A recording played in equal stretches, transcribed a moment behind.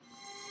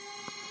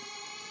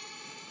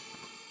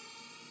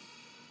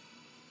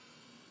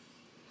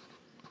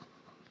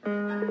Good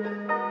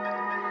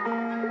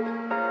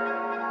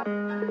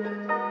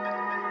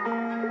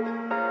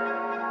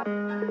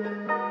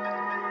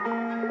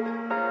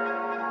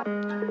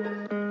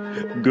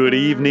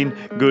evening,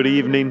 good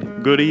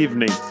evening, good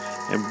evening,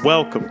 and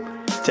welcome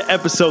to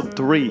episode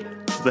 3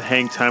 of the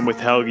Hang Time with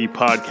Helgi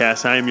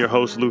podcast. I am your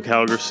host, Luke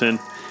Helgerson.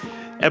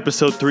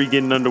 Episode 3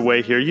 getting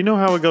underway here. You know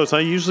how it goes.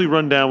 I usually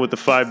run down with the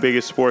 5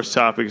 biggest sports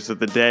topics of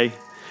the day,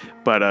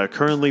 but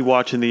currently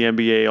watching the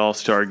NBA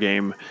All-Star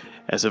Game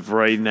as of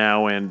right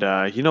now, and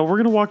we're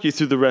going to walk you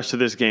through the rest of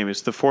this game.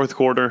 It's the fourth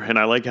quarter, and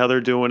I like how they're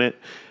doing it.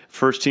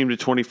 First team to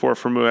 24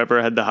 from whoever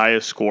had the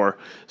highest score.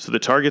 So the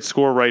target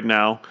score right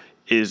now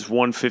is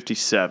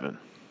 157,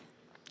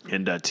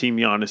 and Team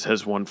Giannis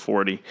has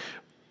 140.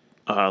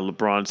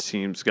 LeBron's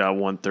team's got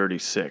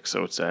 136,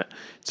 so it's a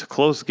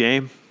close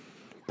game.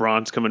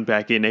 Bron's coming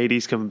back in,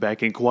 AD's coming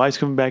back in, Kawhi's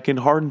coming back in,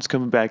 Harden's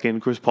coming back in,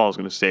 Chris Paul's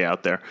going to stay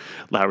out there.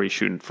 Lowry's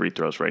shooting free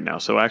throws right now,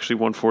 so actually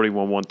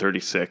 141,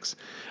 136.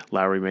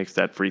 Lowry makes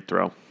that free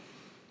throw.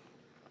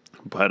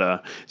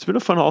 But it's been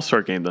a fun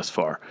All-Star game thus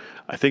far.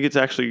 I think it's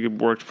actually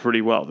worked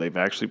pretty well. They've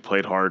actually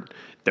played hard.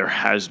 There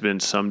has been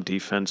some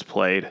defense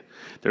played.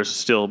 There's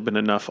still been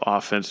enough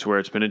offense to where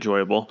it's been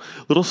enjoyable.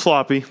 A little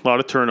sloppy, a lot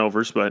of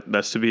turnovers, but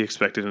that's to be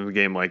expected in a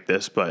game like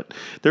this. But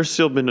there's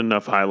still been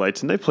enough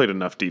highlights, and they've played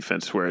enough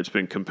defense to where it's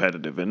been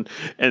competitive. And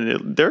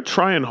they're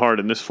trying hard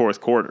in this fourth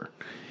quarter.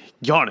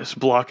 Giannis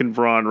blocking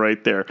Bron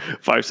right there.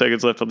 5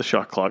 seconds left on the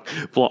shot clock.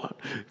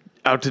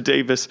 Out to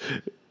Davis.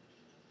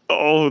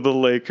 Oh, the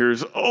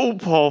Lakers. Oh,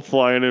 Paul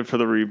flying in for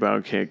the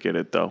rebound. Can't get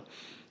it, though.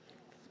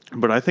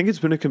 But I think it's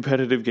been a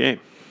competitive game.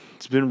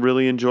 It's been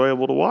really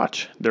enjoyable to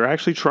watch. They're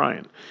actually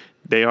trying.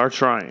 They are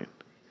trying,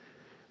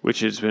 which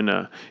has been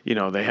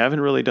they haven't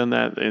really done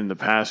that in the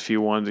past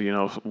few ones.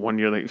 1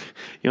 year they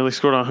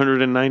scored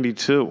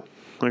 192.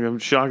 Like, I'm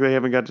shocked they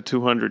haven't got to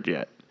 200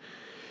 yet.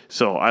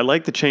 So I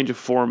like the change of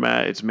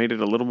format. It's made it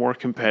a little more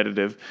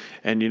competitive.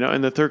 And,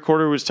 in the third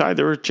quarter it was tied.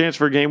 There was a chance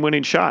for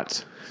game-winning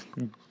shots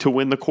to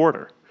win the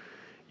quarter.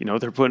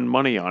 They're putting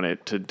money on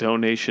it to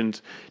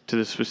donations to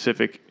the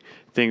specific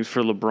things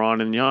for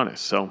LeBron and Giannis.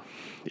 So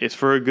it's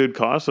for a good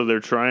cause. So they're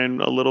trying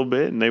a little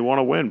bit and they want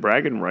to win,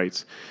 bragging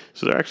rights.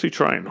 So they're actually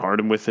trying.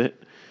 Harden with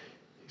it.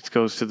 He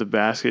goes to the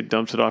basket,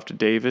 dumps it off to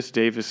Davis.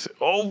 Davis,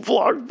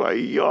 blocked by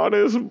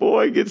Giannis.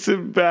 Boy, gets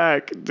it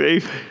back.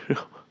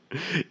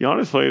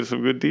 Giannis playing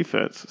some good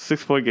defense.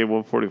 6-point game,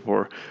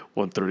 144,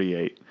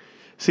 138.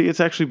 See,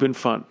 it's actually been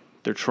fun.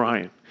 They're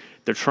trying.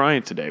 They're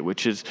trying today,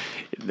 which is,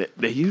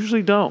 they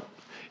usually don't.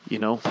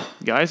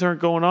 Guys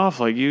aren't going off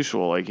like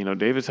usual.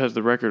 Davis has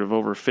the record of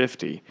over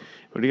 50,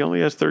 but he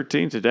only has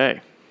 13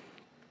 today.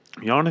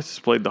 Giannis has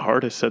played the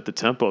hardest, set the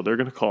tempo. They're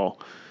going to call,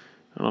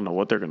 I don't know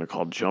what they're going to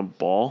call, jump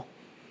ball.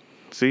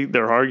 See,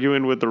 they're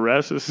arguing with the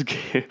rest. It's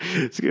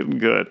getting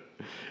good.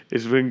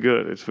 It's been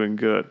good. It's been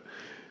good.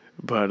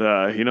 But,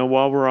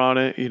 while we're on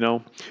it,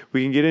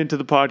 we can get into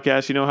the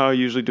podcast. You know how I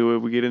usually do it.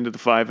 We get into the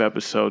 5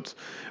 episodes.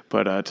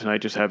 But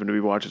tonight just happened to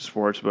be watching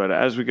sports. But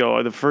as we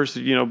go, the first,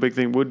 big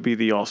thing would be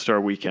the All-Star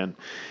weekend.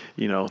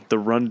 The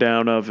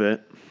rundown of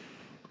it.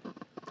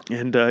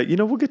 And,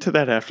 we'll get to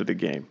that after the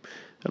game.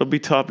 That'll be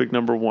topic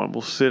number 1.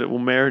 We'll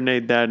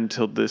marinate that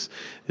until this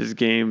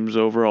game's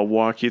over. I'll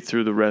walk you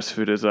through the rest of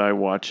it as I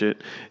watch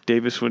it.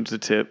 Davis wins the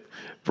tip.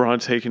 Bron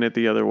taking it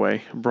the other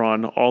way.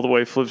 Bron all the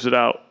way flips it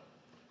out.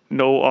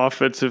 No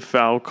offensive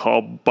foul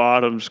call.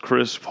 Bottoms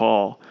Chris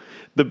Paul.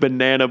 The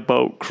Banana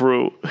Boat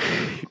crew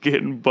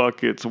getting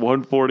buckets.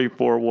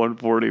 144,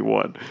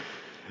 141.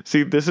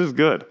 See, this is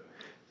good.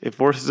 It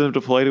forces them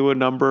to play to a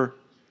number.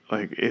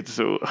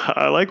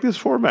 I like this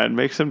format. It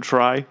makes them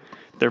try.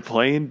 They're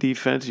playing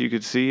defense. You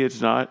can see it's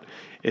not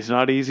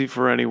easy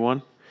for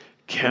anyone.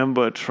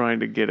 Kemba trying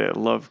to get it.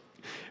 Love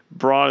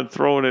Bron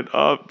throwing it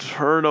up.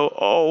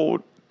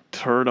 Turnover.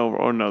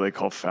 Oh, no, they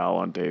call foul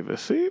on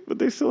Davis. See, but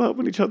they still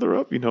helping each other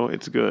up.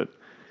 It's good.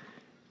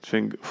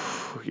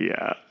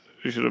 Yeah,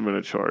 it should have been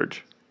a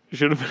charge.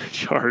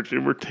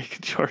 And we're taking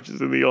charges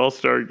in the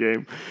All-Star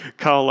game.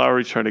 Kyle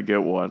Lowry's trying to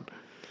get one.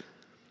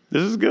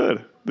 This is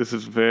good. This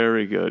is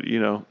very good.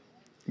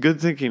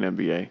 Good thinking,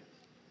 NBA.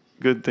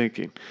 Good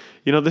thinking.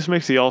 This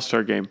makes the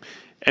All-Star game.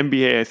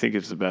 NBA, I think,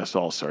 is the best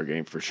All-Star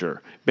game for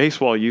sure.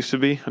 Baseball used to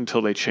be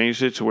until they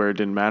changed it to where it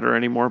didn't matter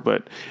anymore,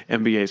 but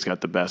NBA's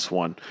got the best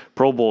one.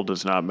 Pro Bowl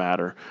does not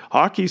matter.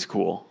 Hockey's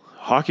cool.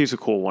 Hockey's a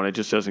cool one. It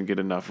just doesn't get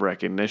enough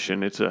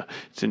recognition. It's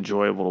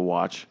enjoyable to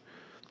watch.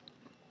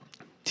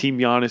 Team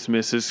Giannis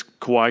misses.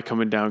 Kawhi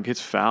coming down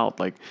gets fouled.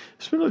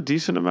 There's been a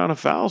decent amount of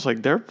fouls.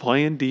 They're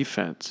playing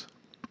defense.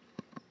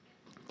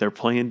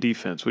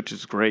 Which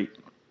is great.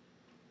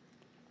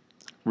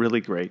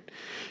 Really great.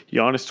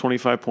 Giannis,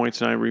 25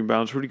 points, 9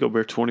 rebounds. Rudy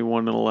Gobert,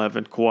 21 and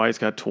 11. Kawhi's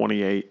got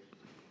 28.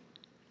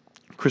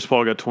 Chris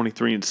Paul got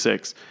 23 and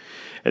 6.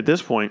 At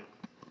this point,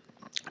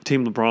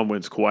 Team LeBron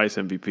wins Kawhi's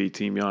MVP.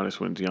 Team Giannis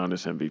wins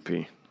Giannis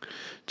MVP.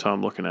 So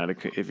I'm looking at it.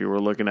 If you were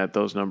looking at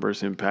those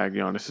numbers, impact,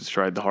 Giannis has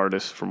tried the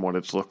hardest from what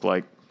it's looked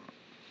like.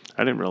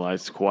 I didn't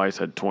realize Kawhi's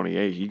had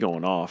 28. He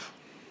going off.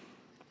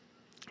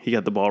 He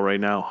got the ball right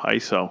now.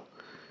 ISO.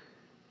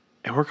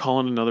 And we're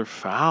calling another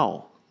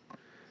foul.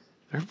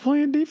 They're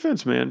playing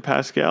defense, man.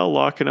 Pascal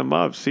locking them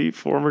up. See,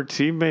 former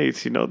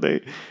teammates,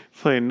 they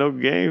playing no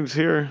games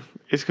here.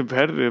 It's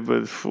competitive,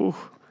 but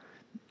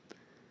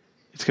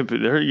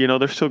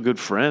they're still good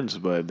friends,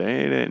 but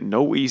they ain't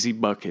no easy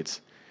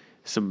buckets.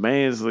 Some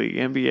man's league,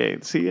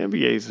 NBA. See,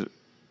 NBA's,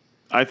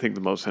 I think,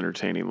 the most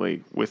entertaining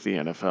league with the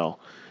NFL.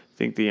 I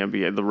think the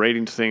NBA, the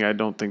ratings thing, I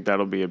don't think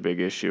that'll be a big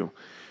issue.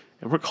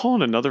 And we're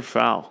calling another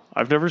foul.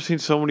 I've never seen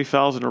so many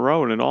fouls in a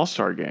row in an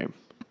All-Star game.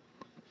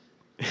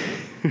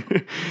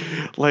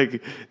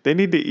 Like, they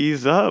need to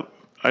ease up.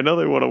 I know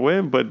they want to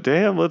win, but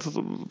damn, let's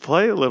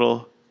play a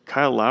little.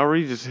 Kyle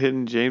Lowry just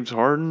hitting James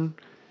Harden,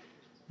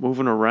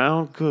 moving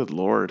around. Good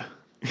Lord.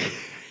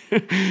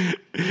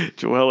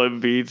 Joel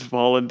Embiid's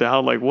falling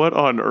down. Like, what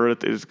on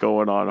earth is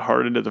going on?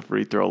 Harden to the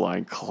free throw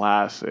line.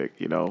 Classic,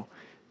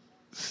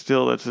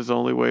 Still, that's his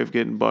only way of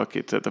getting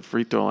buckets at the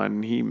free throw line,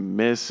 and he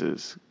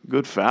misses.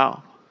 Good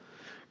foul.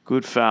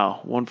 Good foul.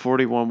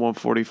 141,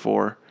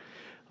 144.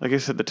 Like I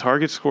said, the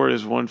target score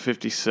is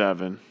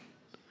 157.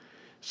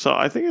 So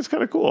I think it's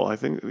kind of cool. I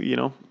think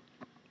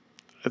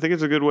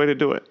it's a good way to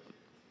do it.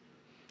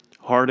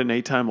 Harden,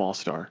 8-time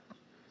All-Star.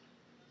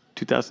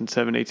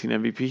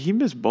 2007-18 MVP. He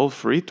missed both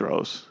free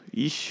throws.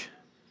 Yeesh.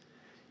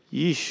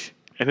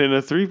 And in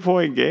a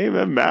 3-point game,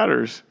 that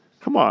matters.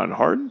 Come on,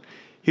 Harden.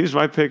 He was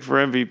my pick for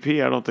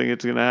MVP. I don't think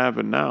it's going to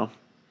happen now.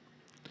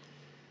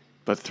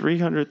 But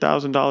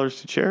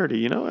 $300,000 to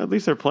charity, at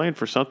least they're playing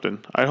for something.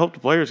 I hope the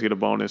players get a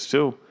bonus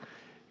too.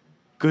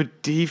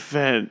 Good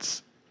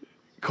defense.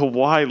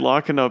 Kawhi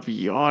locking up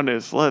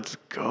Giannis. Let's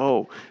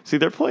go. See,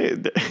 they're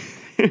playing.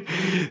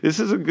 This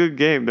is a good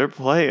game. They're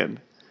playing.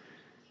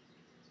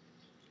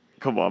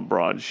 Come on,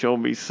 Bron. Show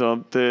me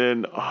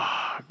something.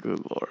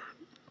 Good Lord.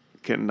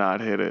 Cannot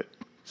hit it.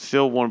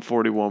 Still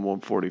 141,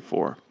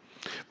 144.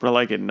 But I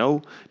like it.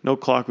 No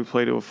clock. We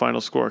play to a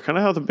final score. Kind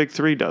of how the Big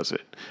Three does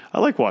it. I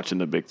like watching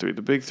the Big Three.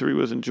 The Big Three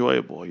was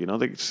enjoyable.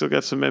 They still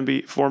got some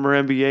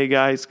former NBA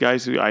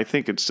guys who I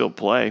think could still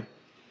play.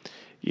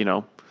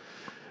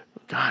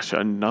 Gosh,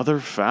 another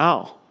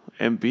foul.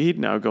 Embiid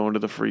now going to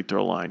the free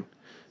throw line.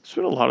 It's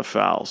been a lot of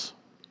fouls.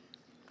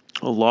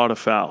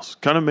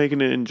 Kind of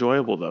making it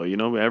enjoyable, though.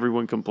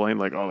 Everyone complained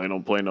like, oh, they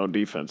don't play no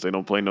defense.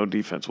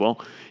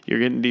 Well, you're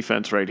getting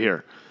defense right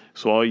here.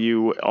 So all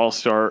you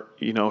all-star,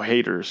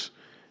 haters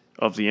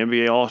of the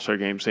NBA All-Star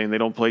game saying they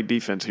don't play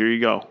defense, here you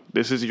go.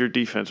 This is your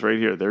defense right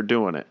here. They're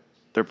doing it.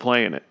 They're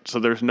playing it. So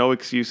there's no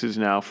excuses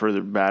now for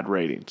the bad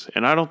ratings.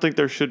 And I don't think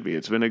there should be.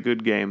 It's been a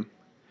good game.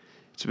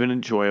 It's been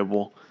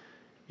enjoyable.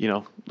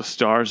 The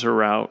stars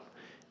are out.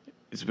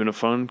 It's been a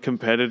fun,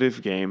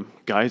 competitive game.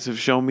 Guys have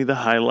shown me the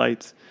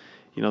highlights.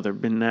 There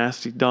have been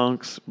nasty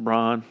dunks.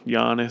 Bron,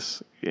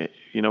 Giannis.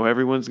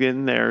 Everyone's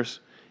getting theirs.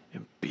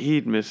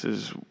 Embiid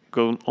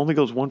only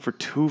goes 1 for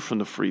 2 from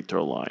the free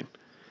throw line.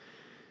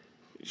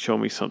 Show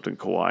me something,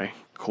 Kawhi.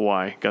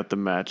 Kawhi got the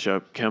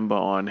matchup. Kemba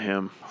on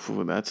him.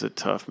 Ooh, that's a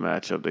tough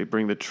matchup. They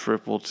bring the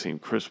triple team.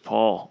 Chris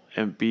Paul.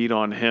 Embiid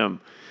on him.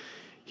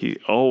 He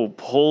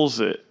pulls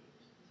it.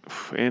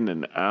 In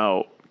and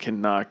out.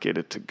 Cannot get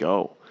it to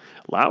go.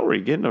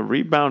 Lowry getting a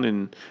rebound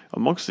in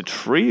amongst the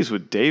trees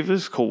with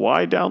Davis,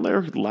 Kawhi down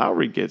there.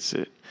 Lowry gets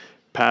it.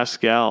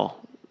 Pascal,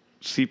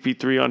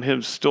 CP3 on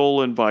him,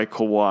 stolen by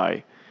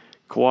Kawhi.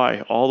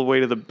 Kawhi all the way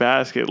to the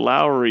basket.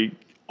 Lowry,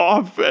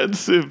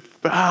 offensive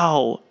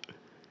foul.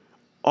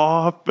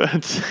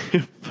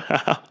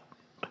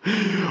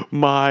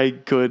 My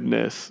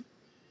goodness.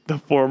 The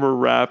former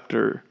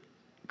Raptor,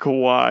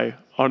 Kawhi,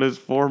 on his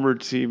former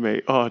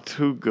teammate. Oh,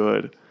 too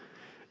good.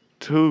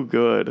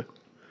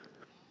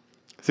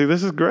 See,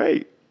 this is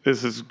great.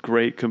 This is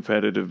great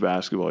competitive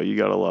basketball. You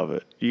got to love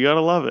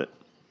it.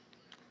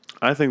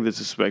 I think this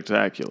is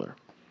spectacular.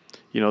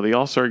 The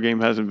All-Star game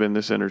hasn't been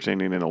this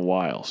entertaining in a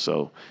while,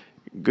 so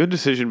good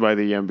decision by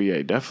the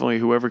NBA. Definitely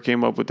whoever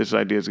came up with this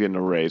idea is getting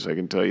a raise, I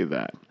can tell you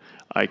that.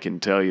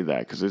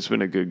 Because it's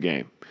been a good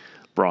game.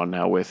 Bron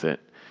now with it.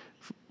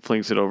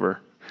 Flings it over.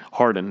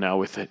 Harden now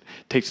with it.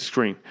 Takes the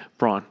screen.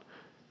 Bron.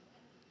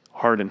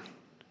 Harden.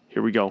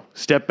 Here we go.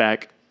 Step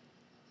back.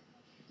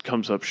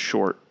 Comes up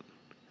short.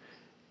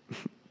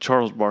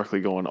 Charles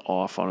Barkley going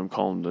off on him,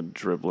 calling him the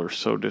dribbler.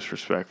 So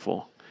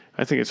disrespectful.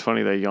 I think it's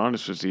funny that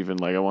Giannis was even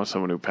like, I want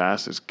someone who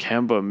passes.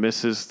 Kemba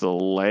misses the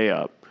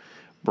layup.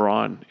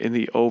 Bron in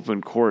the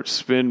open court.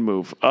 Spin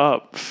move.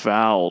 Up.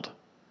 Fouled.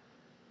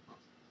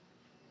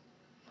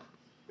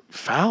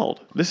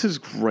 This is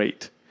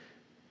great.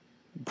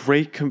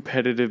 Great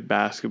competitive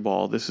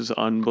basketball. This is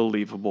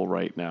unbelievable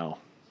right now.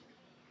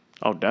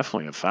 Oh,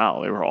 definitely a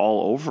foul. They were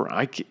all over.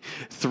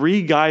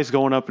 3 guys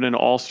going up in an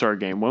all-star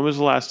game. When was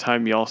the last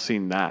time y'all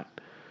seen that?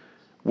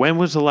 When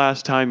was the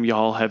last time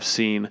y'all have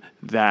seen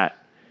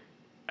that?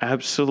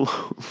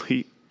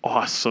 Absolutely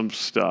awesome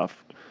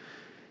stuff.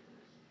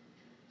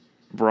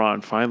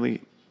 Bron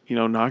finally,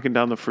 knocking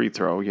down the free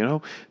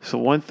throw, So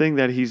one thing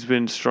that he's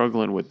been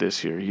struggling with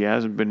this year, he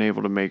hasn't been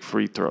able to make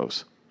free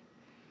throws.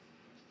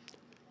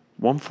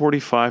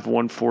 145,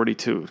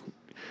 142.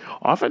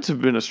 Offense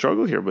have been a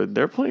struggle here, but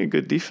they're playing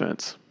good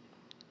defense.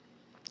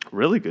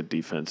 Really good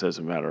defense, as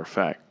a matter of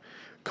fact.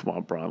 Come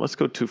on, Bron. Let's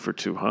go 2 for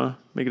 2, huh?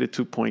 Make it a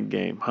 2-point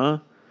game, huh?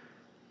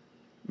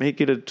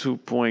 Make it a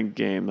 2-point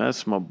game.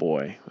 That's my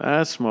boy.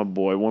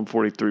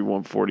 143,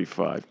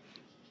 145.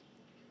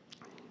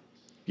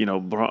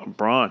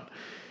 Bron,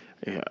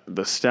 yeah,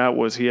 the stat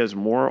was he has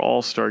more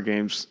All-Star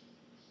games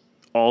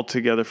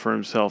altogether for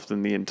himself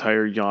than the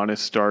entire Giannis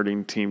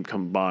starting team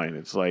combined.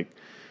 It's like,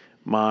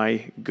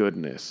 my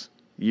goodness.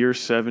 Year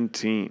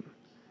 17.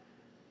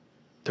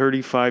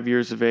 35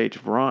 years of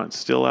age. Bron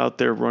still out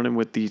there running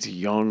with these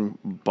young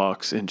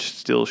Bucks and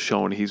still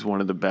showing he's one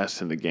of the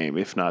best in the game,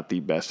 if not the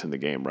best in the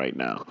game right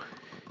now.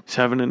 He's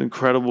having an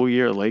incredible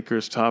year.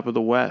 Lakers top of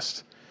the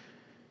West.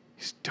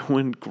 He's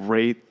doing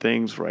great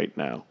things right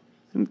now.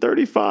 And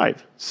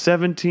 35,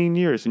 17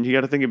 years. And you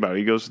got to think about it.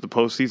 He goes to the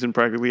postseason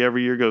practically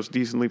every year, goes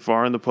decently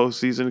far in the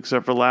postseason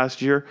except for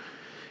last year.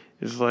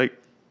 It's like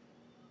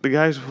the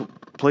guy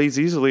plays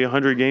easily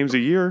 100 games a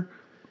year.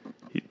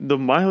 The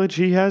mileage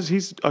he has,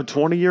 he's a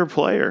 20-year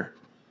player.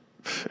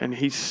 And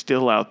he's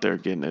still out there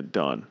getting it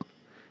done.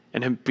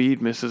 And Embiid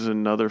misses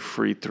another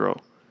free throw.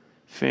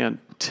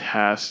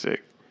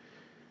 Fantastic.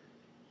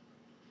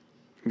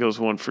 Goes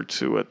 1 for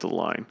 2 at the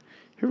line.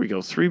 Here we go,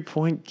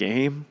 3-point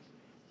game.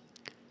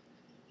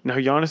 Now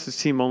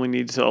Giannis' team only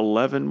needs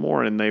 11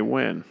 more and they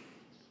win.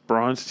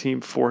 Bron's team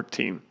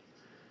 14.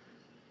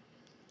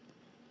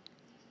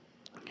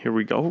 Here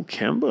we go,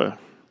 Kemba.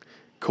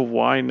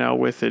 Kawhi now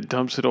with it,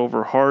 dumps it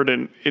over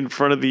Harden in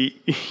front of the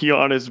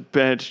Giannis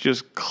bench,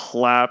 just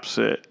claps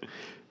it.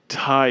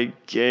 Tie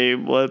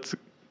game, let's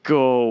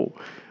go.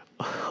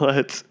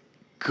 Let's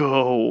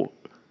go.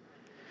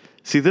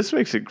 See, this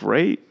makes it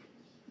great.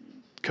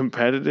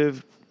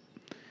 Competitive.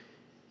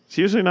 It's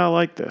usually not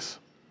like this.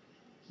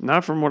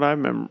 Not from what I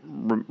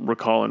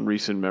recall in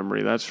recent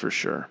memory, that's for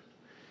sure.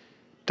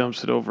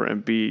 Dumps it over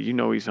Embiid. You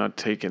know he's not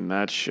taking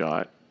that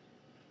shot.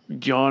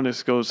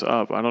 Giannis goes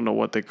up. I don't know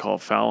what they call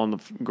foul on the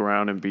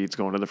ground. Embiid's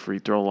going to the free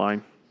throw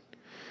line.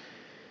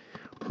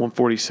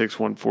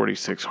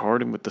 146.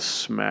 Harden with the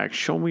smack.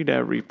 Show me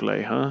that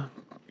replay, huh?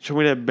 Show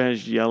me that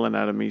bench yelling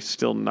at him. He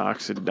still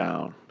knocks it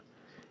down.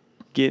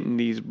 Getting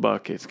these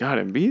buckets. God,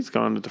 Embiid's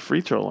gone to the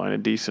free throw line a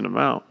decent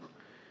amount.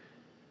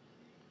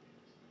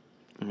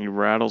 And he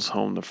rattles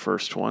home the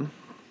first one.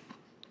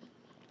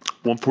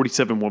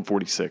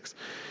 146.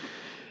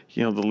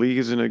 The league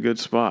is in a good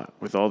spot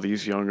with all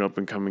these young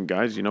up-and-coming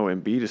guys.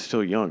 Embiid is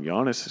still young.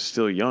 Giannis is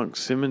still young.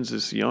 Simmons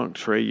is young.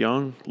 Trae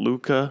Young,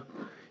 Luka.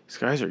 These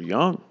guys are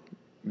young.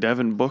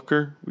 Devin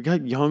Booker. We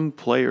got young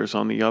players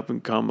on the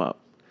up-and-come-up.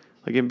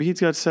 Like, Embiid's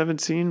got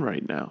 17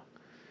 right now.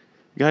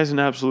 The guy's an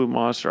absolute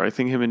monster. I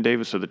think him and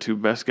Davis are the two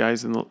best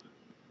guys in the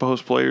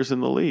post players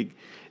in the league.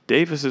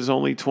 Davis is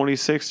only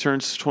 26,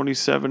 turns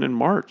 27 in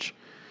March.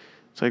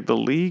 It's like the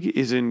league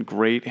is in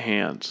great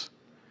hands.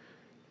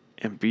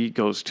 Embiid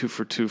goes 2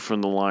 for 2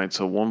 from the line,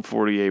 so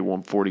 148,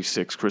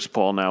 146. Chris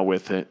Paul now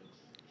with it.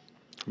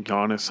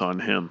 Giannis on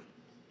him.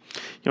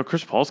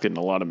 Chris Paul's getting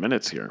a lot of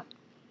minutes here.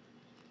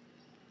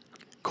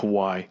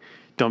 Kawhi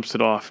dumps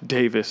it off.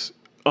 Davis,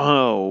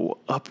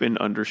 up and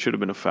under. Should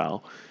have been a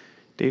foul.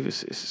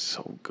 Davis is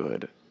so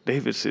good.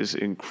 Davis is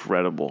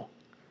incredible.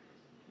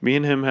 Me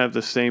and him have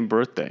the same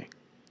birthday.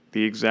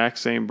 The exact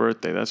same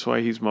birthday. That's why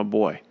he's my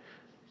boy.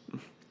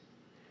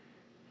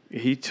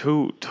 He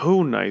too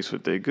nice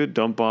with it. Good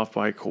dump off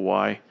by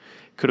Kawhi.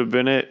 Could have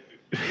been it.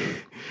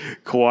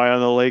 Kawhi on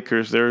the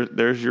Lakers.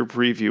 There's your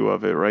preview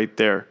of it right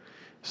there.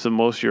 It's the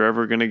most you're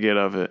ever going to get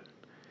of it.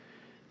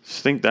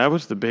 Just think that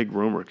was the big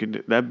rumor.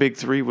 That big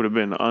three would have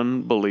been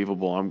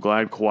unbelievable. I'm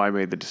glad Kawhi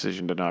made the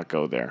decision to not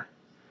go there.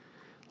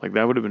 Like,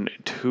 that would have been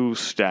too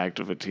stacked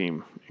of a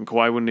team. And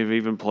Kawhi wouldn't have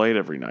even played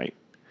every night.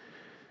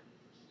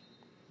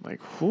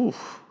 Like, whew.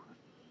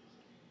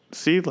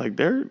 See, like,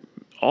 they're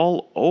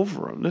all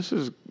over him.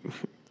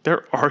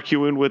 They're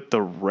arguing with the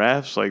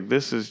refs. Like,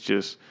 this is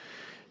just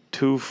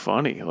too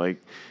funny.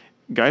 Like,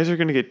 guys are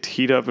going to get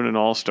teed up in an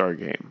all-star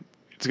game.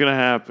 It's going to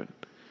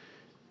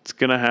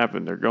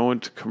happen. They're going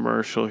to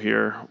commercial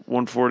here.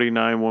 149,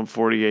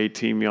 148.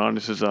 Team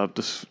Giannis is up.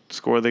 The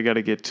score they got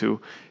to get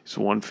to is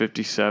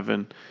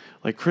 157.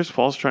 Like, Chris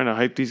Paul's trying to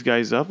hype these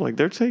guys up. Like,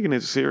 they're taking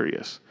it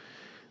serious.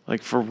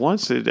 Like, for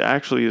once, it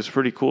actually is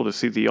pretty cool to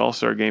see the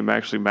all-star game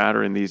actually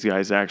matter and these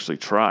guys actually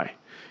try.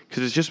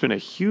 Because it's just been a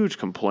huge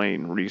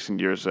complaint in recent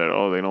years that,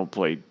 they don't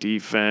play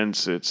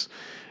defense. It's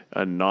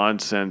a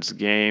nonsense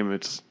game.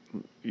 It's,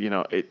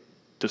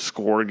 the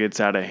score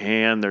gets out of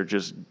hand. They're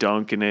just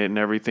dunking it and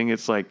everything.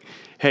 It's like,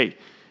 hey,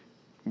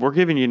 we're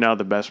giving you now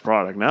the best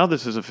product. Now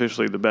this is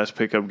officially the best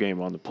pickup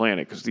game on the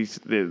planet because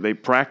they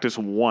practice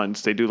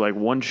once. They do like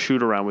one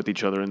shoot around with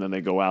each other and then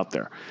they go out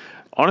there.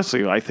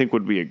 Honestly, I think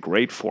would be a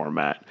great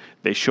format.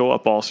 They show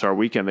up All-Star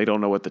Weekend. They don't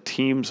know what the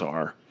teams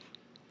are.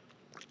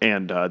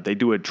 And they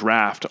do a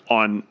draft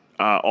on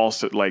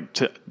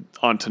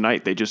on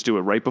tonight. They just do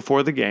it right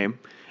before the game.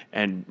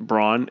 And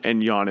Bron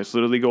and Giannis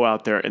literally go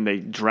out there and they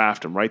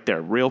draft them right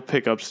there. Real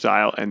pickup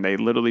style. And they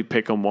literally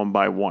pick them one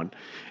by one.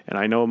 And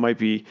I know it might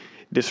be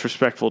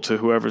disrespectful to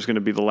whoever's going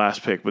to be the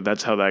last pick, but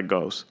that's how that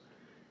goes.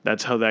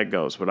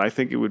 But I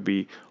think it would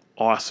be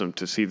awesome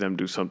to see them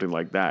do something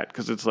like that,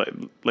 because it's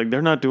like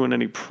they're not doing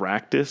any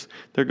practice.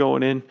 They're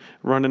going in,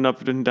 running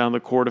up and down the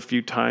court a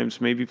few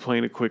times, maybe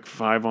playing a quick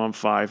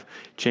 5-on-5,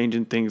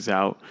 changing things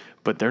out,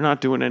 but they're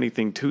not doing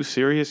anything too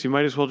serious. You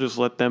might as well just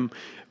let them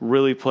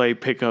really play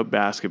pickup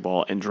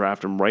basketball and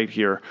draft them right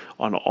here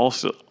on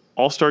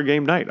All-Star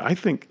game night. I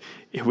think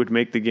it would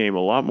make the game a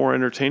lot more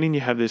entertaining.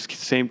 You have this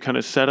same kind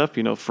of setup,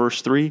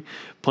 first three,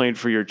 playing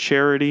for your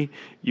charity.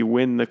 You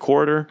win the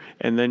quarter,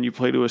 and then you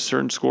play to a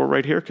certain score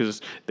right here,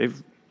 because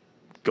they've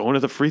going to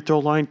the free throw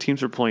line.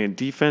 Teams are playing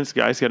defense.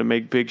 Guys got to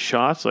make big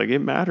shots. Like, it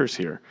matters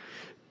here.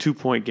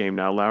 2-point game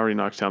now. Lowry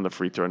knocks down the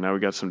free throw. Now we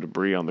got some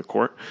debris on the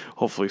court.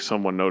 Hopefully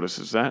someone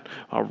notices that.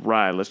 All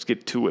right, let's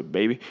get to it,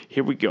 baby.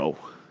 Here we go.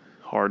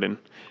 Harden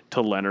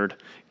to Leonard.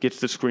 Gets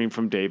the screen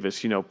from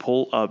Davis.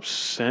 Pull up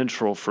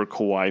central for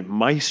Kawhi.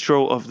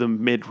 Maestro of the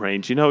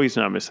mid-range. He's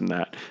not missing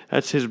that.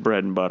 That's his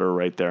bread and butter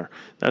right there.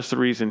 That's the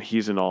reason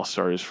he's an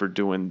all-star, is for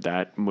doing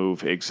that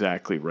move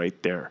exactly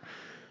right there.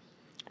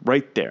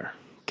 Right there.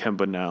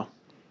 Kemba now.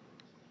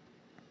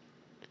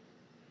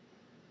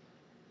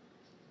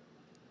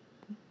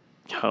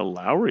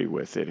 Lowry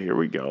with it. Here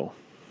we go.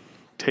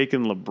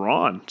 Taking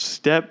LeBron.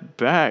 Step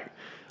back.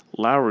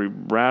 Lowry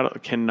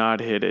cannot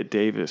hit it.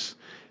 Davis.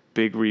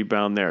 Big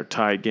rebound there.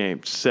 Tie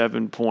game.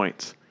 7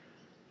 points.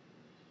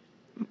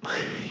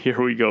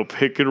 Here we go.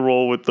 Pick and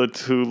roll with the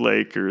two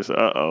Lakers.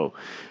 Uh-oh.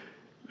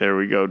 There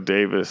we go.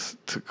 Davis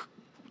to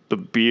the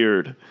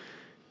beard.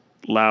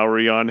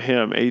 Lowry on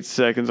him. 8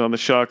 seconds on the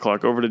shot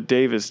clock. Over to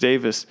Davis.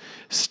 Davis.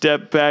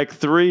 Step back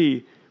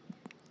three.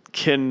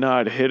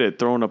 Cannot hit it.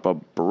 Throwing up a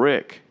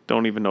brick.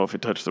 Don't even know if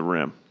it touched the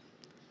rim.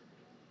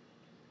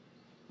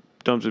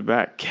 Dumps it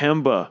back.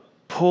 Kemba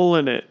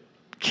pulling it.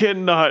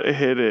 Cannot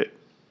hit it.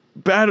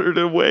 Battered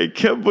away.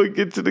 Kemba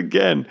gets it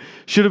again.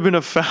 Should have been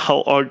a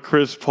foul on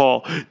Chris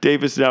Paul.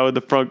 Davis now in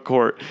the front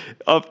court.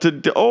 I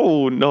meant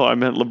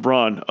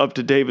LeBron. Up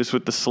to Davis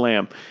with the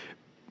slam.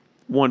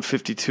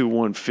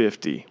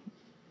 152-150.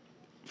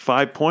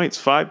 5 points.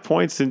 5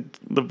 points, and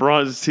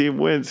LeBron's team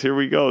wins. Here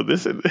we go.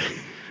 This is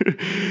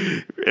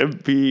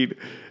Embiid.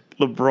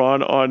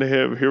 LeBron on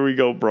him. Here we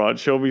go, Bron.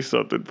 Show me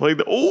something.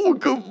 Good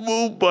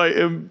move by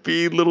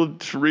Embiid. Little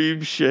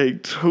dream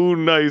shake. Too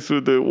nice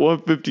with it.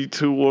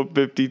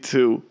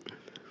 152-152.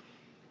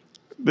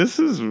 This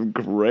is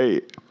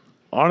great.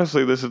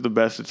 Honestly, this is the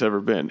best it's ever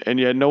been. And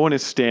yet no one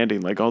is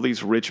standing. Like, all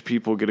these rich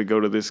people get to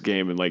go to this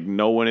game, and like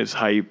no one is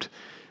hyped.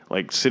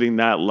 Like, sitting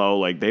that low,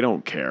 like they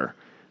don't care.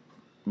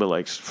 But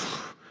like,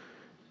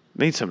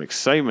 need some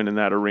excitement in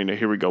that arena.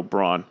 Here we go,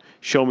 Bron.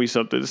 Show me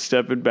something.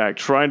 Stepping back,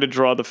 trying to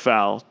draw the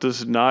foul.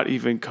 Does not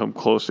even come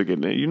close to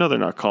getting it. They're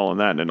not calling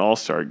that in an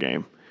all-star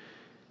game.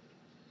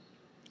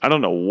 I don't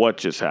know what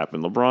just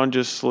happened. LeBron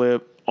just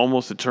slipped.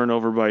 Almost a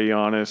turnover by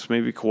Giannis.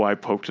 Maybe Kawhi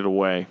poked it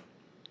away.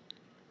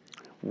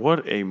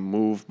 What a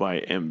move by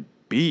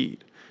Embiid.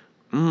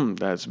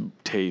 That's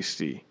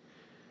tasty.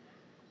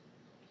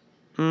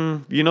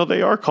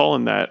 They are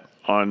calling that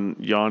on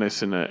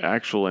Giannis in an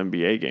actual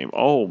NBA game.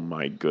 Oh,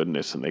 my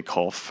goodness. And they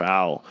call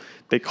foul.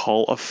 They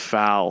call a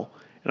foul.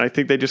 And I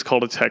think they just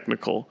called a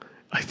technical.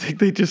 I think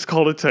they just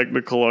called a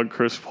technical on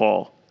Chris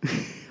Paul.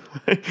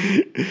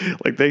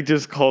 Like, they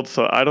just called.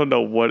 So I don't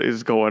know what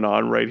is going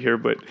on right here,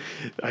 but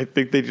I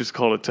think they just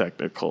called a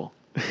technical.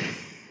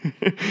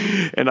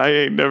 And I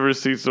ain't never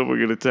seen someone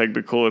get a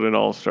technical in an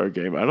all-star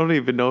game. I don't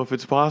even know if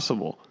it's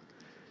possible.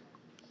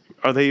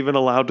 Are they even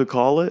allowed to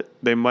call it?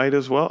 They might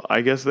as well.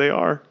 I guess they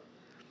are.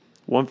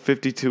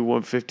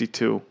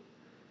 152-152.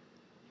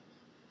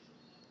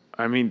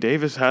 I mean,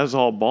 Davis has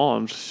all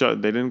ball. They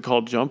didn't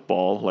call jump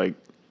ball. Like,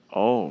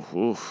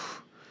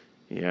 oof.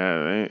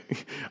 Yeah,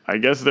 I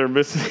guess they're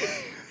missing.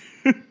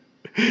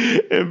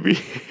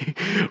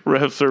 NBA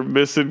refs are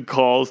missing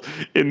calls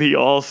in the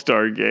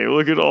All-Star game.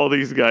 Look at all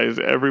these guys.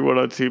 Everyone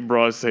on Team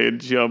Raw saying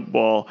jump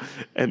ball,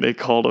 and they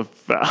called a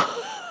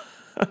foul.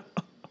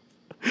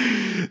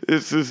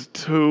 This is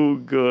too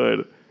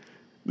good.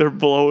 They're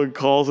blowing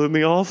calls in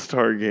the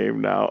All-Star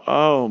game now.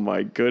 Oh,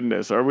 my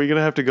goodness. Are we going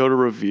to have to go to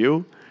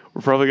review?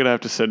 We're probably going to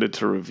have to send it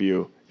to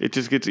review. It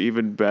just gets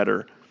even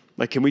better.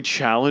 Like, can we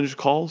challenge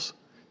calls?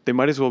 They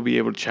might as well be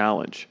able to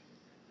challenge.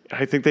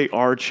 I think they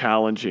are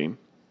challenging.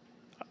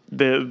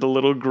 The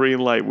little green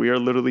light, we are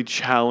literally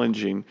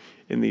challenging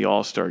in the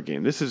All-Star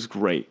game. This is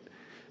great.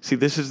 See,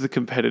 this is the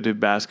competitive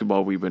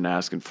basketball we've been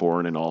asking for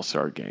in an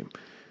All-Star game.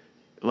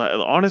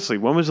 Honestly,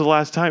 when was the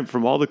last time?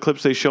 From all the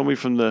clips they show me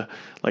from the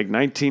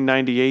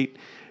 1998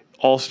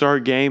 All-Star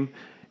game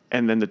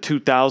and then the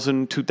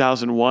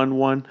 2001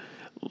 one,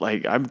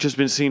 I've just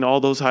been seeing all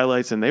those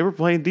highlights, and they were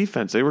playing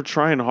defense. They were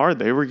trying hard.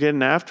 They were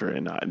getting after it,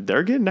 and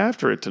they're getting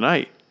after it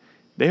tonight.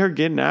 They are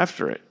getting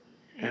after it.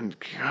 And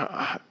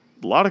God,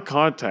 a lot of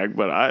contact,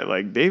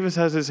 but Davis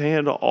has his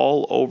hand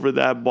all over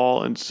that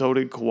ball, and so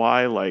did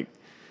Kawhi.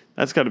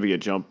 That's got to be a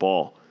jump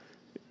ball.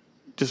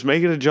 Just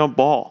make it a jump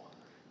ball.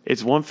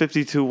 It's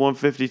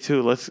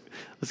 152-152.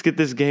 Let's get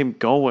this game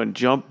going.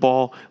 Jump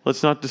ball.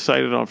 Let's not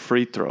decide it on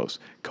free throws.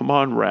 Come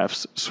on,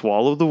 refs.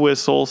 Swallow the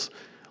whistles.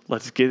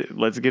 Let's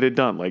get it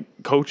done. Like,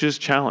 coach's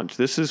challenge.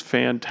 This is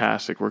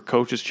fantastic. Where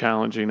coach is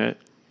challenging it.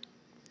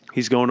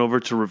 He's going over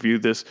to review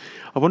this.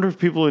 I wonder if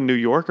people in New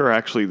York are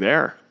actually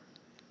there.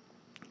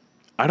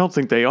 I don't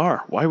think they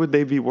are. Why would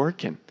they be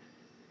working?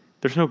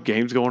 There's no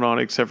games going on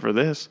except for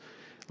this.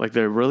 Like,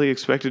 they're really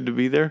expected to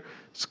be there.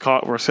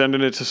 We're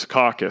sending it to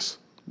Secaucus.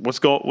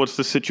 What's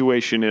the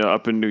situation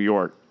up in New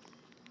York?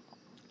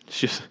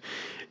 It's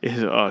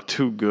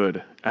too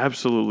good.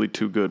 Absolutely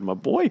too good. My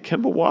boy,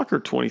 Kemba Walker,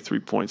 23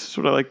 points. That's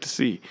what I like to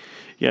see.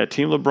 Yeah,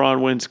 Team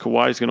LeBron wins.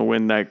 Kawhi's going to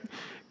win that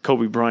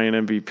Kobe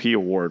Bryant MVP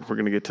award. We're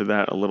going to get to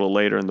that a little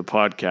later in the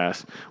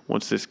podcast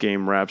once this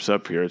game wraps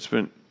up here. It's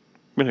been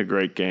a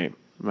great game.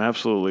 I'm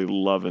absolutely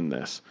loving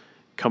this.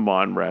 Come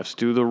on, refs.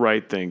 Do the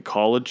right thing.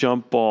 Call a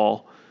jump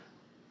ball.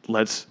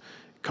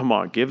 Come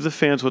on. Give the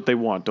fans what they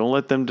want. Don't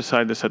let them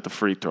decide this at the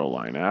free throw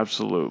line.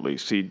 Absolutely.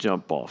 See,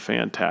 jump ball.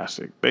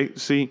 Fantastic.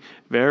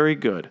 Very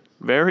good.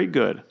 Very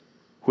good.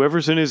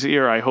 Whoever's in his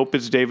ear, I hope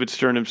it's David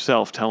Stern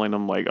himself telling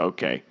him, like,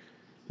 okay,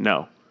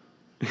 no.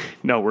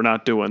 No, we're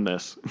not doing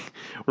this.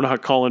 We're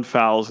not calling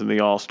fouls in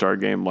the All-Star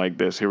game like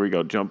this. Here we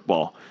go. Jump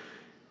ball.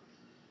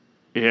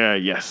 Yeah,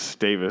 yes,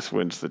 Davis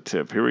wins the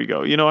tip. Here we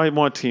go. I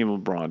want Team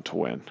LeBron to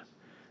win.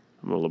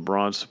 I'm a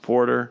LeBron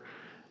supporter.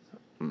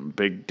 I'm a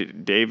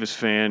big Davis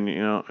fan.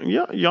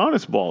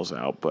 Giannis balls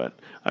out, but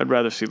I'd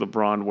rather see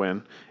LeBron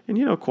win. And,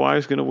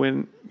 Kawhi's going to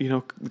win,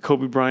 the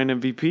Kobe Bryant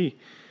MVP.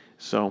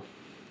 So,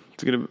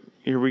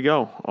 here we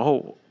go.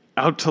 Oh,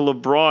 out to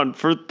LeBron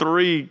for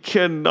three.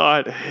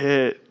 Cannot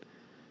hit.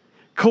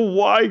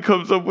 Kawhi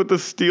comes up with the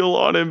steal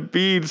on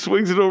Embiid,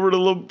 swings it over to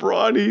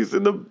LeBron. He's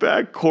in the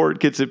backcourt,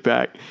 gets it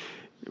back.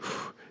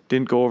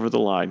 Didn't go over the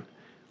line.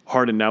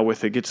 Harden now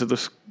with it. Gets to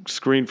the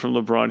screen from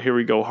LeBron. Here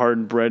we go.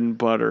 Harden, bread and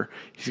butter.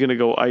 He's going to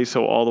go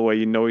ISO all the way.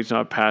 He's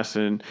not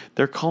passing.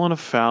 They're calling a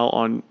foul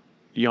on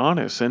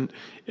Giannis, and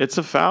it's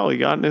a foul. He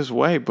got in his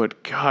way,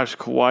 but gosh,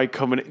 Kawhi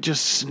coming in,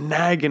 just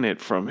snagging it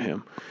from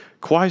him.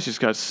 Kawhi's just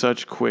got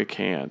such quick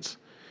hands.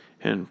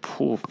 And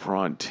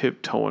LeBron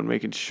tiptoeing,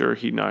 making sure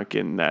he's not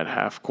getting that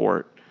half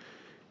court.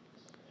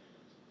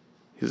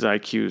 His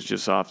IQ is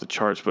just off the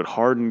charts, but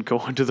Harden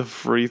going to the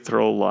free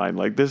throw line.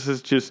 Like, this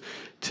is just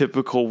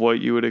typical what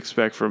you would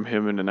expect from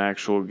him in an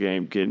actual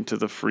game, getting to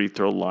the free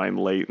throw line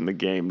late in the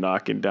game,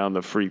 knocking down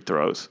the free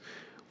throws.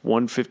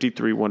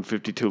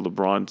 153-152,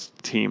 LeBron's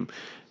team.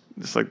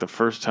 It's like the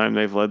first time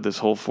they've led this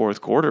whole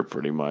fourth quarter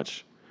pretty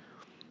much.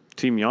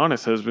 Team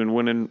Giannis has been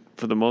winning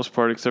for the most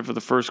part except for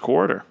the first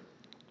quarter.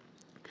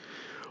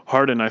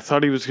 Harden, I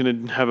thought he was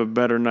going to have a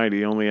better night.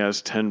 He only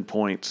has 10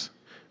 points.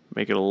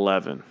 Make it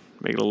 11.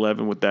 Make it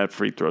 11 with that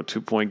free throw.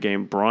 2-point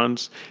game.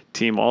 Bronze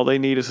team, all they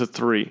need is a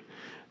three.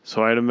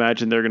 So I'd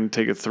imagine they're going to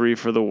take a three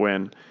for the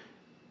win.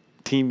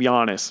 Team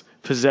Giannis,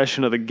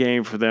 possession of the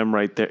game for them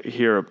right there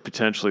here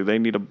potentially. They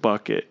need a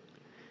bucket.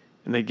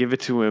 And they give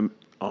it to him.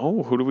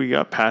 Oh, who do we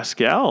got?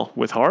 Pascal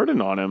with Harden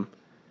on him.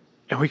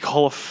 And we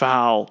call a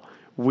foul.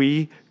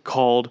 We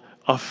called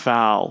a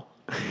foul.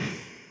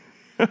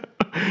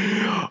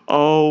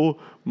 Oh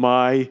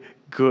my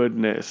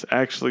goodness.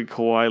 Actually,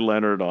 Kawhi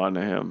Leonard on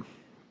him.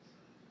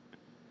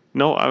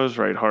 No, I was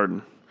right,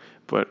 Harden.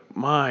 But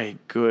my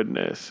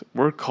goodness.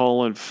 We're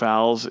calling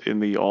fouls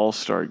in the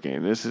All-Star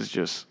game. This is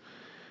just,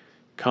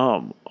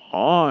 come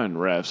on,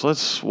 refs.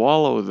 Let's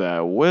swallow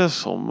that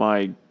whistle.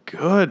 My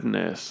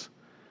goodness.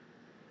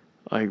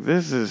 Like,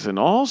 this is an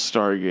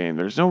All-Star game.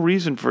 There's no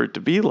reason for it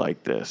to be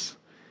like this.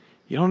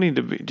 You don't need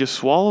to just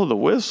swallow the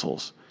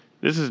whistles.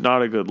 This is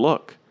not a good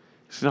look.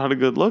 It's not a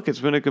good look. It's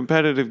been a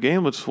competitive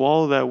game. Let's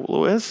swallow that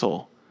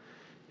whistle.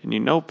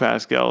 And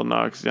Pascal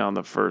knocks down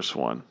the first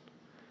one.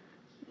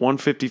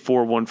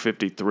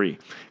 154-153.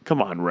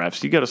 Come on,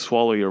 refs. You got to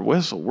swallow your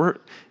whistle.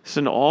 It's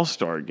an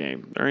all-star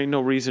game. There ain't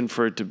no reason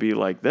for it to be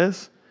like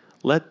this.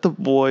 Let the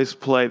boys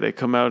play. They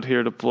come out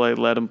here to play.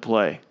 Let them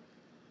play.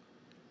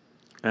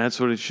 And that's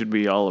what it should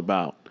be all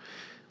about.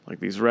 Like,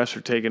 these refs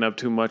are taking up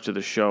too much of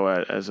the show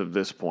as of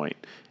this point.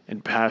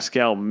 And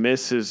Pascal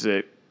misses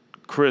it.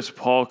 Chris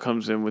Paul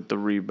comes in with the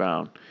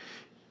rebound.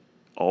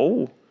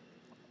 Oh,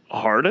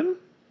 Harden?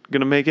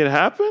 Gonna make it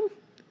happen?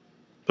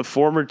 The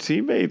former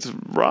teammates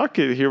rock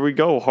it. Here we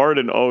go.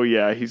 Harden. Oh,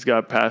 yeah, he's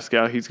got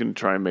Pascal. He's going to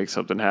try and make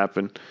something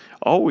happen.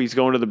 Oh, he's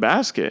going to the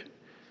basket.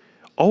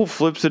 Oh,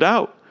 flips it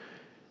out.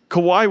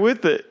 Kawhi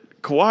with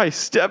it. Kawhi,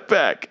 step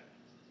back.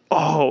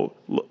 Oh,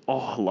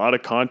 a lot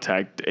of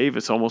contact.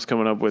 Davis almost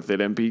coming up with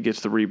it. Embiid gets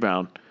the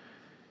rebound.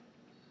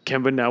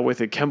 Kemba now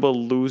with it.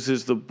 Kemba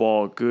loses the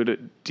ball.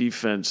 Good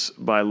defense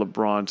by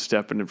LeBron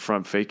stepping in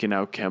front, faking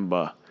out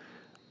Kemba.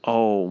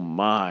 Oh,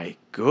 my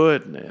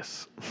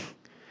goodness.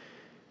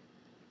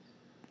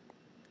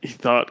 He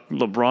thought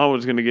LeBron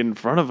was going to get in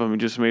front of him and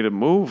just made a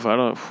move.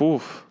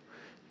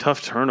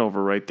 Tough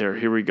turnover right there.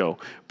 Here we go.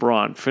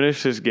 Bron,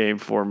 finish this game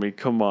for me.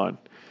 Come on.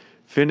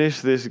 Finish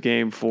this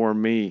game for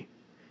me.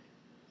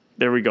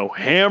 There we go.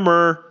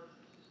 Hammer.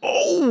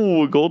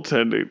 Oh,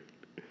 goaltending.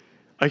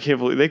 I can't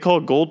believe they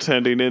called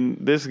goaltending in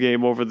this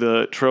game over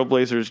the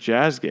Trailblazers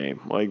Jazz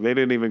game. Like, they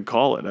didn't even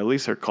call it. At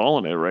least they're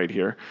calling it right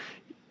here.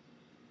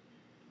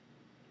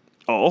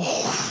 Oh,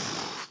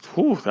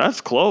 whew,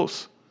 that's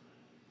close.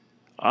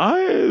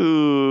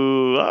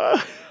 I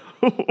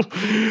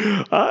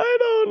I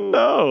don't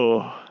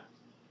know.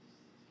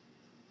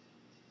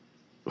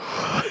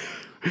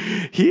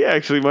 He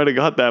actually might have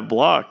got that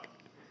block.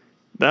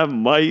 That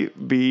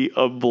might be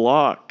a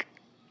block.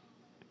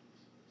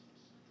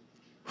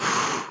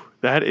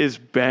 That is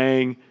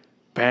bang,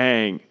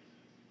 bang.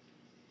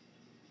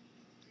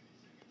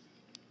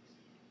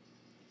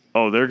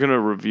 Oh, they're gonna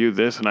review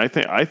this, and I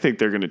think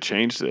they're gonna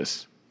change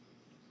this.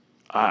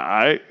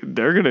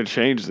 They're gonna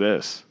change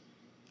this.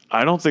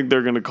 I don't think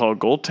they're gonna call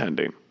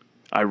goaltending.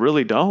 I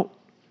really don't.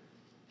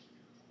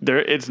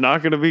 It's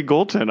not gonna be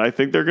goaltend. I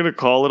think they're gonna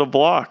call it a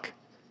block.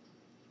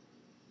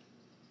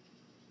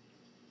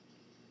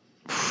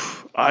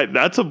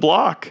 That's a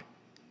block.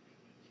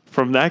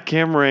 From that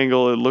camera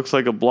angle, it looks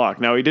like a block.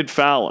 Now, he did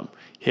foul him.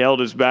 He held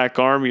his back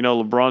arm. You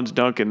know, LeBron's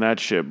dunking that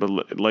shit, but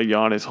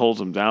Giannis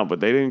holds him down. But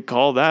they didn't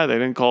call that. They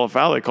didn't call a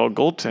foul. They called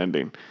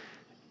goaltending.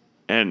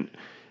 And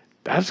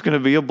that's going to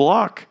be a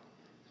block.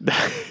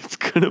 That's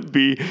going to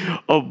be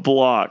a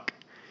block.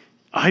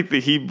 I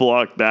think he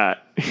blocked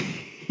that.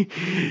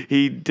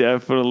 He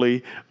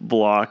definitely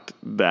blocked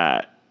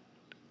that.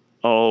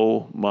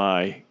 Oh,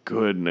 my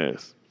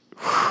goodness.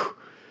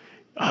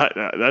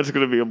 That's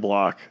going to be a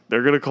block.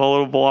 They're going to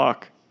call it a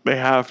block. They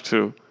have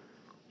to.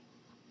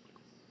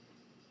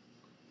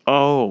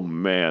 Oh,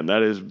 man,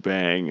 that is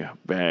bang,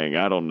 bang.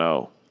 I don't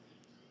know.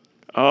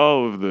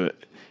 Oh, the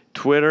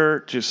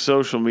Twitter, just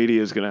social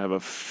media is going to have a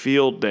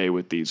field day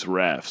with these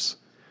refs.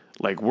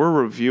 Like, we're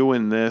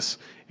reviewing this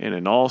in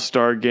an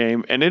all-star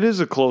game, and it is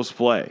a close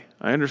play.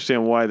 I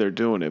understand why they're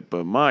doing it,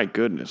 but my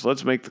goodness,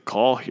 let's make the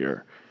call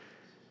here.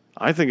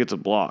 I think it's a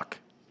block.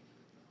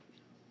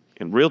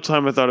 In real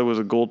time, I thought it was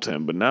a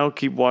goaltend, but now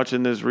keep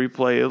watching this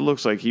replay. It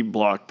looks like he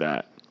blocked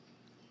that.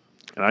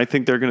 And I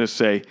think they're going to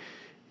say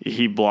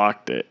he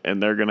blocked it,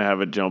 and they're going to have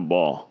a jump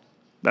ball.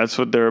 That's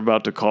what they're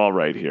about to call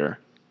right here.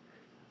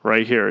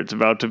 Right here. It's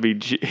about to be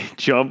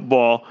jump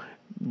ball,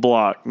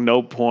 block,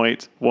 no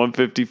points,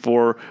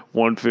 154,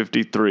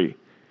 153.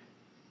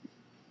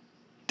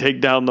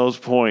 Take down those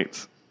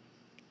points.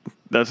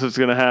 That's what's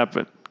going to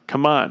happen.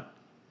 Come on.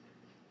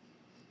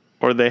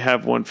 Or they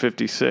have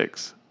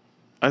 156.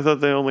 I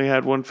thought they only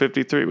had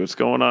 153. What's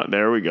going on?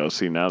 There we go.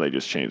 See, now they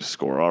just changed the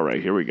score. All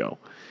right, here we go.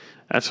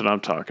 That's what I'm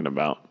talking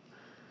about.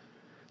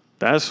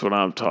 That's what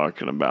I'm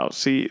talking about.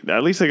 See,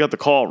 at least they got the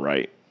call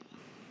right.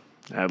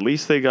 At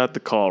least they got the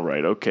call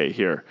right. Okay,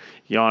 here.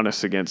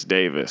 Giannis against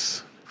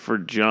Davis for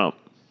jump.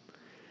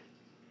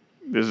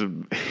 This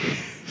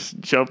is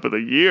jump of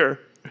the year.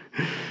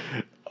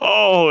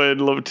 Oh, and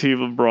Team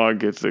LeBron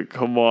gets it.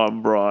 Come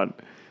on, Bron.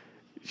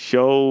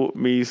 Show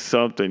me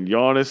something.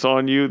 Giannis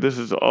on you. This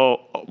is,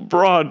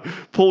 Bron,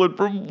 pull it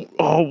from,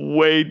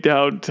 way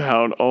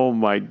downtown. Oh,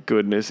 my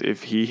goodness.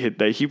 If he hit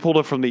that. He pulled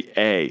it from the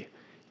A.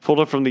 Pulled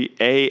it from the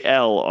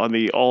AL on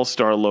the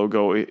All-Star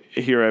logo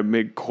here at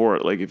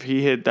midcourt. Like, if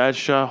he hit that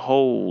shot,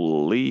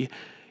 holy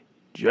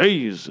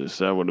Jesus,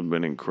 that would have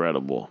been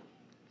incredible.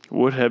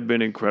 Would have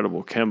been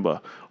incredible.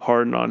 Kemba,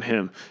 Harden on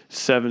him.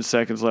 7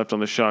 seconds left on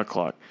the shot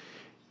clock.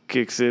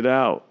 Kicks it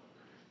out.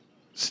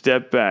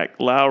 Step back.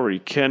 Lowry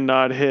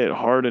cannot hit.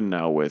 Harden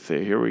now with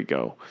it. Here we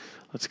go.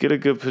 Let's get a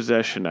good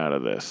possession out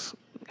of this.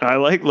 I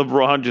like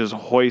LeBron just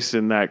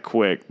hoisting that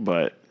quick,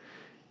 but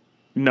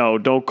no,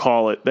 don't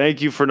call it.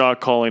 Thank you for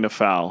not calling a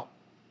foul.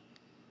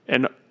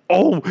 And,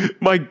 oh,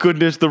 my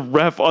goodness, the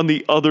ref on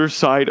the other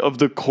side of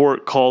the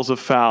court calls a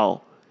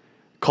foul.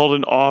 Called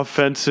an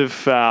offensive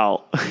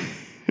foul.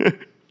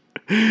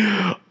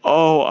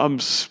 Oh, I'm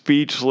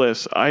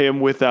speechless. I am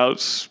without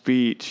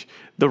speech.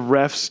 The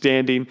ref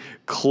standing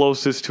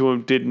closest to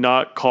him did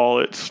not call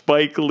it.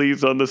 Spike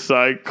Lee's on the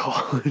side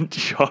calling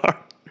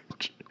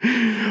charge.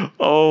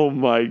 Oh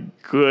my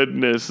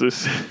goodness,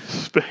 this is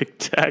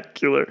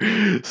spectacular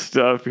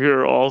stuff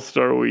here.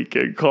 All-Star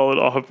Weekend. Call it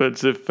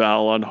offensive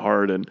foul on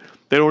Harden.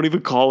 They don't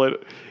even call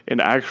it in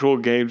actual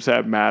games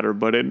that matter,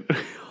 but in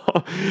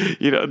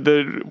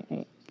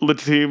the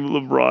team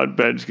LeBron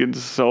bench getting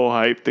so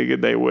hyped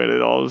thinking they win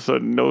it. All of a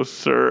sudden, no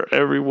sir.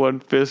 Everyone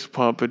fist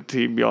pumping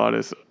Team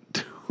Giannis.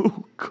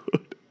 Too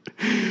good.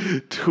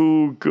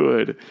 Too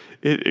good.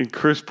 And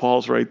Chris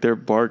Paul's right there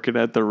barking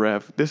at the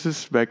ref. This is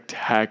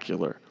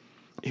spectacular.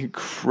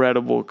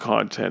 Incredible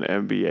content,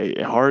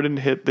 NBA. Harden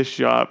hit the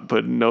shot,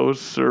 but no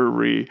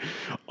siree.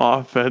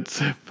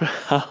 Offensive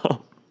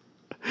foul.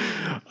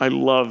 I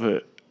love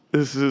it.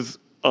 This is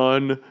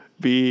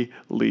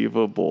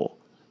unbelievable.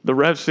 The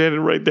ref standing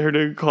right there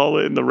didn't call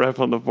it, and the ref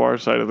on the far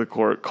side of the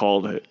court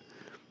called it.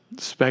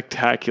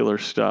 Spectacular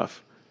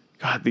stuff.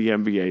 God, the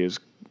NBA is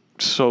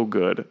so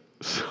good.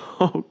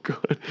 So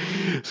good.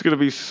 It's going to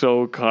be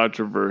so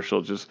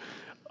controversial.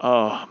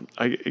 I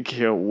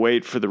can't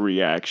wait for the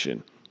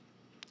reaction.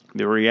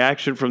 The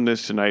reaction from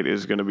this tonight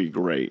is going to be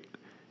great.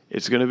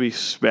 It's going to be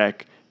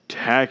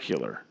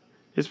spectacular.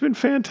 It's been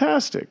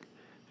fantastic.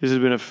 This has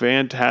been a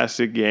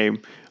fantastic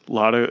game. A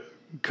lot of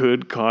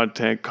good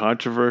content,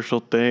 controversial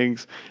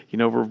things.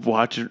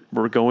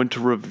 We're going to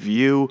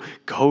review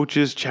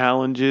coaches'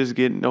 challenges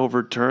getting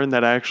overturned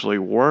that actually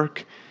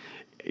work.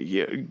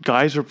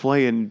 Guys are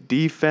playing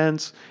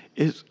defense.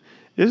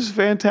 Is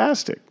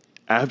fantastic.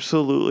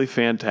 Absolutely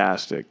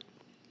fantastic.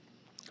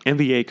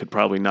 NBA could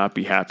probably not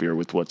be happier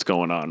with what's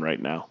going on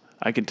right now.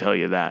 I can tell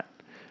you that.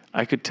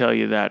 I could tell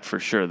you that for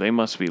sure. They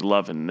must be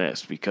loving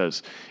this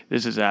because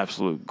this is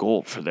absolute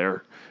gold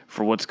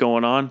for what's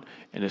going on,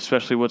 and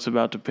especially what's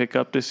about to pick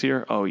up this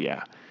year. Oh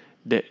yeah,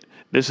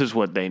 this is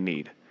what they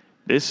need.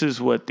 This is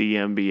what the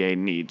NBA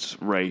needs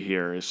right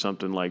here. Is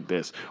something like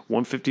this: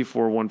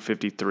 154,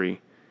 153,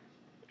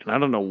 and I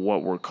don't know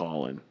what we're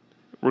calling.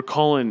 We're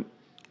calling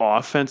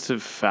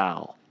offensive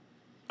foul.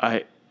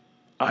 I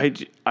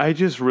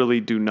just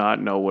really do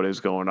not know what is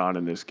going on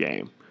in this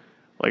game.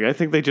 Like, I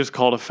think they just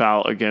called a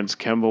foul against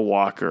Kemba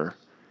Walker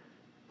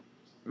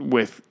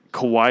with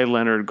Kawhi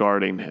Leonard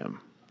guarding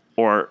him.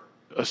 Or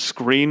a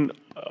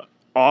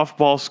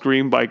off-ball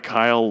screen by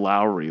Kyle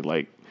Lowry.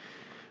 Like,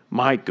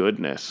 my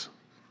goodness.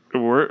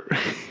 We're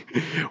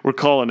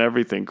calling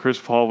everything. Chris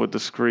Paul with the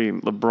screen.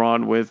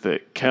 LeBron with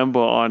it. Kemba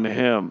on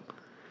him.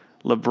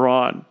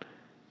 LeBron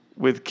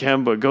with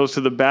Kemba. Goes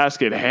to the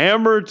basket.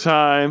 Hammer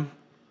time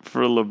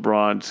for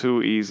LeBron.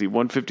 Too easy.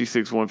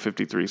 156,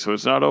 153. So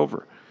it's not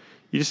over.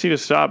 You just need a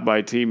stop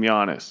by Team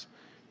Giannis.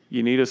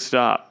 You need a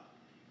stop.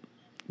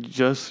 You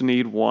just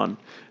need one.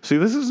 See,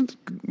 this is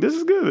good.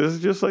 This is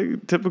just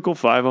like typical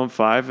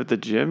 5-on-5 at the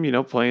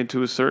gym, playing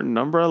to a certain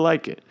number. I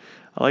like it.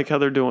 I like how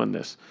they're doing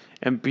this.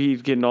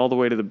 Embiid getting all the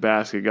way to the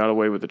basket, got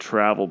away with the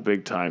travel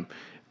big time.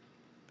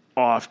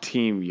 Off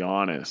Team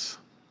Giannis.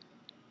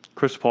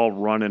 Chris Paul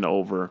running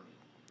over,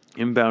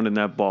 inbounding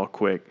that ball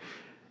quick.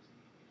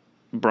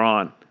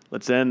 Bron,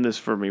 let's end this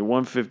for me.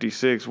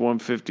 156,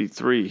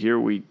 153. Here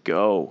we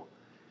go.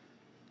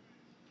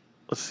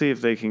 Let's see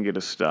if they can get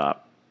a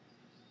stop.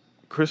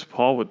 Chris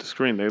Paul with the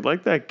screen. They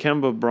like that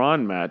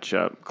Kemba-Bron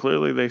matchup.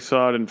 Clearly they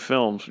saw it in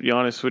films.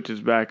 Giannis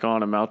switches back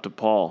on him out to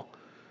Paul.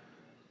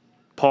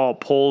 Paul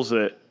pulls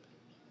it.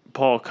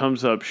 Paul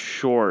comes up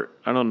short.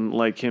 I don't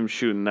like him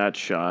shooting that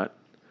shot.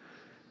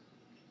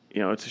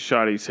 It's a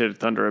shot he's hit.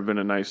 Thunder have been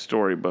a nice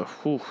story, but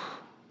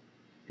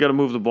got to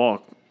move the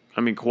ball.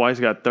 I mean, Kawhi's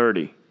got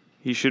 30.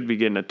 He should be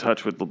getting a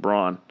touch with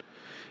LeBron.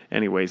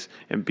 Anyways,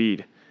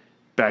 Embiid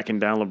backing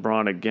down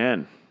LeBron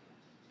again.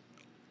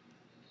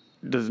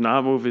 Does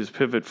not move his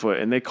pivot foot,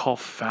 and they call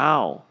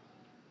foul.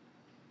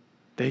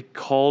 They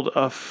called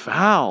a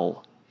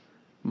foul.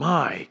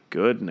 My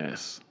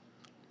goodness.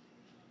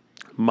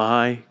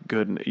 My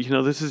goodness.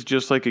 This is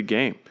just like a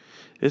game.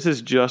 This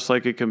is just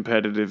like a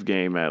competitive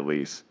game, at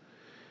least.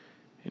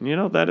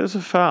 And, that is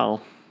a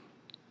foul.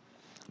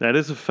 That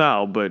is a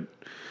foul, but,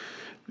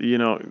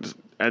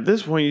 at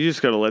this point, you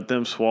just got to let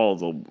them swallow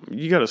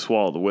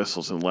the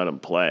whistles and let them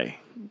play.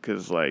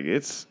 Because,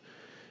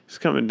 it's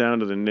coming down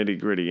to the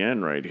nitty-gritty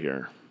end right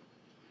here.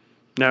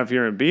 Now, if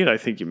you're Embiid, I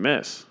think you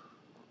miss.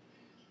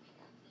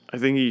 I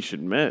think you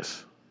should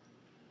miss.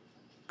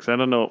 Because I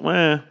don't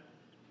know.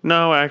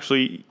 No,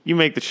 actually, you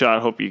make the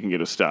shot. Hope you can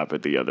get a stop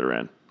at the other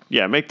end.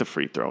 Yeah, make the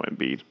free throw,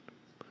 Embiid.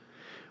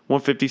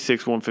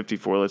 156,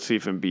 154. Let's see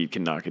if Embiid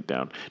can knock it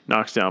down.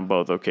 Knocks down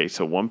both. Okay,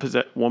 so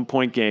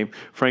 1-point game.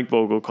 Frank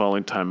Vogel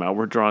calling timeout.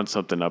 We're drawing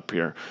something up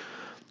here.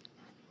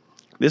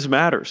 This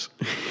matters.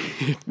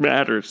 It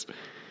matters.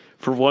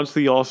 For once,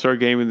 the All-Star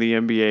game in the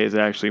NBA has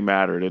actually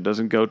mattered. It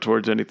doesn't go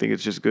towards anything.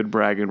 It's just good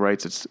bragging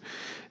rights. It's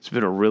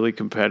been a really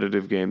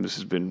competitive game. This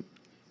has been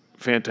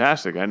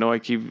fantastic. I know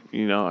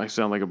I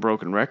sound like a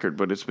broken record,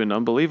 but it's been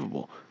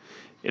unbelievable.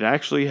 It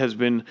actually has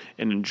been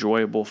an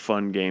enjoyable,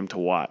 fun game to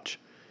watch.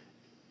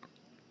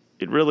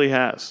 It really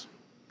has.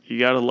 You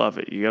got to love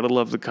it. You got to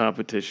love the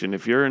competition.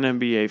 If you're an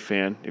NBA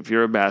fan, if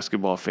you're a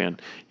basketball fan,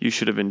 you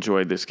should have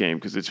enjoyed this game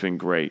because it's been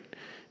great.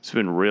 It's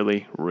been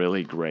really,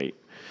 really great.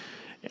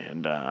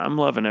 And I'm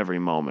loving every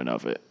moment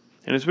of it.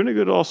 And it's been a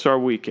good All-Star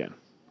weekend.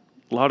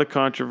 A lot of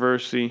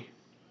controversy,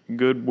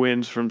 good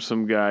wins from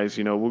some guys.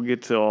 We'll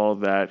get to all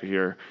that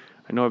here.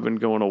 I know I've been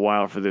going a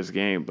while for this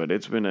game, but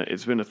it's been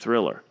a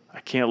thriller. I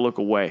can't look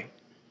away.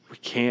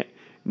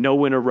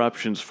 No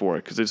interruptions for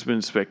it because it's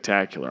been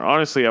spectacular.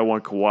 Honestly, I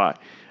want Kawhi.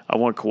 I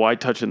want Kawhi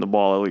touching the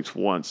ball at least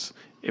once.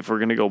 If we're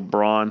going to go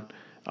Bron,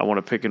 I want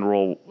to pick and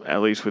roll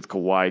at least with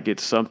Kawhi. Get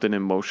something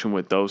in motion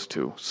with those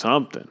two.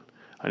 Something.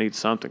 I need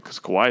something because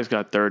Kawhi's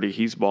got 30.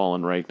 He's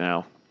balling right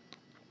now.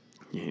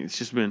 Yeah,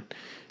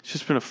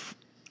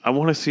 I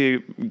want to see a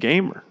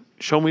gamer.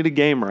 Show me the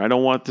gamer. I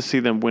don't want to see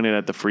them win it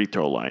at the free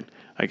throw line.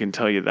 I can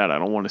tell you that. I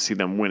don't want to see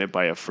them win it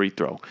by a free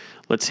throw.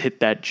 Let's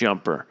hit that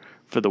jumper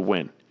for the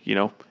win.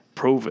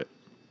 Prove it.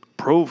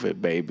 Prove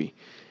it, baby.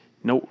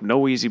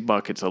 No easy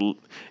buckets.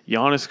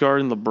 Giannis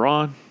guarding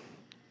LeBron.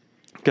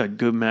 Got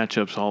good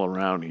matchups all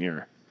around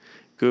here.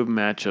 Good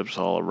matchups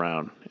all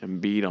around.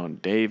 Embiid on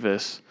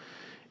Davis.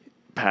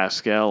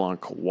 Pascal on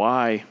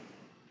Kawhi,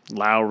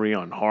 Lowry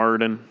on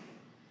Harden.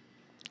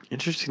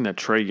 Interesting that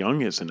Trae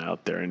Young isn't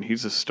out there, and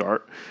he's a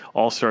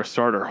all-star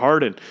starter.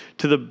 Harden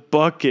to the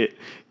bucket,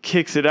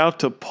 kicks it out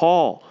to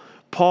Paul.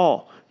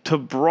 Paul to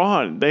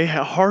Braun.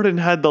 Harden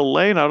had the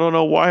lane. I don't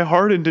know why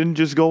Harden didn't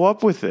just go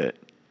up with it.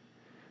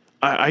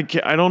 I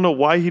don't know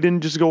why he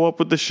didn't just go up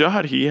with the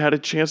shot. He had a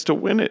chance to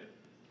win it.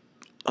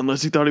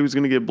 Unless he thought he was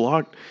going to get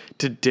blocked.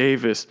 To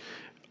Davis.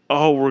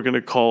 Oh, we're going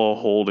to call a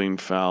holding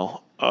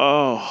foul.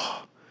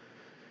 Oh.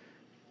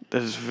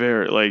 That is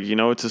very,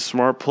 it's a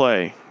smart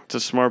play. It's a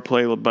smart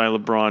play by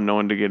LeBron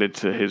knowing to get it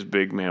to his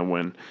big man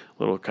when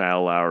little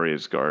Kyle Lowry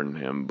is guarding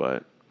him.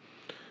 But,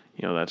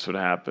 that's what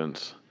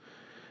happens.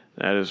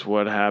 That is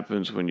what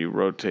happens when you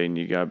rotate and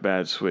you got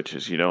bad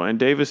switches, And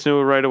Davis knew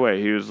it right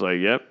away. He was like,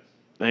 yep,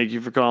 thank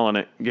you for calling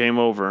it. Game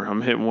over.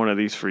 I'm hitting one of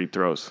these free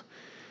throws.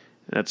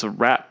 That's a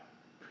wrap.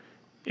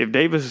 If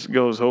Davis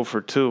goes 0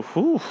 for 2,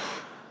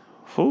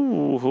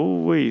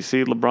 we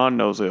see LeBron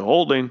knows it.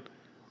 Holding.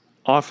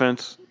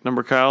 Offense.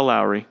 Number Kyle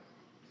Lowry.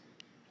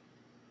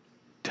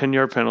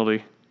 10-yard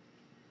penalty.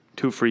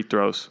 2 free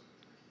throws.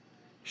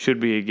 Should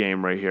be a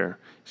game right here.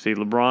 See,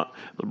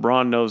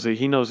 LeBron knows that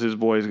he knows his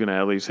boy is going to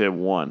at least hit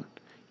one.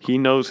 He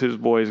knows his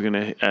boy is going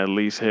to at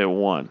least hit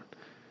one.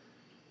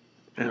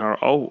 And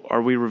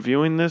are we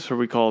reviewing this or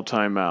we call a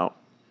timeout?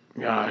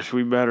 Gosh,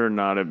 we better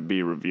not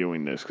be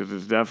reviewing this because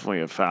it's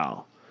definitely a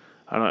foul.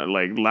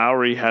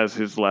 Lowry has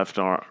his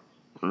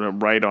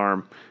right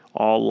arm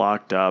all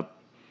locked up.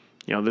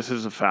 This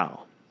is a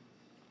foul.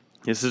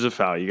 This is a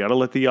foul. You got to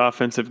let the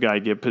offensive guy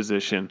get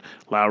position.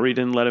 Lowry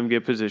didn't let him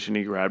get position.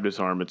 He grabbed his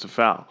arm. It's a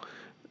foul.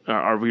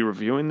 Are we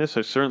reviewing this?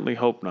 I certainly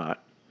hope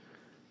not.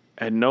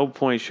 At no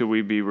point should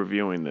we be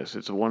reviewing this.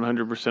 It's a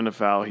 100% a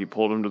foul. He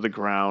pulled him to the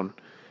ground.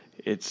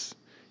 It's,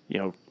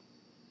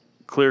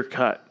 clear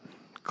cut.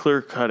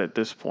 Clear cut at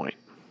this point.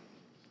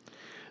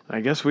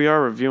 I guess we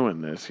are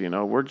reviewing this.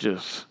 We're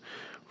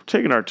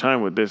taking our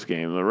time with this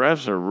game. The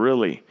refs are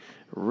really,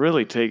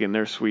 really taking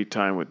their sweet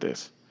time with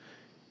this.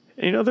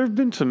 And, there have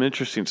been some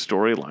interesting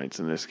storylines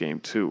in this game,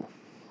 too.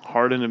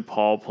 Harden and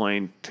Paul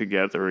playing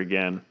together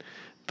again.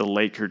 The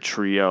Laker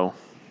trio.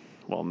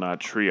 Well, not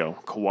trio.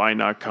 Kawhi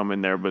not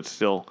coming there, but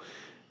still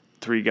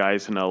 3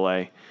 guys in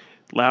L.A.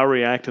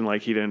 Lowry acting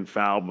like he didn't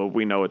foul, but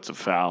we know it's a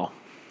foul.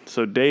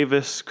 So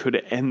Davis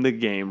could end the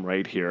game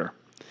right here.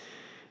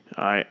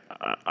 I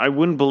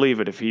wouldn't believe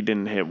it if he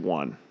didn't hit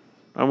one.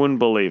 I wouldn't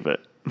believe it.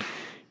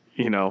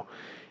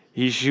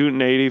 He's shooting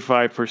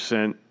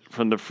 85%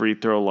 from the free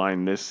throw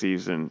line this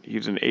season.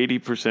 He's an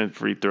 80%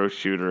 free throw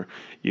shooter.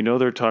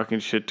 They're talking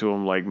shit to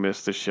him like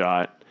miss the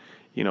shot.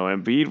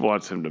 Embiid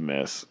wants him to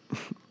miss.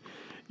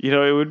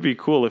 It would be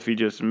cool if he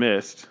just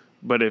missed.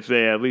 But if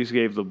they at least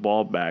gave the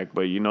ball back.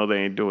 But they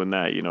ain't doing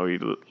that.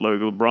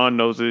 LeBron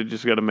knows that he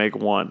just got to make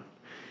one.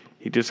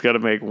 He just got to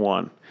make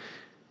one.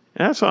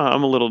 And that's why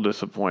I'm a little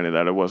disappointed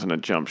that it wasn't a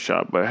jump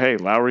shot. But, hey,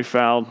 Lowry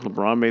fouled.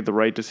 LeBron made the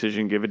right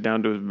decision. Give it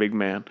down to his big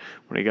man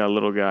when he got a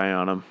little guy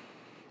on him.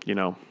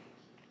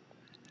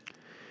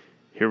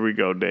 Here we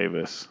go,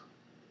 Davis.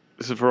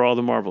 This is for all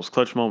the marbles.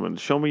 Clutch moment.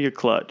 Show me your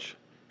clutch.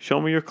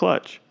 Show me your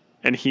clutch.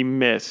 And he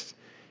missed.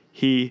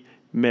 He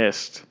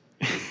missed.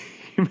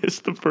 He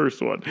missed the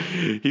first one.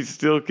 He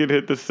still can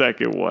hit the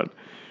second one.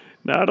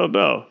 Now, I don't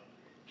know.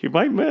 He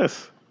might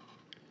miss.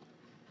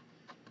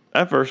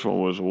 That first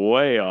one was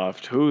way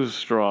off. Too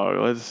strong.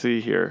 Let's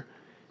see here.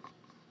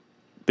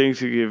 Things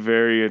could get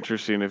very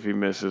interesting if he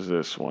misses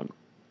this one.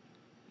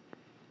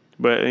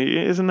 But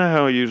isn't that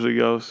how it usually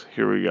goes?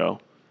 Here we go.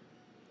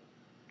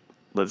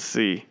 Let's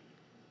see.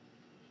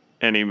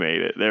 And he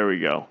made it. There we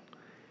go.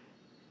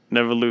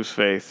 Never lose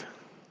faith.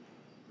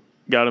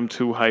 Got him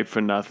too hyped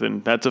for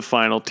nothing. That's a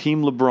final.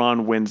 Team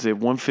LeBron wins it.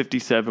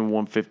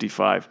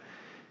 157-155.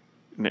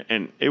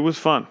 And it was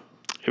fun.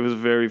 It was a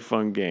very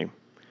fun game.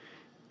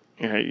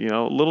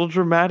 Little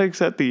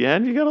dramatics at the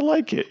end. You got to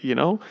like it,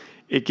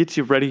 It gets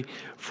you ready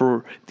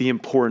for the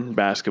important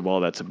basketball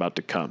that's about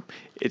to come.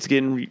 It's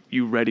getting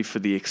you ready for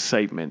the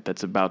excitement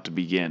that's about to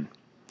begin.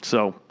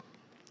 So,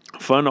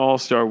 fun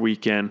All-Star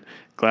weekend.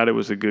 Glad it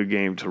was a good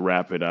game to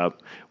wrap it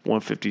up.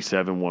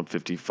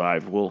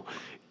 157-155. We'll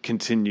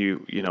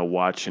continue,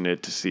 watching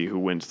it to see who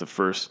wins the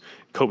first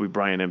Kobe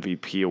Bryant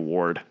MVP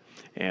award.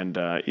 And,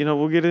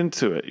 we'll get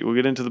into it. We'll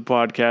get into the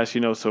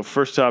podcast, So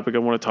first topic I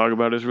want to talk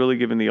about is really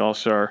giving the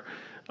All-Star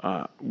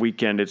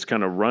weekend its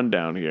kind of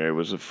rundown here. It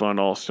was a fun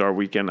All-Star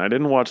weekend. I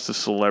didn't watch the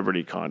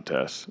celebrity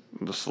contest,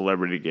 the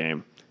celebrity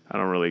game. I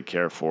don't really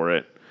care for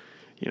it.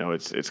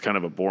 It's kind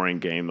of a boring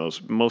game.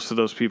 Most of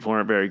those people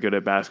aren't very good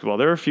at basketball.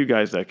 There are a few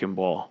guys that can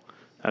ball.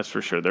 That's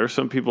for sure. There are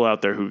some people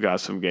out there who got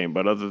some game,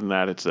 but other than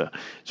that, it's a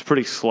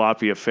pretty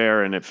sloppy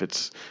affair. And if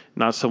it's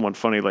not someone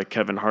funny like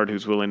Kevin Hart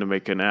who's willing to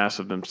make an ass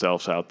of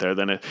themselves out there,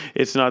 then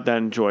it's not that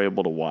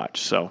enjoyable to watch.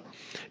 So,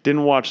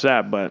 didn't watch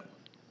that, but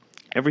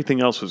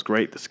everything else was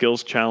great. The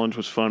skills challenge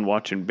was fun.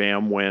 Watching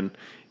Bam win.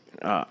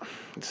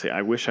 Let's see.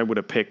 I wish I would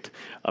have picked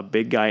a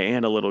big guy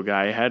and a little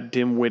guy. I had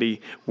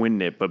Dinwiddie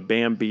win it, but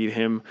Bam beat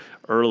him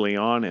early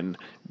on, and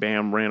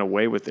Bam ran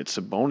away with it.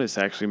 Sabonis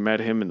actually met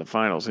him in the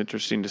finals.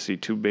 Interesting to see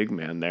 2 big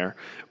men there.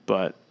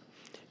 But,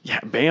 yeah,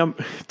 Bam,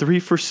 3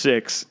 for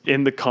 6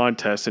 in the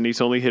contest, and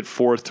he's only hit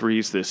 4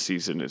 threes this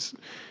season.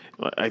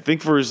 I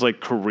think for his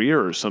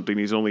career or something,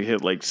 he's only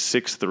hit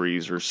 6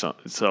 threes or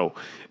something. So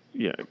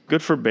yeah,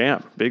 good for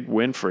Bam. Big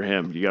win for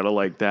him. You got to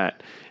like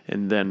that.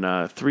 And then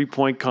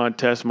 3-point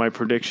contest, my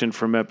prediction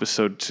from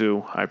episode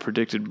 2. I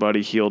predicted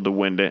Buddy Hield to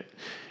win it.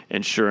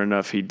 And sure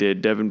enough, he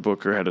did. Devin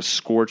Booker had a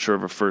scorcher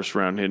of a first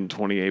round, hitting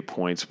 28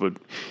 points. But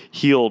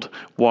Hield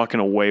walking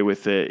away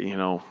with it,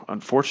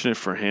 unfortunate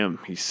for him.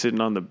 He's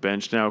sitting on the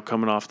bench now,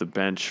 coming off the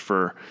bench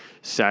for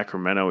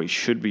Sacramento. He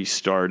should be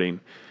starting.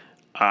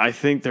 I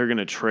think they're going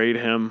to trade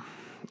him.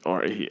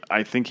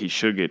 I think he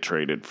should get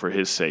traded for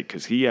his sake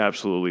because he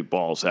absolutely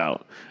balls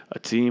out. A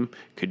team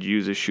could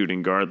use a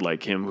shooting guard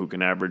like him who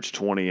can average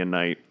 20 a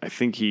night. I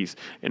think he's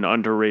an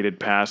underrated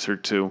passer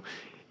too.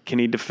 Can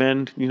he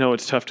defend?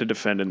 It's tough to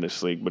defend in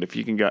this league, but if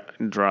you can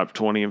drop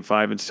 20 and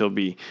 5 and still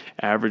be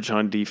average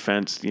on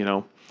defense,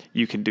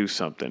 you can do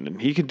something. And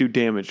he can do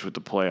damage with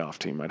the playoff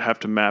team. I'd have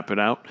to map it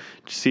out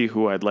to see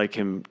who I'd like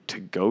him to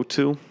go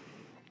to.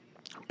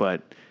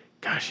 But,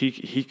 gosh,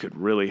 he could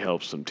really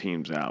help some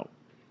teams out.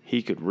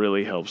 He could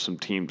really help some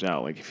teams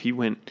out. Like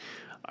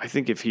I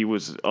think if he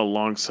was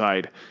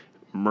alongside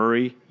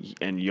Murray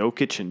and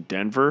Jokic in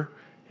Denver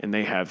and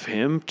they have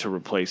him to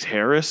replace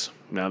Harris,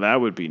 now that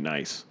would be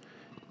nice.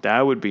 That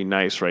would be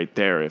nice right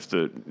there. If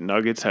the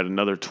Nuggets had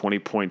another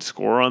 20-point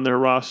scorer on their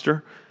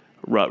roster,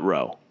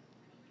 rut-row.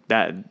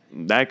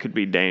 That could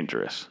be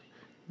dangerous.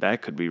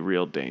 That could be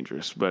real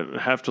dangerous. But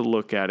I have to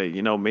look at it.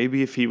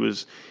 Maybe if he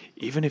was,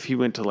 even if he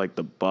went to like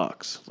the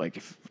Bucks, like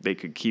if they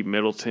could keep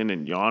Middleton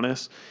and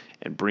Giannis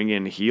and bring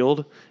in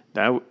Hield,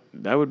 that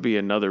would be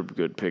another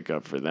good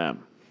pickup for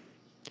them.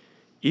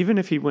 Even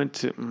if he went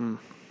to,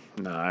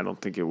 I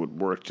don't think it would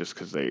work just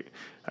because I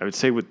would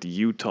say with the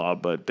Utah,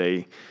 but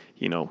they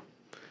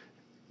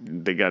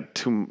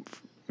got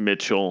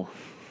Mitchell.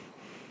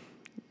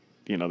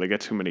 They got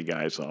too many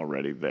guys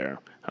already there.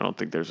 I don't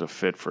think there's a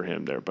fit for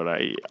him there. But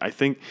I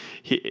think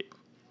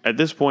at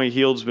this point,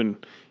 he's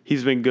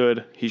been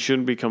good. He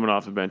shouldn't be coming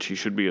off the bench. He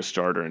should be a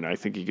starter, and I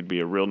think he could be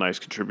a real nice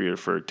contributor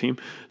for a team.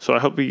 So I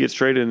hope he gets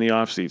traded in the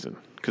offseason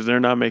because they're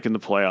not making the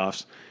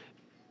playoffs.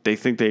 I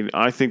think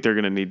they're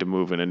going to need to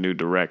move in a new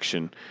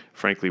direction.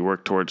 Frankly,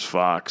 work towards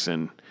Fox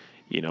and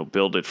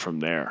build it from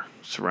there.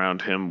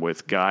 Surround him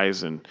with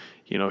guys and.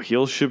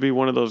 Hield should be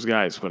one of those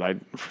guys, but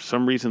for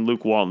some reason,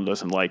 Luke Walton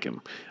doesn't like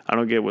him. I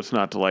don't get what's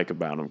not to like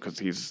about him because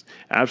he's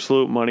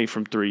absolute money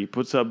from three,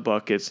 puts up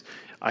buckets.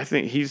 I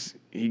think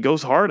he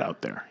goes hard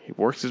out there. He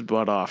works his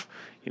butt off.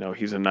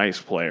 He's a nice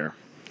player.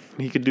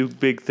 He could do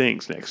big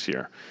things next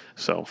year.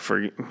 So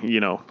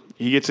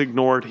he gets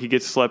ignored. He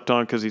gets slept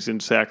on because he's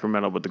in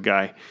Sacramento, but the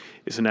guy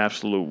is an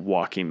absolute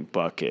walking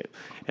bucket.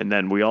 And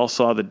then we all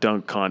saw the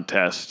dunk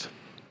contest,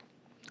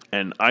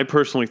 and I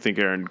personally think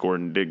Aaron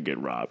Gordon did get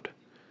robbed.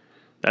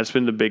 That's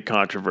been the big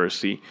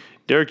controversy.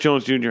 Derrick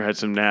Jones Jr. had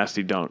some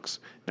nasty dunks.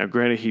 Now,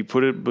 granted, he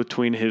put it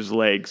between his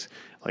legs,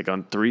 like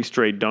on 3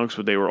 straight dunks,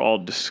 but they were all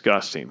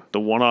disgusting. The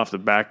one off the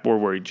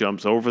backboard where he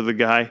jumps over the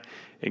guy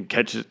and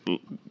catches,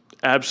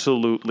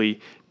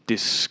 absolutely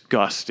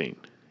disgusting.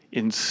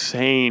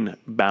 Insane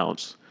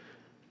bounce.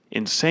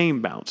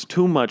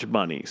 Too much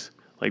bunnies.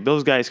 Like,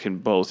 those guys can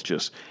both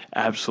just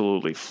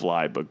absolutely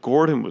fly. But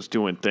Gordon was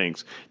doing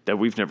things that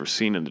we've never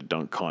seen in the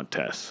dunk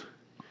contest.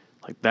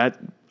 Like that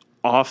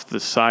off the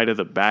side of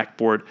the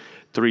backboard,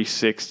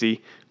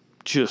 360,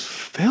 just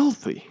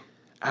filthy.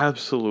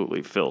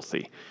 Absolutely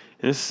filthy.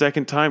 And this is the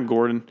second time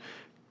Gordon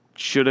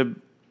should have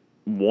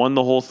won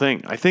the whole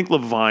thing. I think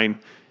LaVine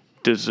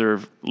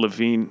deserved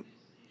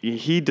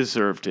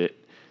it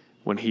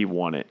when he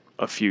won it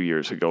a few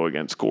years ago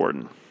against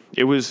Gordon.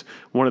 It was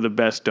one of the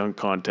best dunk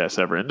contests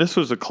ever. And this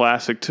was a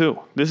classic, too.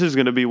 This is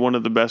going to be one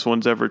of the best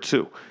ones ever,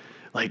 too.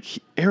 Like,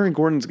 Aaron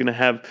Gordon's going to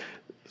have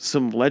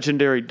some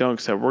legendary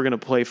dunks that we're going to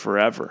play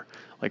forever.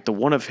 Like the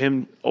one of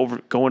him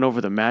going over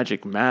the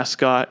Magic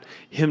mascot,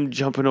 him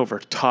jumping over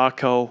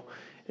Taco.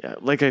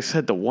 Like I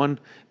said, the one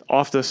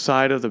off the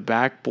side of the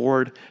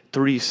backboard,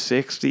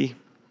 360.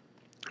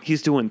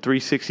 He's doing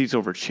 360s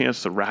over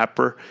Chance the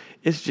Rapper.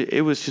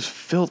 It was just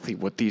filthy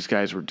what these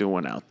guys were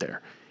doing out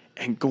there.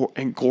 And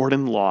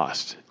Gordon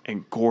lost.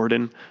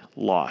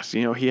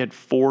 He had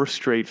 4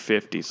 straight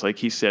 50s, like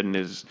he said in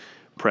his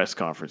press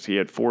conference. He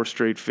had 4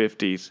 straight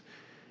 50s.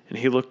 And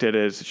he looked at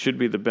it as it should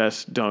be the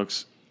best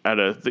dunks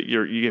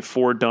you get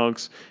 4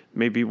 dunks,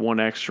 maybe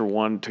one extra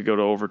one to go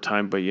to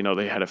overtime, but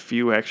they had a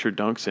few extra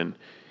dunks and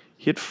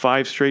he had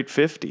 5 straight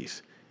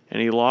 50s.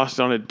 And he lost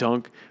on a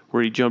dunk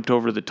where he jumped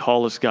over the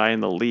tallest guy in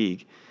the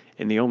league.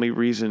 And the only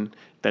reason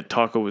that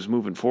Taco was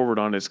moving forward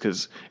on is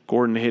because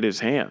Gordon hit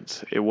his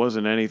hands. It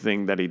wasn't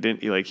anything that he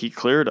didn't, he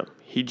cleared him.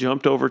 He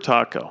jumped over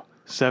Taco,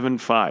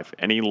 7-5,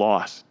 and he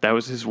lost. That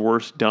was his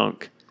worst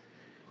dunk.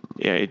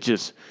 Yeah,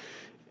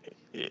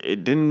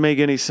 it didn't make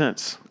any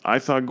sense. I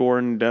thought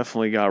Gordon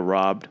definitely got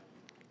robbed,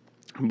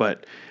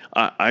 but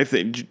I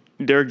think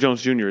Derrick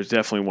Jones Jr. is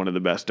definitely one of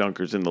the best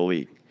dunkers in the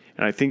league,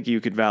 and I think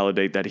you could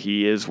validate that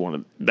he is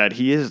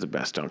the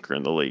best dunker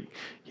in the league.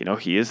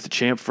 He is the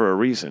champ for a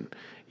reason.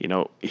 He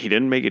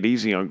didn't make it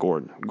easy on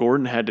Gordon.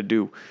 Gordon had to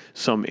do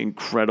some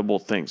incredible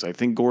things. I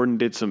think Gordon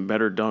did some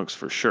better dunks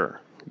for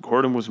sure.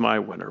 Gordon was my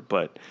winner,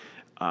 but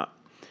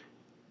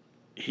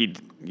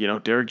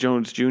Derrick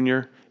Jones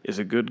Jr. is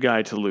a good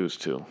guy to lose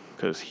to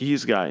because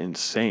he's got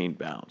insane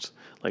bounce.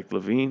 Like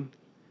Levine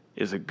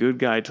is a good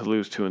guy to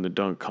lose to in the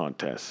dunk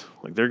contest.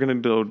 Like they're going to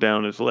go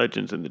down as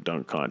legends in the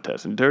dunk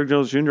contest. And Derrick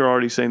Jones Jr.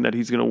 already saying that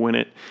he's going to win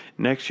it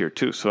next year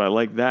too. So I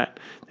like that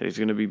he's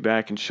going to be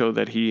back and show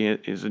that he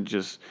isn't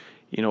just,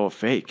 a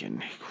fake.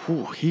 And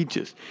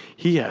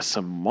he has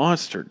some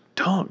monster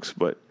dunks,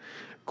 but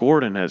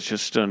Gordon has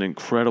just done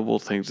incredible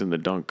things in the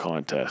dunk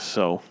contest.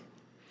 So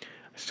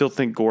I still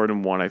think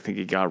Gordon won. I think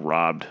he got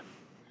robbed.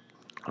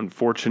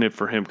 Unfortunate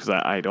for him because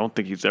I don't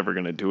think he's ever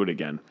going to do it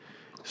again.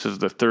 This is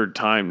the third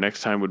time.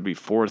 Next time would be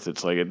fourth.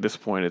 It's like at this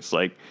point, it's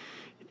like,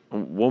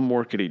 what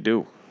more could he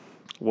do?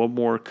 What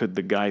more could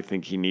the guy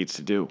think he needs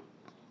to do?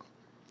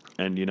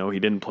 And, he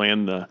didn't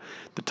plan the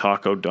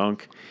taco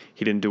dunk.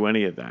 He didn't do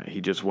any of that. He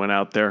just went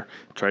out there,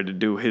 tried to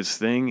do his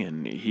thing,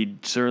 and he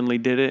certainly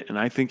did it. And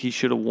I think he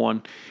should have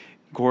won.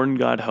 Gordon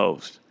got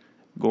hosed.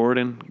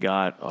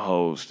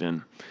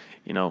 And,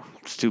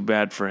 it's too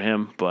bad for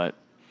him. But,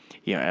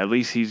 at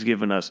least he's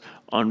given us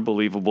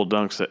unbelievable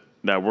dunks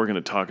that we're going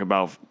to talk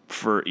about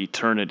for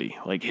eternity.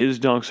 Like, his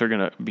dunks are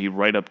going to be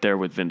right up there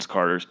with Vince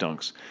Carter's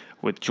dunks,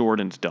 with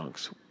Jordan's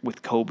dunks,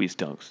 with Kobe's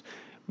dunks,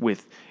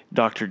 with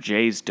Dr.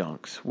 J's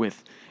dunks,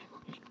 with,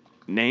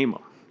 name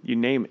them. You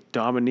name it.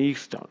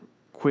 Dominique's dunk,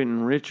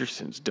 Quentin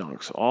Richardson's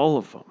dunks, all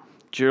of them.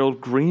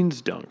 Gerald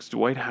Green's dunks,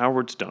 Dwight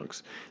Howard's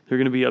dunks. They're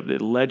going to be up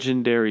to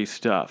legendary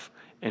stuff,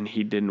 and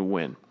he didn't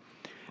win.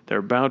 They're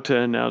about to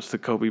announce the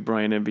Kobe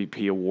Bryant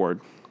MVP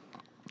award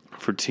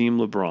for Team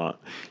LeBron.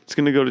 It's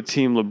going to go to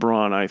Team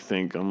LeBron, I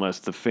think, unless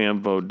the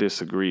fan vote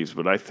disagrees,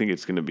 but I think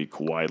it's going to be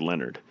Kawhi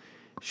Leonard.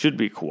 Should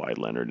be Kawhi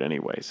Leonard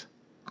anyways.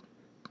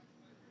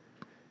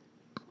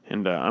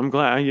 And I'm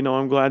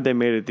glad they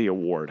made it the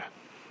award.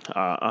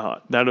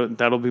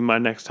 That'll be my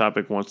next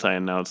topic once I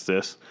announce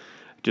this.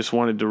 Just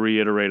wanted to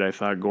reiterate, I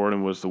thought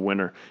Gordon was the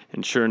winner.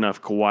 And sure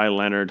enough, Kawhi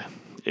Leonard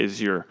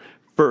is your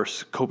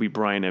first Kobe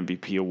Bryant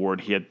MVP award.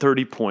 He had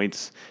 30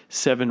 points,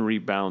 7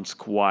 rebounds.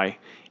 Kawhi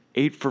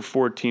 8 for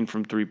 14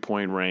 from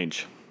three-point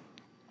range.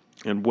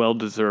 And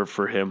well-deserved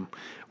for him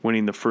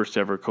winning the first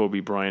ever Kobe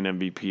Bryant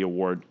MVP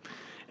award.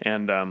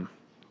 And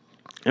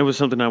it was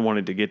something I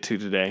wanted to get to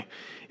today.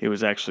 It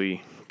was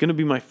actually going to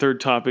be my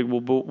third topic.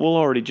 We'll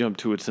already jump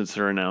to it since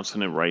they're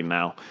announcing it right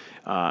now.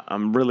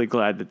 I'm really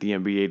glad that the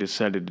NBA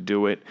decided to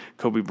do it.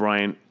 Kobe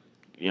Bryant,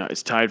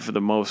 is tied for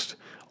the most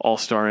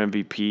All-Star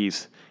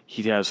MVPs.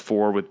 He has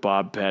 4 with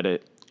Bob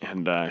Pettit.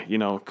 And,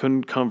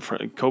 couldn't come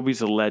from... Kobe's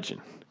a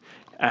legend.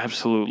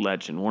 Absolute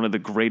legend, one of the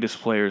greatest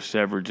players to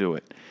ever do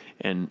it.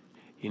 And,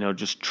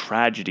 just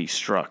tragedy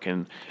struck.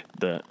 And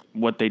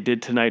what they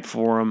did tonight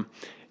for him,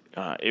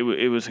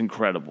 it was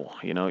incredible.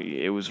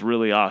 It was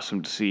really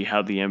awesome to see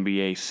how the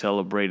NBA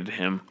celebrated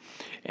him.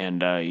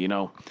 And,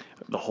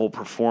 the whole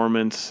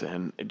performance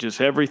and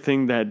just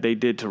everything that they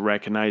did to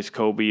recognize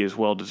Kobe is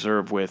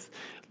well-deserved, with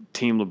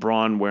Team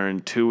LeBron wearing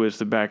 2 as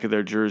the back of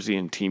their jersey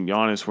and Team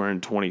Giannis wearing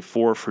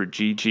 24 for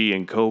Gigi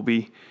and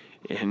Kobe.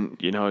 And,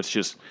 it's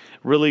just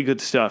really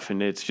good stuff,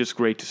 and it's just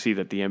great to see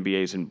that the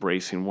NBA is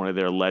embracing one of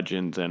their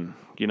legends and,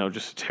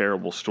 just a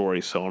terrible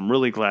story. So I'm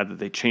really glad that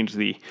they changed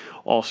the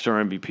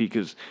All-Star MVP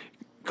because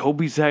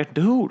Kobe's that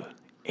dude.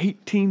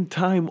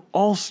 18-time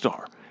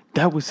All-Star.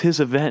 That was his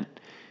event.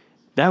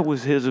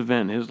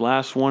 His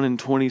last one in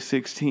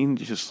 2016,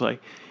 just like,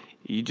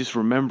 you just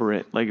remember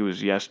it like it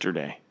was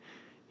yesterday.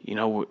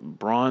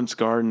 Bron's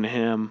guarding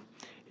him.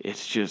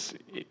 It's just,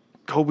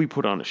 Kobe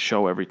put on a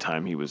show every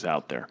time he was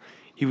out there.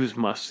 He was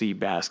must-see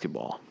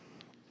basketball.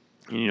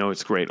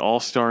 It's great.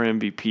 All-Star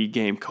MVP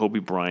game, Kobe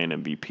Bryant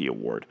MVP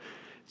award.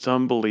 It's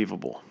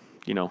unbelievable.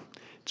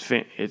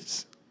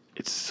 It's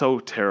so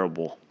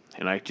terrible,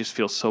 and I just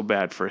feel so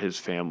bad for his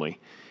family.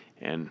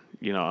 And,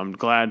 I'm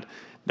glad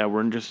that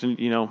we're just,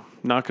 not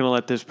going to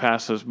let this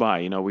pass us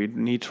by. We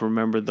need to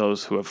remember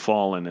those who have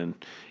fallen, and,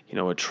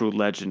 a true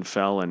legend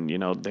fell, and,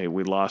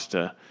 we lost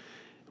a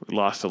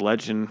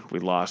legend. We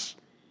lost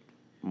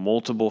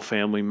multiple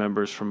family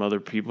members from other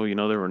people.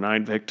 There were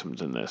 9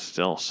 victims in this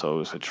still, so it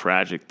was a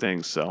tragic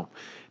thing. So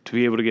to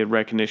be able to get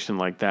recognition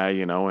like that,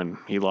 and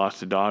he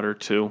lost a daughter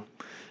too.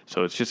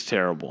 So it's just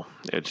terrible.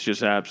 It's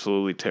just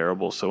absolutely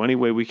terrible. So any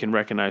way we can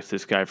recognize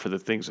this guy for the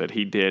things that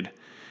he did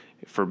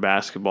for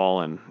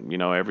basketball and,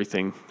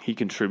 everything he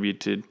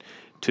contributed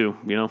to,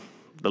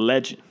 the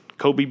legend,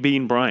 Kobe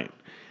Bean Bryant.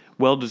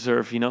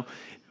 Well-deserved,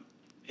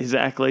 his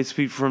accolades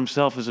speak for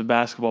himself as a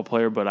basketball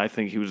player, but I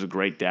think he was a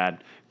great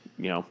dad.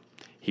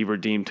 He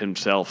redeemed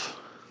himself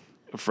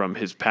from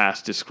his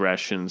past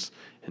discretions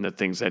and the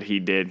things that he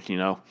did.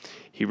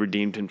 He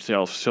redeemed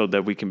himself so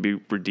that we can be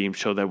redeemed,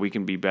 so that we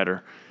can be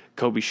better.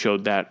 Kobe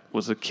showed that,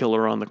 was a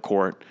killer on the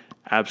court,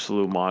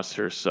 absolute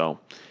monster. So,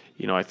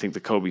 I think the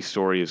Kobe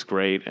story is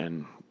great,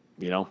 and,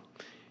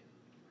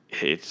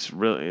 it's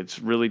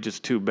really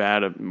just too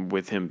bad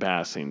with him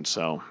passing.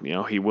 So,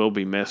 he will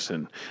be missed,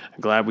 and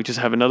I'm glad we just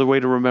have another way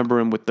to remember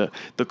him with the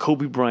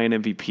Kobe Bryant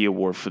MVP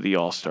award for the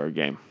All-Star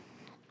game.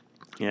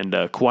 And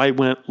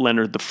Kawhi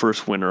Leonard, the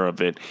first winner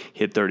of it,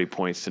 hit 30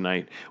 points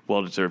tonight.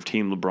 Well-deserved.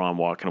 Team LeBron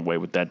walking away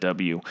with that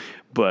W.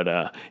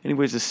 But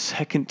anyways, the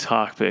second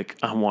topic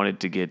I wanted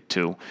to get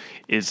to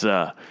is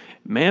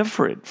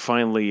Manfred.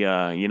 Finally,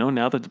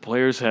 now that the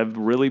players have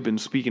really been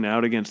speaking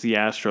out against the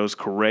Astros,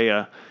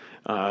 Correa,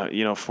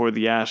 for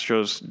the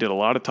Astros, did a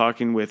lot of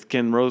talking with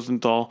Ken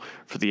Rosenthal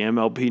for the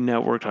MLB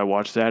Network. I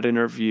watched that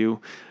interview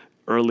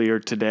earlier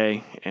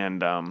today,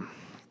 and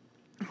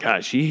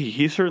gosh,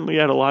 he certainly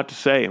had a lot to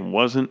say and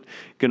wasn't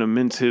going to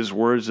mince his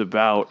words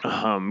about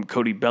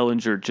Cody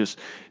Bellinger just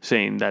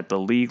saying that the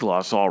league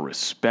lost all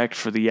respect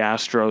for the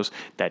Astros,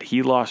 that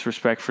he lost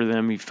respect for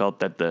them. He felt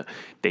that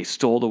they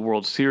stole the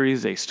World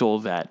Series.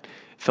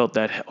 Felt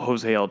that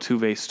Jose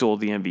Altuve stole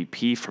the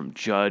MVP from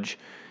Judge.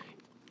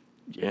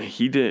 Yeah,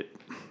 he did.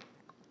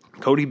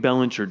 Cody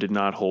Bellinger did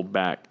not hold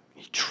back.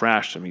 He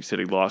trashed him. He said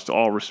he lost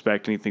all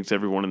respect, and he thinks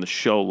everyone in the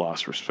show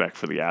lost respect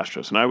for the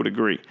Astros. And I would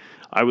agree.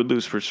 I would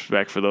lose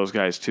respect for those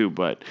guys too,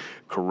 but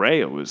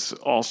Correa was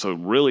also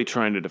really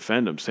trying to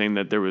defend him, saying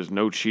that there was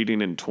no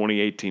cheating in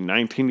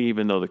 2018-19,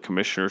 even though the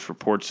commissioner's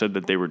report said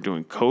that they were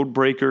doing code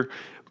breaker.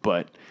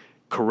 But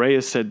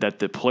Correa said that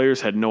the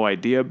players had no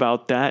idea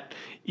about that,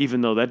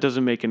 even though that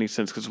doesn't make any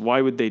sense, because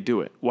why would they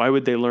do it? Why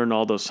would they learn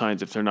all those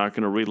signs if they're not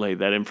going to relay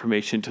that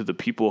information to the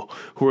people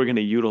who are going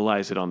to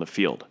utilize it on the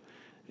field?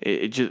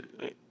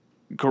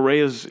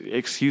 Correa's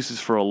excuses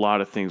for a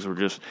lot of things were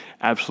just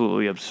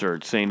absolutely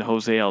absurd, saying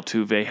Jose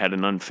Altuve had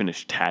an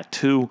unfinished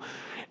tattoo.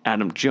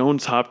 Adam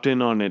Jones hopped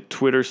in on it,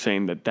 Twitter,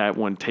 saying that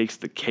one takes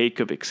the cake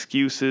of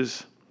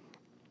excuses.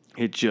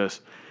 I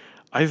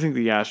think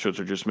the Astros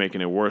are just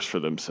making it worse for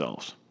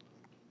themselves.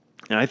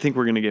 And I think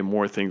we're going to get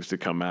more things to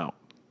come out.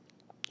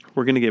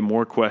 We're going to get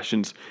more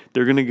questions.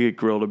 They're going to get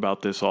grilled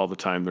about this all the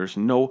time.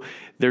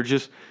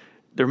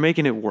 They're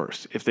making it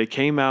worse. If they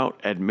came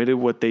out, admitted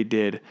what they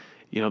did,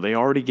 they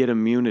already get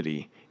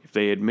immunity. If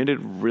they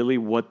admitted really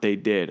what they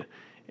did,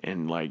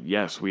 and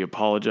yes, we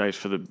apologize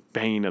for the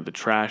banging of the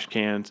trash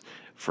cans,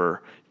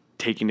 for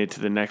taking it to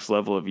the next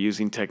level of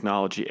using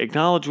technology.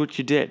 Acknowledge what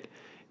you did.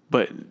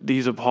 But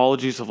these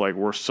apologies of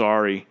we're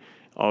sorry.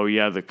 Oh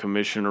yeah, the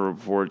commissioner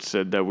report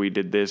said that we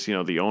did this.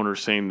 The owner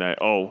saying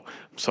that, oh,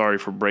 I'm sorry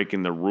for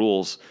breaking the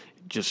rules,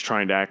 just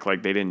trying to act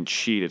like they didn't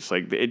cheat. It's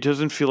it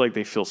doesn't feel like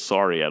they feel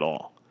sorry at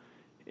all.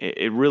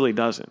 It really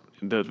doesn't.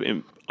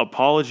 The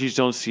apologies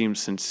don't seem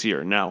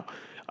sincere. Now,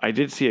 I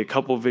did see a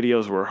couple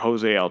videos where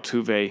Jose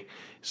Altuve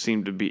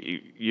seemed to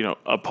be,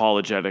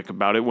 apologetic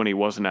about it when he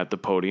wasn't at the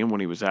podium, when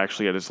he was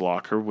actually at his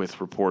locker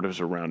with reporters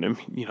around him.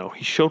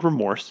 He showed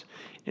remorse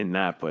in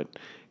that, but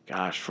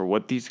gosh, for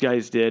what these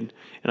guys did,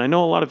 and I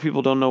know a lot of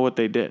people don't know what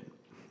they did.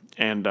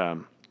 And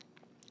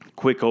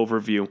quick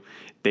overview,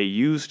 they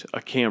used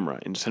a camera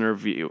in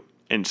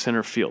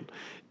center field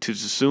to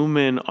zoom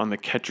in on the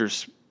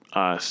catcher's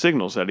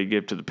signals that he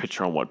gave to the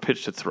pitcher on what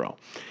pitch to throw.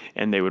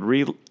 And they would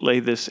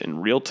relay this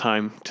in real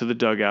time to the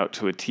dugout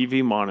to a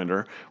TV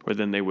monitor, where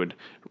then they would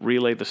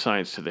relay the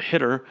signs to the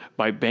hitter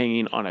by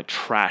banging on a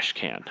trash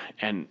can.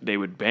 And they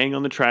would bang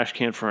on the trash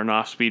can for an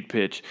off-speed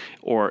pitch,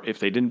 or if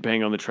they didn't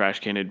bang on the trash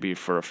can, it'd be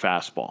for a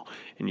fastball.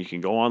 And you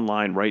can go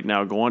online right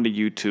now, go onto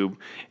YouTube,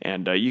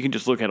 and you can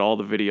just look at all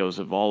the videos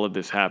of all of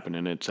this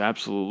happening. It's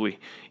absolutely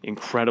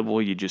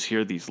incredible. You just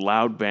hear these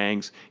loud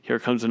bangs. Here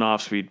comes an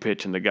off-speed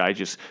pitch, and the guy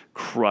just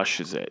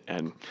crushes it.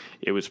 And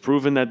it was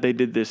proven that they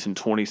did this in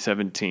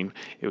 2017.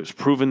 It was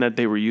proven that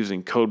they were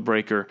using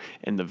Codebreaker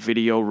in the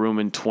video room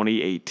in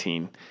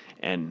 2018.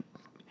 And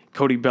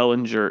Cody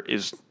Bellinger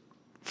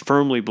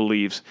firmly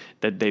believes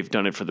that they've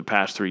done it for the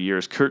past 3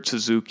 years. Kurt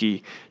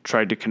Suzuki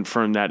tried to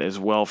confirm that as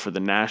well for the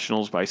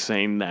Nationals by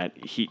saying that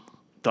he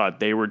thought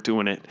they were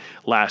doing it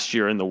last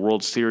year in the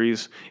World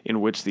Series,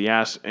 in which the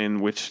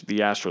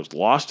Astros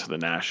lost to the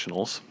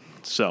Nationals.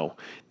 So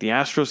the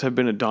Astros have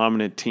been a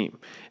dominant team.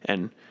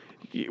 And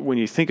when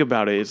you think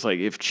about it, it's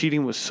if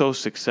cheating was so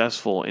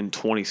successful in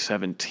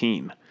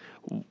 2017,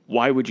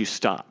 why would you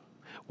stop?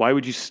 Why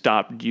would you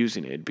stop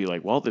using it? It'd be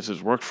well, this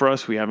has worked for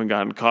us. We haven't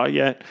gotten caught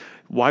yet.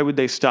 Why would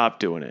they stop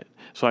doing it?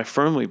 So I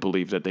firmly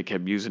believe that they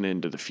kept using it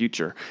into the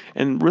future.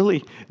 And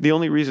really, the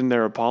only reason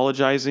they're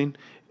apologizing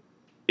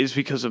is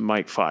because of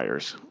Mike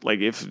Fiers.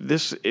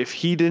 If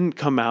he didn't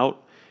come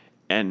out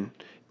and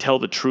tell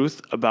the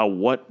truth about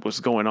what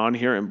was going on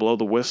here and blow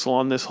the whistle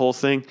on this whole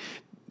thing,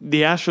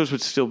 the Astros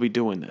would still be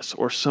doing this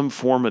or some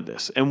form of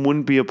this and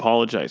wouldn't be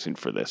apologizing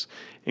for this.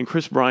 And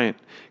Chris Bryant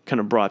kind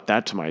of brought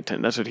that to my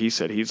attention. That's what he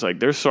said. He's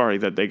they're sorry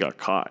that they got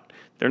caught.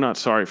 They're not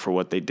sorry for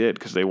what they did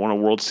because they won a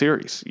World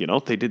Series.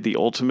 They did the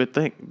ultimate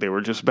thing. They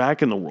were just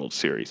back in the World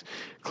Series.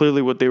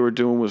 Clearly what they were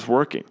doing was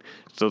working.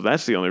 So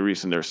that's the only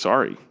reason they're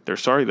sorry. They're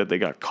sorry that they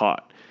got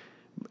caught.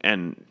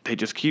 And they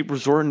just keep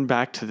resorting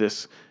back to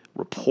this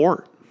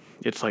report.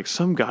 It's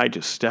some guy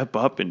just step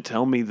up and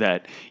tell me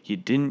that you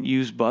didn't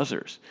use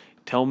buzzers.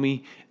 Tell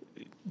me,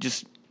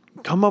 just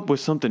come up with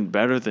something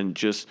better than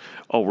just,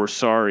 oh, we're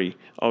sorry.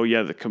 Oh,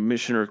 yeah, the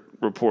commissioner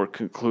report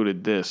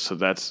concluded this, so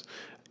that's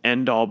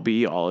end all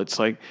be all. It's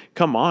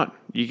come on,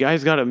 you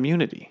guys got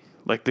immunity.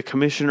 The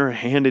commissioner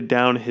handed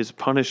down his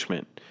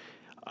punishment.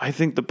 I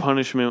think the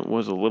punishment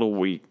was a little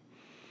weak.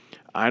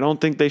 I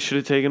don't think they should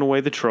have taken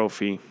away the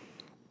trophy.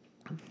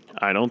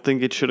 I don't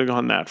think it should have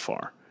gone that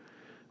far.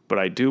 But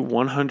I do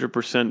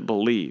 100%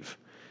 believe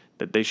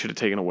that they should have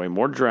taken away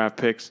more draft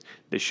picks.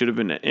 They should have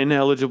been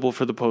ineligible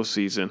for the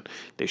postseason.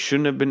 They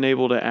shouldn't have been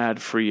able to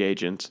add free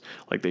agents.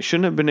 Like, they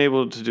shouldn't have been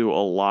able to do a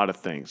lot of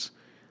things.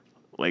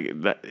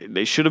 Like, that,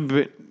 they should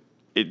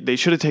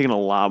have taken a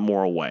lot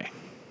more away.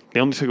 They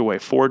only took away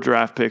 4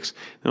 draft picks.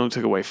 They only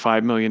took away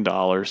 $5 million.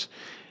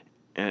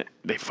 And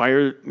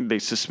they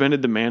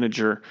suspended the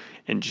manager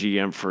and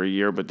GM for a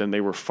year, but then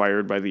they were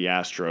fired by the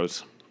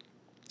Astros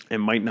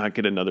and might not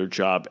get another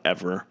job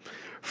ever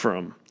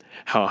from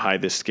how high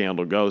this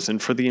scandal goes. And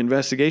for the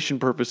investigation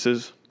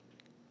purposes,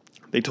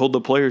 they told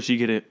the players you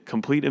get a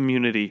complete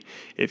immunity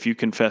if you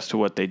confess to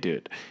what they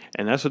did.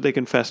 And that's what they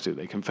confessed to.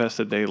 They confessed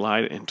that they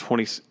lied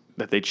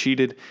that they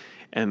cheated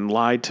and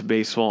lied to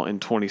baseball in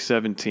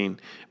 2017.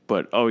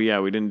 But, oh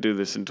yeah, we didn't do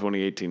this in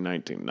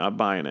 2018-19. Not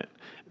buying it.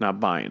 Not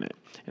buying it.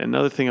 And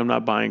another thing I'm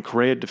not buying,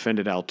 Correa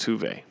defended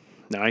Altuve.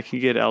 Now, I can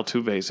get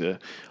Altuve's a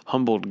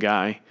humbled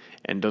guy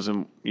and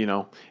doesn't,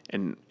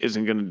 and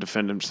isn't going to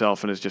defend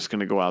himself and is just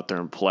going to go out there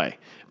and play.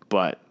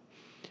 But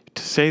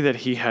to say that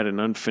he had an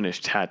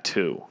unfinished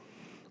tattoo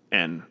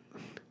and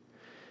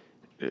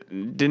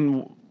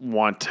didn't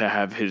want to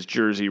have his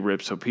jersey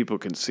ripped so people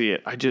can see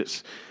it, I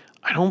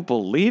don't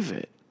believe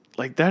it.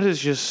 Like, that is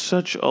just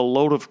such a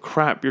load of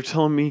crap. You're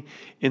telling me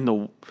in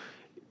the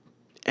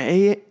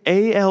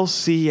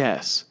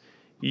ALCS,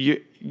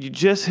 you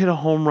just hit a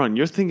home run.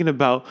 You're thinking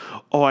about,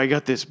 oh, I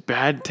got this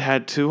bad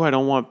tattoo. I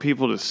don't want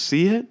people to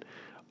see it.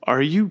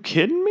 Are you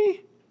kidding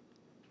me?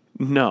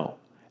 No,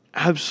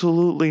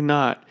 absolutely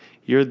not.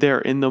 You're there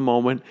in the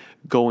moment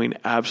going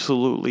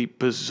absolutely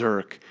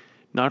berserk.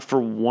 Not for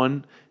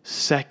 1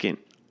 second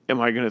am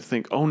I going to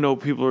think, oh no,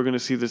 people are going to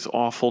see this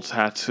awful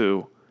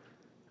tattoo.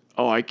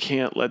 Oh, I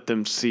can't let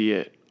them see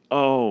it.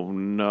 Oh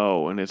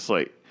no. And it's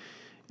like,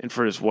 and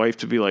for his wife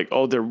to be like,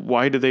 oh,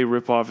 why did they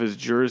rip off his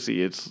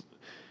jersey? It's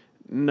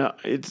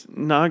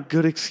not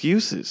good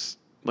excuses.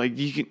 Like,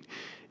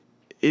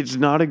 it's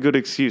not a good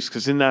excuse,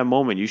 because in that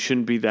moment you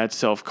shouldn't be that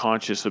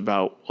self-conscious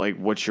about like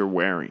what you're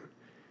wearing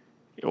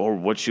or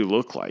what you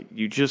look like.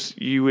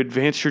 You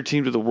advanced your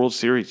team to the World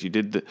Series. You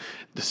did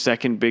the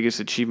second biggest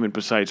achievement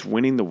besides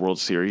winning the World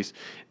Series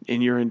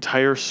in your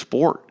entire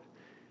sport.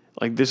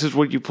 Like, this is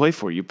what you play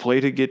for. You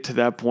play to get to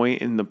that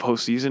point in the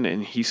postseason,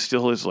 and he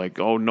still is like,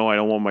 oh, no, I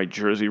don't want my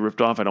jersey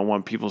ripped off. I don't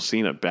want people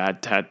seeing a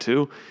bad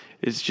tattoo.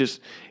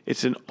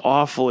 It's an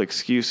awful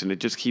excuse, and it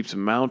just keeps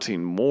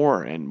mounting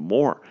more and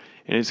more.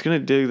 And it's going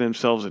to dig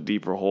themselves a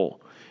deeper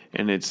hole,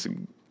 and it's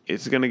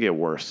going to get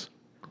worse.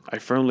 I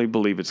firmly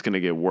believe it's going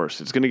to get worse.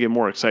 It's going to get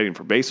more exciting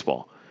for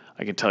baseball.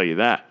 I can tell you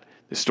that.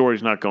 The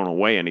story's not going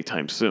away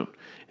anytime soon.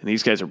 And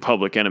these guys are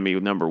public enemy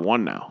number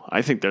 1 now.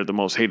 I think they're the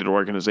most hated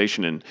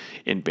organization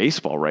in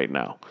baseball right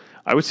now.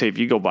 I would say if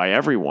you go by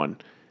everyone,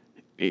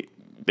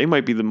 they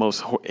might be the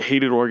most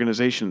hated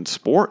organization in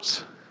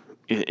sports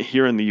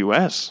here in the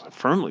U.S. I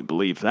firmly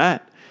believe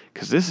that,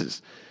 because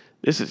this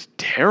is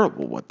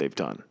terrible what they've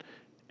done.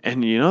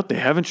 And they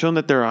haven't shown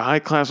that they're a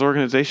high-class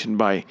organization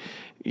by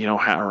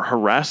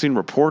harassing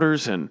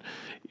reporters and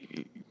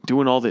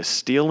doing all this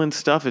stealing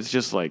stuff. It's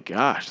just like,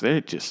 gosh,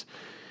 they're just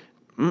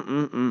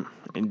And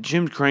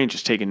Jim Crane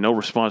just taking no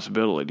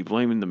responsibility,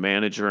 blaming the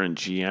manager and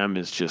GM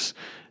is just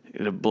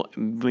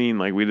being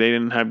like they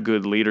didn't have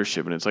good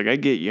leadership. And it's like, I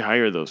get you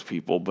hire those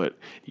people, but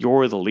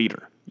you're the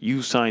leader.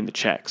 You sign the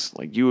checks.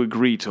 Like, you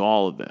agree to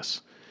all of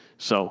this.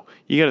 So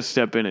you got to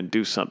step in and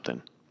do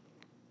something.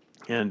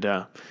 And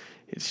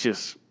it's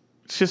just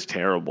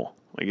terrible.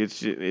 Like, it's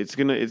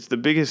the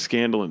biggest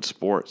scandal in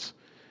sports,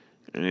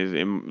 and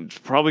it's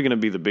probably going to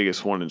be the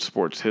biggest one in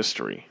sports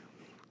history.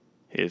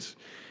 It's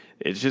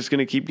just going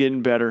to keep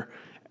getting better.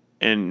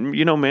 And,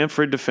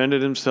 Manfred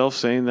defended himself,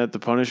 saying that the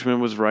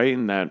punishment was right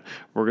and that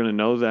we're going to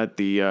know that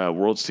the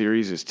World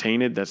Series is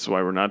tainted. That's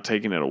why we're not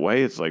taking it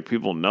away. It's like,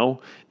 people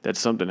know that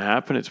something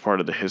happened. It's part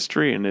of the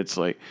history. And it's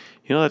like,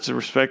 that's a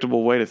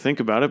respectable way to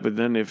think about it. But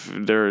then if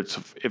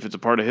it's a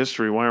part of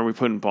history, why aren't we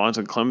putting Bonds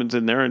and Clemens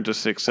in there and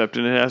just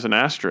accepting it as an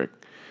asterisk?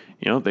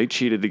 They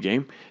cheated the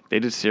game. They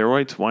did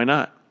steroids. Why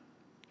not?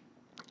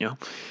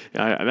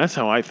 That's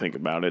how I think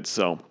about it.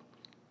 So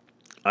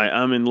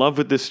I'm in love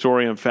with this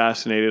story. I'm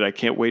fascinated. I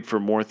can't wait for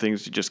more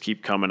things to just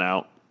keep coming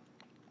out.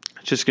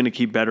 It's just going to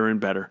keep better and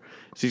better.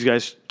 As these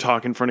guys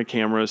talk in front of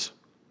cameras,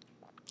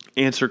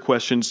 answer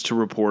questions to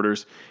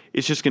reporters,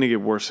 it's just going to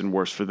get worse and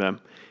worse for them.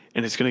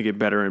 And it's going to get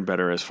better and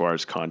better as far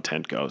as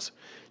content goes.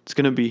 It's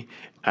going to be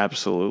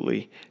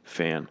absolutely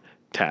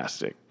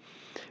fantastic.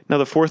 Now,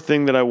 the fourth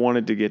thing that I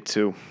wanted to get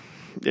to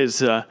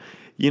is,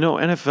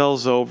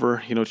 NFL's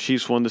over.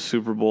 Chiefs won the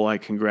Super Bowl. I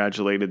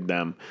congratulated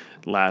them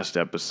last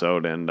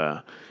episode. And,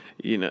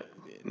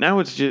 now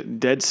it's just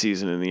dead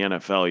season in the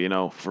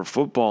NFL. For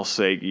football's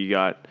sake, you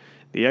got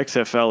the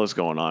XFL is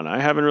going on.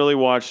 I haven't really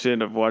watched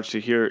it. I've watched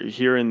it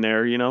here and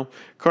there.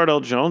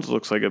 Cardell Jones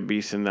looks like a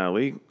beast in that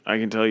league. I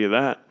can tell you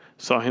that.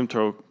 Saw him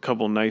throw a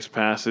couple nice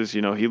passes.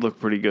 He looked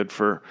pretty good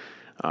for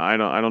I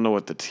don't know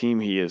what the team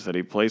he is that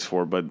he plays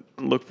for, but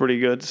looked pretty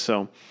good.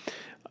 So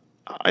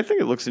I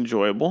think it looks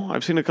enjoyable.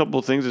 I've seen a couple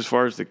of things as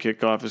far as the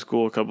kickoff is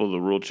cool. A couple of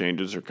the rule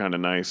changes are kind of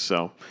nice.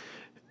 So,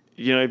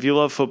 if you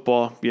love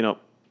football,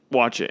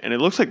 watch it. And it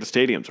looks like the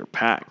stadiums are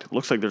packed. It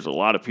looks like there's a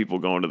lot of people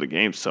going to the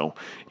games. So,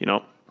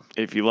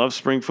 if you love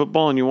spring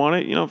football and you want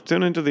it,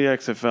 tune into the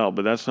XFL.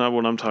 But that's not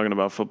what I'm talking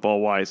about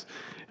football-wise.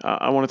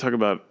 I want to talk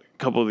about a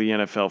couple of the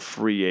NFL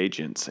free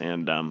agents.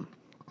 And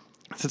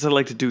since I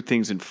like to do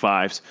things in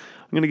fives,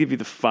 I'm going to give you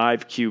the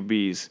 5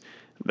 QBs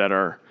that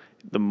are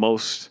the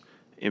most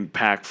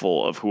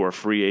impactful of who are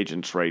free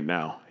agents right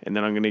now. And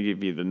then I'm going to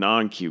give you the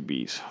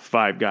non-QBs,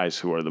 5 guys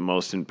who are the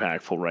most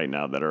impactful right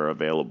now that are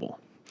available.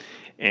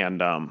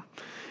 And,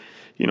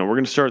 we're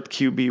going to start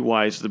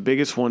QB-wise. The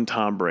biggest one,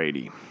 Tom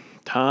Brady.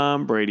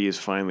 Tom Brady is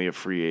finally a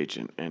free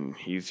agent, and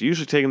he's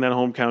usually taking that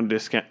hometown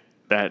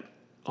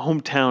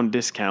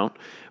discount,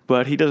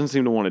 but he doesn't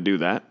seem to want to do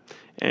that.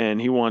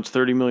 And he wants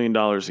 $30 million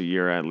a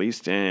year at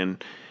least.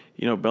 And,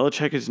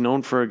 Belichick is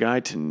known for a guy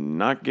to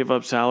not give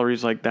up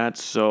salaries like that,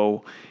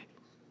 so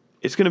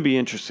it's going to be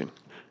interesting.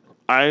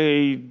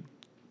 I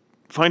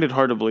find it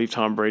hard to believe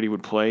Tom Brady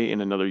would play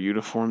in another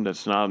uniform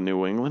that's not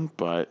New England,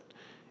 but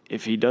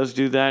if he does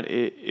do that,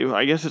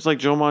 I guess it's like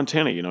Joe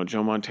Montana.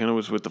 Joe Montana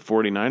was with the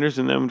 49ers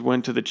and then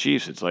went to the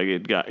Chiefs. It's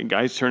like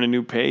guys turn a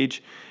new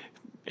page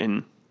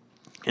in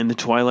the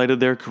twilight of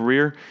their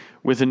career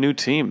with a new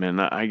team, and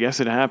I guess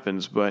it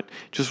happens, but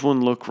just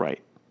wouldn't look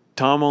right.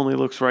 Tom only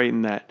looks right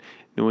in that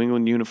New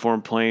England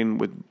uniform playing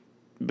with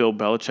Bill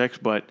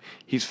Belichick, but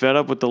he's fed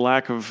up with the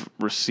lack of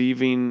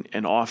receiving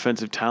and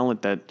offensive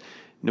talent that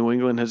New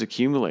England has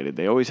accumulated.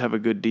 They always have a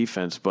good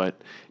defense,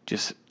 but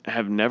just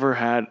have never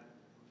had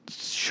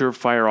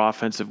surefire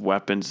offensive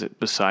weapons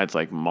besides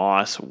like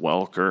Moss,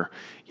 Welker.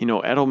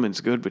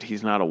 Edelman's good, but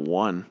he's not a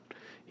one.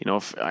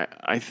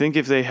 I think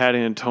if they had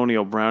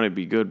Antonio Brown, it'd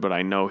be good, but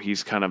I know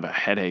he's kind of a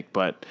headache.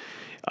 But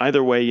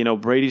either way,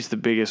 Brady's the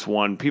biggest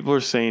one. People are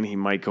saying he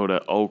might go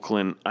to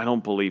Oakland. I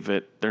don't believe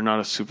it. They're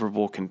not a Super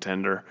Bowl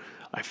contender.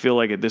 I feel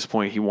like at this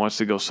point he wants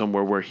to go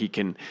somewhere where he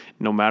can,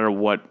 no matter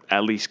what,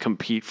 at least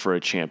compete for a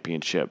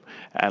championship,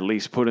 at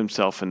least put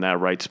himself in that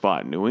right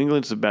spot. New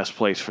England's the best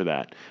place for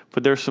that,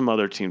 but there's some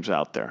other teams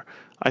out there.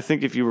 I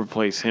think if you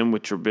replace him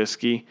with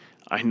Trubisky,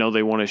 I know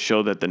they want to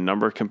show that the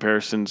number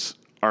comparisons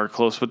are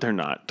close, but they're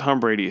not.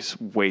 Tom Brady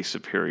is way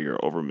superior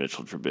over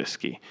Mitchell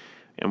Trubisky,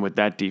 and with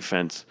that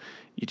defense,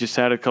 you just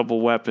had a couple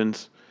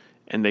weapons,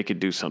 and they could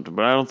do something.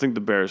 But I don't think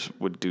the Bears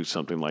would do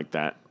something like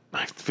that.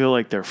 I feel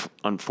like they're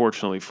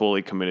unfortunately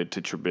fully committed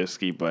to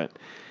Trubisky, but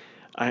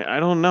I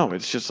don't know.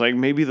 It's just like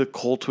maybe the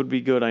Colts would be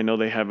good. I know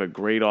they have a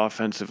great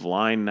offensive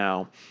line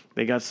now.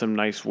 They got some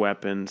nice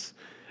weapons,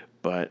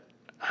 but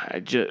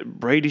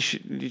Brady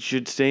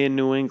should stay in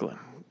New England.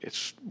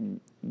 It's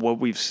what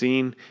we've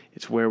seen.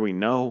 It's where we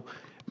know.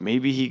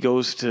 Maybe he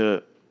goes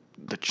to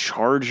the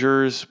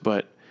Chargers,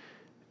 but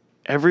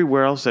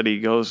everywhere else that he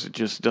goes, it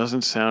just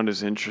doesn't sound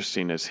as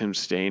interesting as him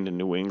staying in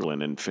New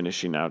England and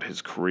finishing out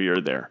his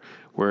career there,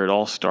 where it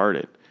all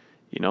started.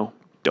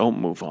 Don't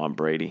move on,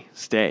 Brady.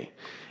 Stay.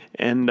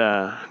 And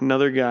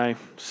another guy,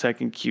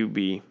 second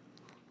QB,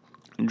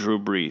 Drew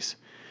Brees.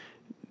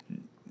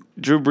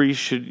 Drew Brees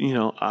should,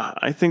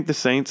 I think the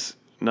Saints,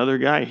 another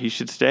guy, he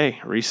should stay.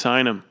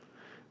 Re-sign him.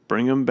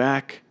 Bring him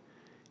back.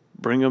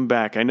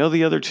 I know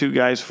the other 2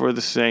 guys for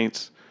the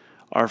Saints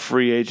are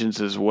free agents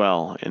as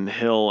well, in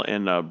Hill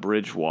and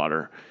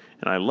Bridgewater.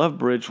 And I love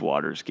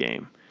Bridgewater's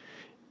game.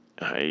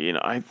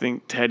 I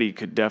think Teddy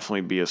could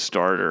definitely be a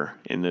starter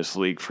in this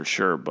league for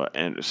sure,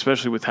 and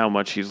especially with how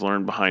much he's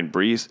learned behind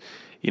Brees.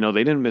 They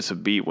didn't miss a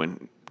beat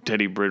when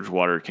Teddy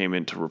Bridgewater came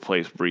in to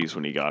replace Brees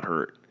when he got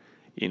hurt.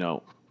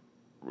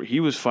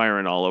 He was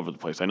firing all over the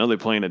place. I know they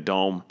play in a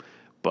dome,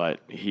 but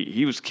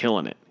he was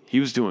killing it. He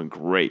was doing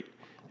great.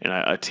 And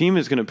a team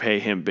is going to pay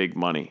him big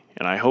money,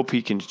 and I hope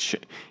he can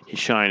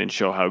shine and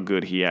show how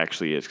good he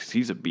actually is, because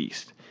he's a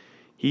beast.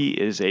 He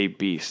is a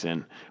beast,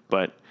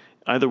 but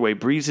either way,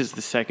 Brees is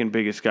the second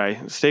biggest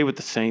guy. Stay with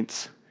the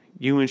Saints.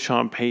 You and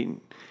Sean Payton.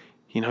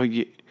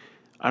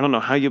 I don't know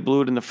how you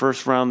blew it in the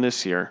first round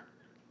this year.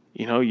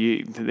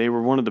 They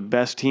were one of the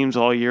best teams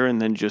all year,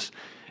 and then just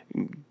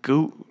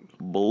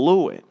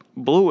blew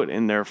it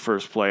in their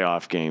first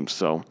playoff game.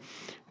 So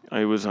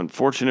it was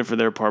unfortunate for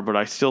their part, but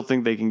I still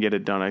think they can get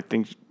it done. I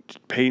think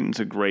Payton's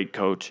a great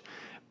coach.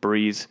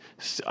 Brees,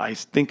 I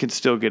think, can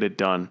still get it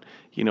done.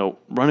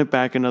 Run it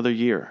back another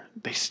year.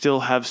 They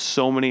still have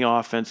so many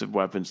offensive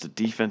weapons. The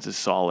defense is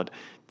solid.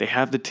 They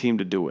have the team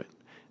to do it.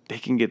 They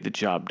can get the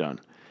job done.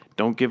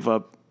 Don't give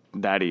up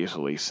that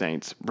easily,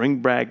 Saints.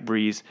 Bring back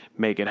Brees.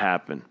 Make it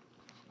happen.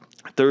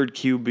 Third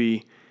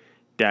QB,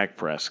 Dak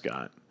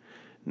Prescott.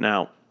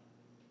 Now,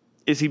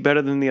 is he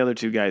better than the other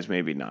 2 guys?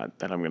 Maybe not,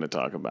 that I'm going to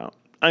talk about.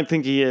 I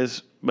think he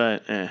is,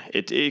 but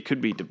it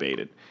could be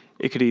debated.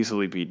 It could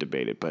easily be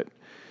debated, but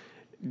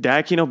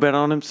Dak, bet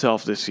on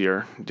himself this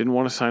year. Didn't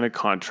want to sign a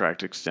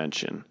contract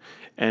extension.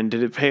 And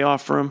did it pay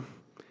off for him?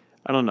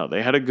 I don't know.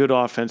 They had a good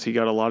offense. He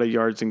got a lot of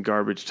yards in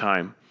garbage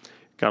time.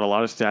 got a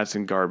lot of stats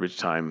in garbage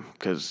time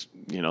because,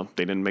 they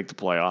didn't make the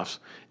playoffs.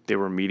 They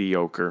were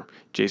mediocre.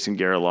 Jason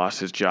Garrett lost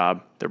his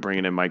job. They're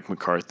bringing in Mike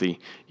McCarthy.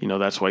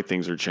 That's why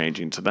things are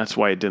changing. So that's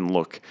why it didn't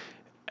look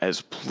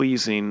as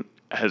pleasing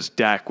as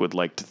Dak would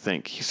like to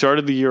think. He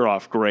started the year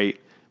off great,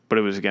 but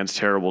it was against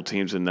terrible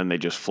teams, and then they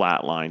just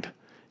flatlined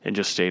and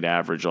just stayed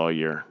average all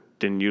year.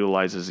 Didn't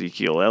utilize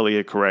Ezekiel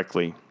Elliott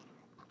correctly.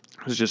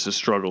 It was just a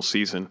struggle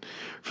season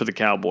for the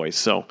Cowboys.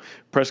 So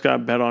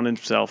Prescott bet on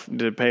himself.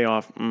 Did it pay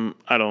off?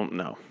 I don't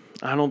know.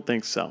 I don't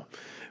think so.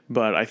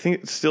 But I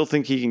still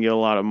think he can get a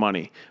lot of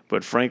money.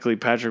 But frankly,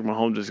 Patrick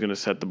Mahomes is going to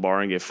set the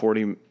bar and get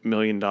 $40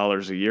 million a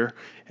year.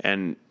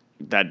 And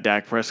that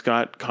Dak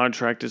Prescott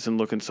contract isn't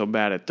looking so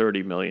bad at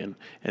 $30 million.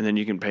 And then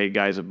you can pay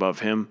guys above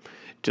him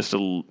just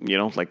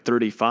like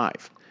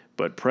 $35.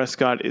 But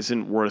Prescott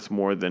isn't worth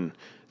more than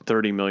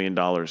 $30 million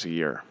a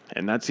year.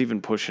 And that's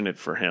even pushing it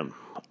for him.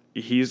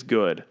 He's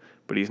good,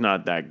 but he's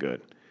not that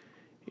good.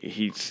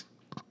 He's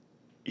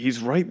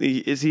right.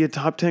 Is he a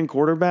top 10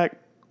 quarterback?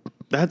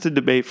 That's a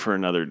debate for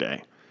another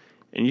day.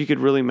 And you could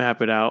really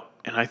map it out,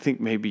 and I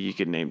think maybe you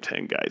could name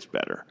 10 guys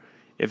better.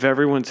 If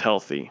everyone's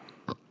healthy,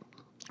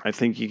 I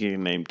think you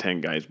can name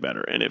 10 guys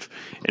better. And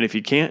if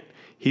you can't,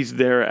 he's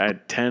there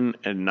at 10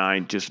 and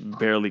 9, just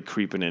barely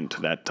creeping into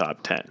that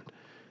top 10.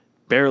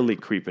 Barely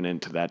creeping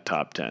into that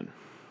top 10.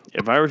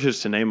 If I were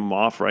just to name them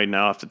off right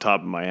now off the top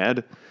of my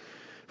head,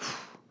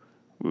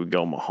 we would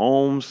go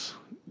Mahomes,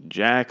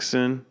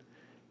 Jackson,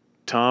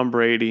 Tom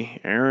Brady,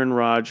 Aaron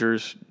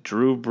Rodgers,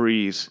 Drew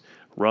Brees,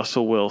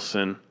 Russell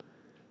Wilson,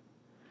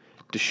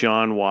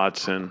 Deshaun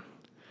Watson,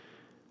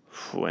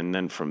 and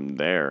then from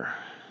there,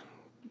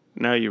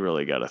 now you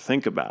really got to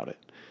think about it,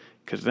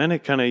 because then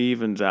it kind of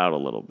evens out a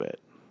little bit.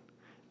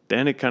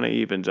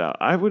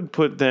 I would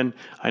put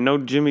I know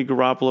Jimmy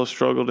Garoppolo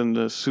struggled in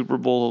the Super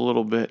Bowl a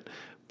little bit,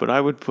 but I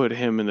would put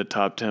him in the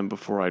top 10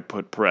 before I'd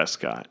put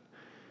Prescott.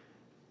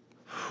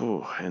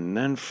 And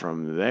then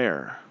from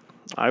there,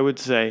 I would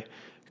say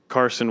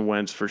Carson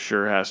Wentz for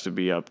sure has to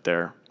be up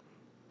there.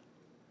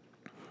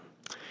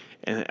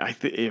 And I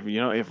think if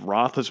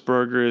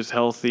Roethlisberger is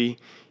healthy,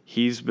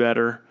 he's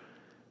better.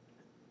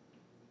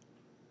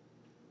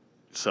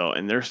 So,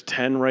 and there's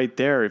 10 right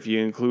there if you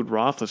include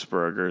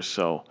Roethlisberger.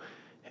 So,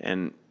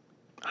 and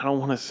I don't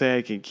want to say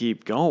I can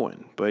keep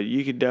going, but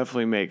you could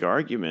definitely make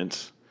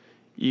arguments.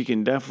 You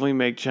can definitely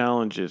make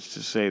challenges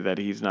to say that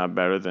he's not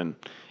better than,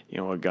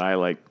 a guy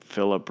like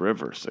Phillip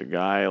Rivers, a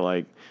guy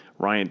like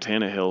Ryan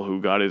Tannehill, who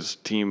got his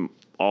team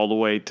all the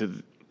way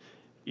to,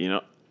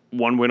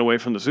 one win away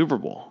from the Super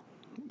Bowl.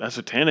 That's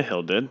what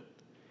Tannehill did.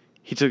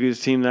 He took his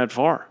team that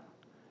far.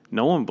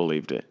 No one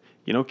believed it.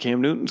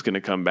 Cam Newton's going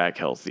to come back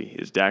healthy.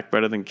 Is Dak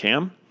better than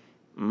Cam?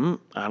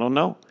 I don't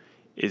know.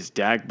 Is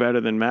Dak better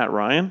than Matt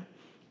Ryan?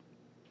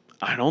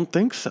 I don't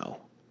think so.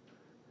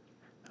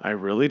 I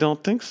really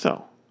don't think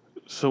so.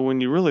 So when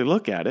you really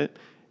look at it,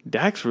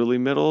 Dak's really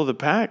middle of the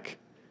pack.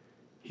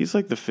 He's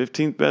like the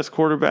 15th best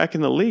quarterback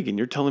in the league, and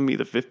you're telling me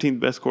the 15th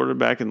best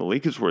quarterback in the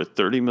league is worth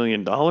 $30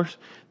 million?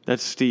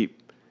 That's steep.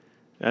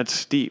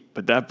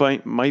 But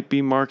that might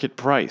be market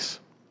price.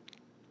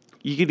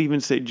 You could even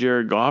say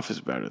Jared Goff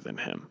is better than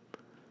him.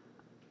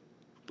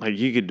 Like,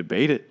 you could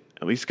debate it.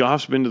 At least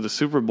Goff's been to the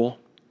Super Bowl.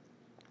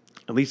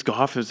 At least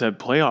Goff has had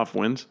playoff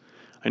wins.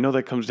 I know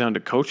that comes down to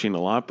coaching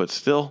a lot, but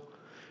still,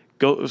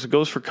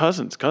 goes for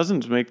Cousins.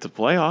 Cousins make the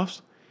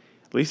playoffs.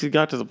 At least he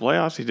got to the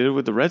playoffs. He did it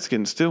with the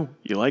Redskins, too.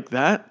 You like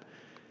that?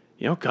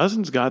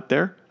 Cousins got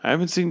there. I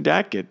haven't seen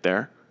Dak get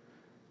there.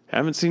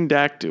 Haven't seen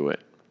Dak do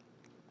it.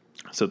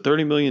 So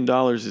 $30 million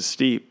is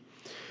steep.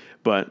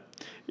 But,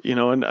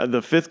 and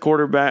the fourth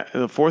quarterback,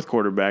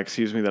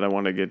 that I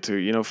want to get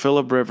to,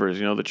 Phillip Rivers,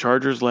 the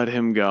Chargers let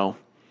him go.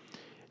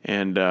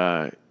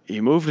 And he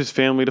moved his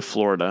family to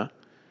Florida.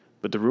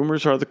 But the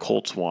rumors are the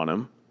Colts want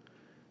him.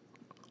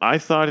 I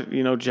thought,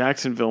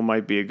 Jacksonville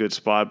might be a good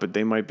spot, but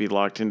they might be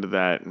locked into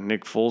that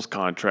Nick Foles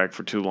contract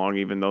for too long,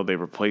 even though they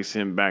replace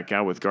him back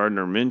out with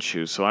Gardner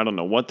Minshew. So I don't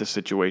know what the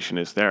situation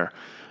is there.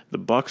 The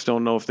Bucs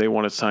don't know if they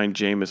want to sign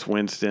Jameis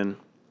Winston.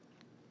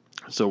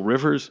 So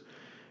Rivers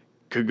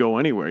could go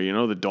anywhere.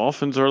 The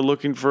Dolphins are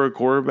looking for a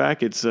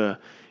quarterback. It's an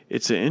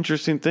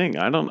interesting thing.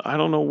 I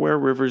don't know where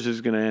Rivers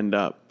is going to end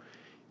up.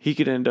 He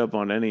could end up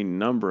on any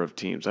number of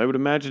teams. I would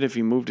imagine if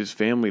he moved his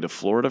family to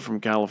Florida from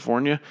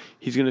California,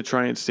 he's going to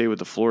try and stay with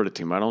the Florida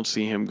team. I don't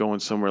see him going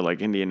somewhere like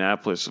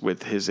Indianapolis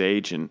with his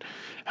age and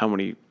how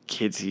many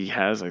kids he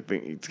has. I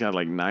think he's got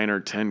like 9 or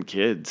 10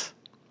 kids.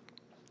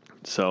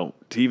 So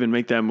to even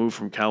make that move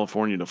from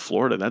California to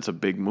Florida, that's a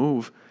big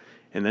move.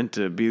 And then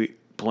to be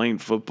playing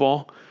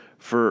football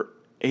for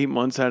 8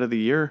 months out of the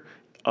year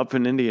up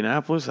in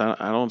Indianapolis, I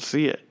don't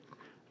see it.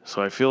 So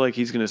I feel like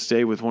he's going to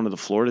stay with one of the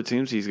Florida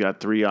teams. He's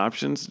got 3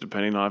 options,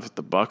 depending on if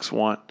the Bucs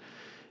want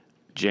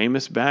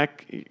Jameis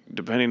back,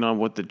 depending on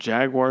what the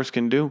Jaguars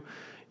can do.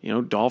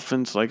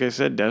 Dolphins, like I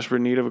said, desperate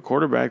need of a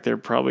quarterback. They're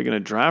probably going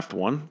to draft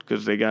one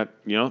because they got,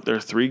 there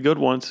are 3 good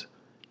ones.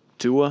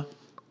 Tua,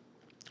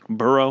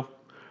 Burrow,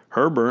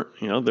 Herbert.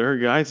 There are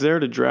guys there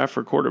to draft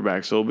for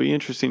quarterbacks. So it'll be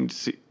interesting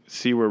to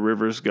see where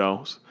Rivers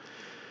goes.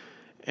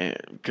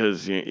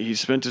 because he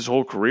spent his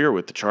whole career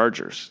with the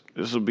Chargers.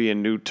 This will be a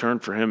new turn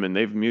for him, and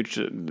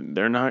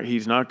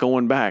he's not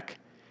going back.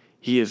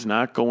 He is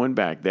not going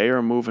back. They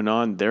are moving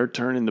on. They're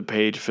turning the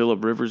page.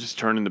 Phillip Rivers is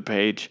turning the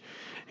page.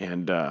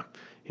 And,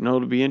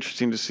 it'll be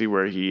interesting to see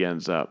where he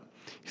ends up.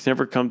 He's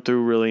never come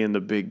through really in the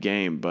big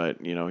game, but,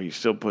 he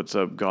still puts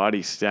up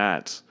gaudy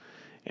stats.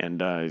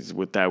 And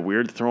with that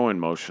weird throwing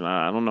motion,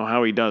 I don't know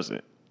how he does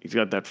it. He's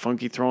got that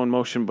funky throwing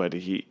motion, but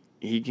he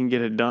can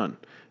get it done.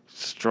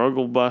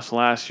 Struggle bust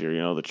last year.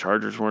 The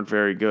Chargers weren't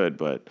very good,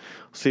 but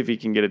we'll see if he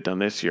can get it done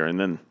this year. And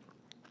then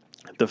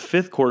the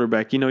fifth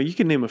quarterback, you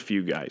can name a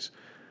few guys.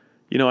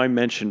 I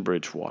mentioned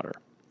Bridgewater.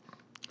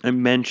 I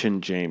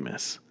mentioned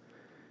Jameis.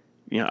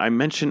 I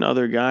mentioned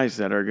other guys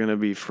that are going to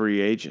be free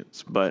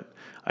agents. But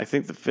I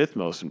think the fifth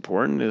most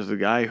important is the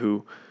guy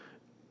who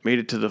made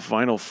it to the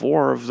Final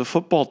Four of the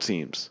football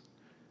teams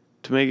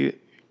to make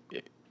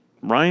it,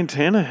 Ryan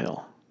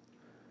Tannehill.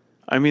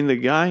 I mean, the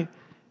guy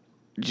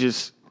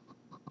just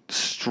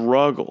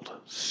struggled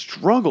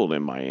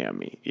in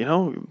Miami.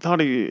 Thought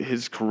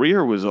his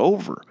career was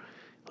over.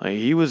 Like,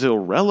 he was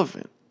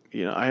irrelevant.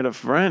 I had a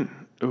friend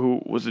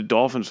who was a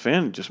Dolphins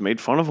fan and just made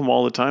fun of him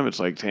all the time. It's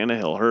like,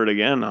 Tannehill hurt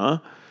again, huh?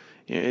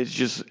 It's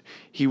just,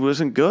 he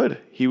wasn't good.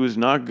 He was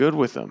not good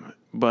with them.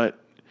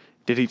 But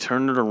did he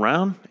turn it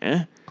around?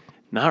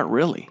 Not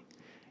really.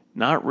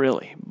 Not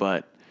really.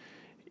 But,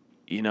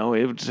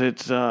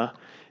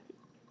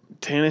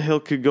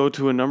 Tannehill could go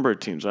to a number of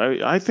teams.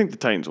 I think the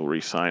Titans will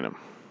re-sign him.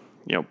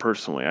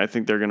 Personally, I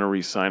think they're going to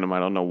re-sign him. I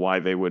don't know why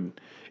they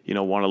would,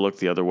 want to look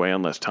the other way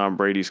unless Tom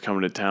Brady's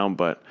coming to town,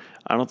 but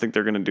I don't think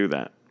they're going to do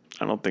that.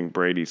 I don't think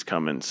Brady's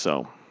coming.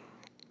 So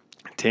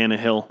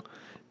Tannehill,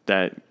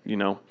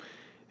 Tannehill's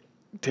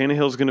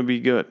going to be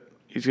good.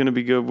 He's going to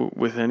be good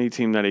with any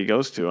team that he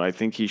goes to. I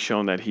think he's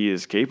shown that he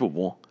is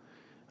capable.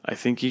 I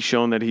think he's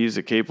shown that he's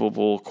a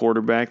capable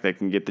quarterback that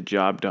can get the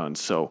job done.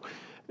 So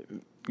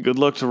good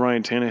luck to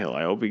Ryan Tannehill.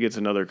 I hope he gets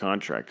another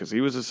contract because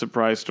he was a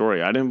surprise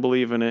story. I didn't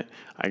believe in it.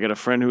 I got a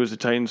friend who was a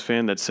Titans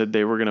fan that said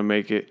they were going to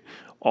make it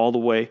all the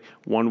way,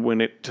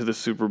 win it to the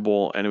Super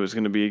Bowl, and it was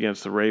going to be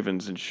against the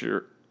Ravens and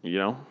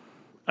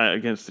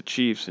against the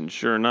Chiefs. And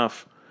sure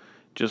enough,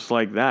 just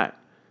like that,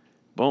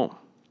 boom,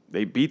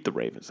 they beat the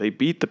Ravens. They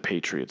beat the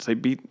Patriots. They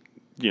beat,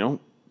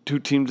 two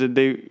teams that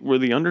they were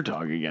the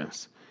underdog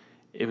against.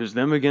 It was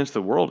them against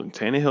the world, and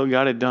Tannehill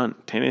got it done.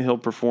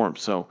 Tannehill performed,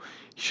 so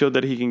he showed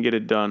that he can get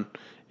it done.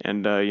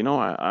 And,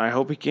 I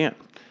hope he can.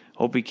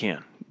 Hope he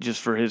can, just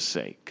for his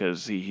sake,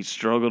 because he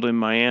struggled in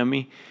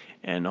Miami,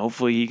 and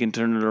hopefully he can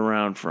turn it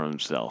around for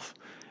himself.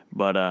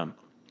 But,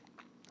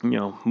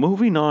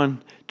 moving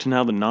on to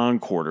now the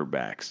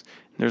non-quarterbacks.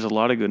 There's a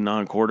lot of good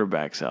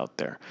non-quarterbacks out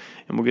there.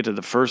 And we'll get to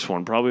the first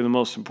one, probably the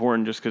most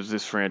important just because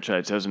this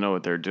franchise doesn't know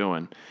what they're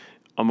doing.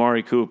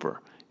 Amari Cooper.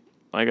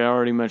 Like I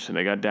already mentioned,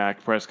 they got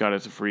Dak Prescott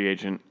as a free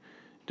agent.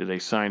 Do they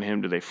sign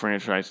him? Do they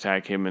franchise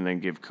tag him and then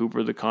give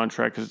Cooper the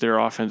contract? Because their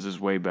offense is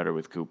way better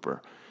with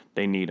Cooper.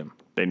 They need him.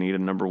 They need a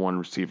number one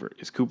receiver.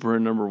 Is Cooper a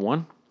number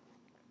one?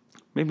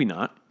 Maybe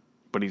not,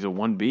 but he's a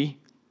 1B.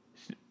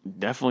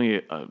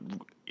 Definitely,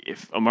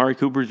 if Amari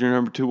Cooper's your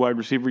number two wide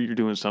receiver, you're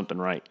doing something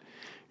right.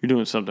 You're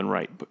doing something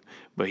right.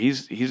 But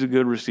he's a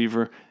good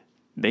receiver.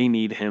 They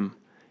need him.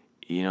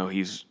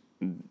 The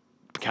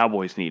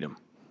Cowboys need him.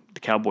 The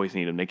Cowboys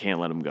need him. They can't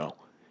let him go.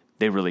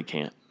 They really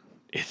can't.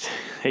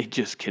 They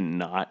just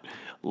cannot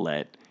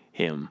let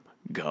him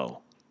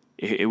go.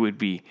 It would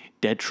be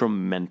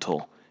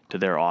detrimental to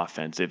their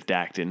offense if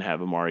Dak didn't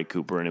have Amari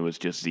Cooper and it was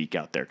just Zeke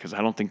out there, because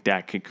I don't think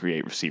Dak could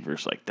create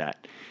receivers like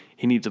that.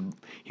 He needs a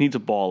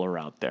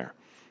baller out there.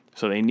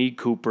 So they need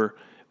Cooper,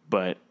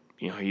 but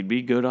he'd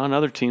be good on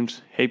other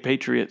teams. Hey,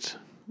 Patriots,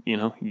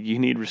 you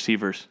need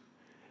receivers.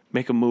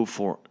 Make a move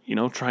for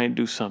it. Try and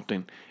do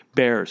something.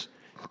 Bears,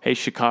 hey,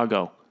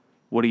 Chicago,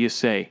 what do you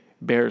say?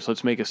 Bears,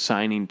 let's make a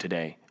signing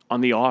today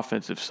on the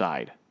offensive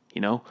side.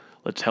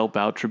 Let's help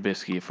out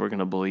Trubisky if we're going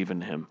to believe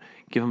in him.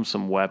 Give him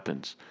some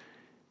weapons,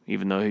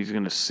 even though he's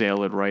going to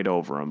sail it right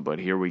over him. But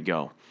here we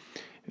go.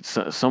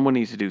 Someone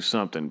needs to do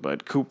something.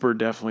 But Cooper,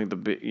 definitely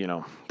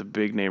the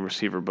big name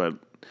receiver. But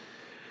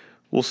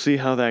we'll see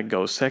how that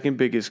goes. Second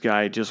biggest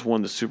guy just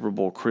won the Super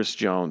Bowl, Chris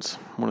Jones,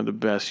 one of the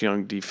best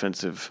young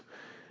defensive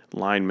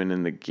linemen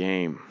in the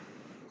game.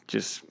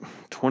 Just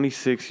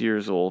 26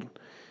 years old.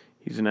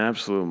 He's an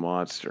absolute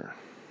monster.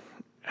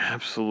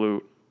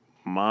 Absolute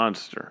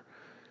monster.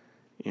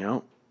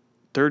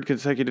 Third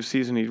consecutive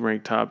season he's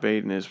ranked top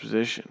 8 in his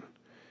position.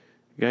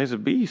 The guy's a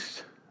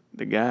beast.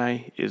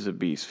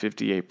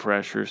 58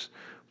 pressures,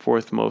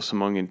 fourth most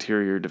among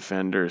interior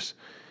defenders.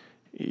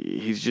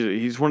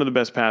 He's one of the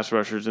best pass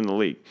rushers in the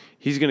league.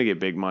 He's going to get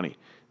big money.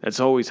 That's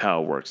always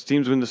how it works.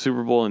 Teams win the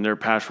Super Bowl and their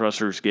pass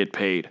rushers get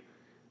paid.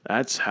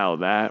 That's how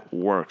that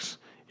works.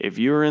 If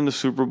you're in the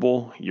Super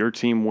Bowl, your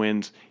team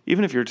wins.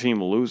 Even if your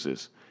team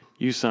loses,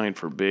 you sign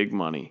for big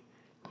money,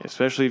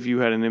 especially if you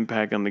had an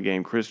impact on the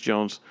game. Chris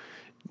Jones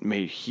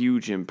made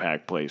huge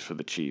impact plays for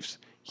the Chiefs.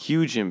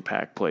 Huge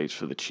impact plays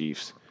for the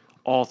Chiefs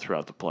all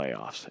throughout the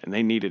playoffs, and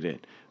they needed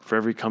it. For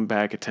every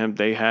comeback attempt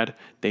they had,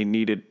 they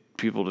needed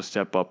people to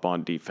step up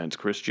on defense.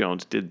 Chris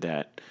Jones did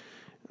that.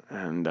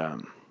 And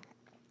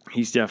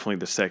he's definitely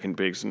the second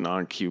biggest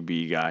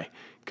non-QB guy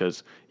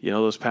because,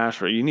 those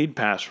you need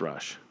pass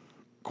rush.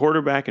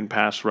 Quarterback and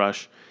pass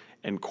rush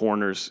and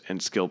corners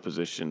and skill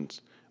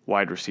positions,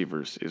 wide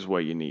receivers is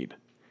what you need.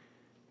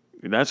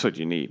 That's what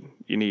you need.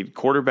 You need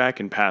quarterback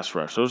and pass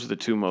rush. Those are the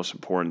two most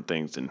important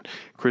things. And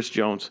Chris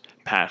Jones,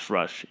 pass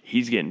rush,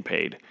 he's getting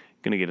paid.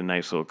 Going to get a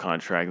nice little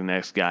contract. The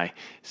next guy,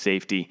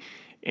 safety,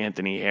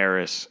 Anthony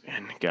Harris.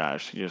 And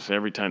gosh, just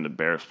every time the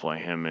Bears play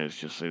him, it's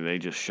just they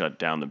just shut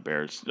down the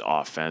Bears'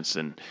 offense.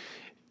 And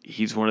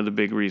he's one of the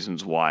big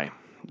reasons why.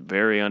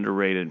 Very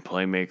underrated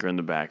playmaker in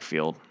the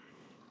backfield.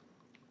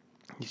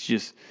 He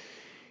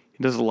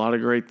does a lot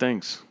of great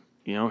things.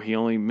 He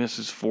only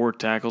misses 4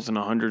 tackles in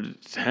 100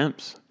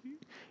 attempts.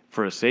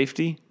 For a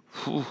safety,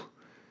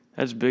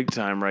 that's big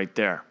time right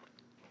there.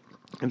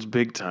 It's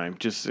big time.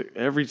 Just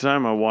every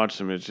time I watch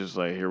them, it's just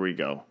like, here we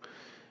go.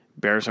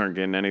 Bears aren't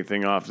getting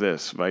anything off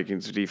this.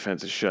 Vikings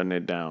defense is shutting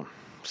it down.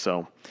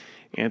 So,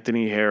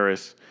 Anthony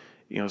Harris,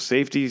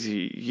 safeties,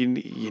 you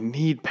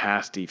need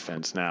pass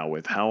defense now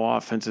with how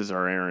offenses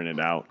are airing it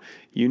out.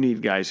 You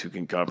need guys who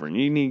can cover, and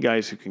you need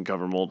guys who can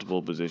cover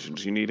multiple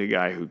positions. You need a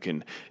guy who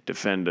can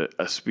defend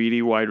a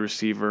speedy wide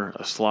receiver,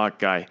 a slot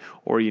guy,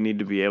 or you need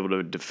to be able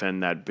to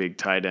defend that big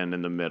tight end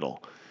in the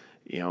middle.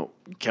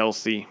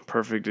 Kelsey,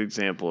 perfect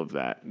example of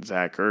that.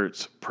 Zach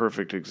Ertz,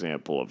 perfect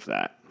example of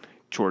that.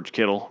 George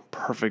Kittle,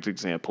 perfect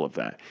example of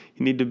that.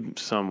 You need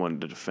someone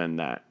to defend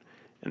that,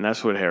 and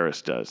that's what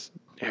Harris does.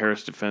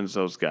 Harris defends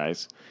those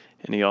guys,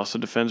 and he also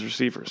defends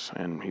receivers,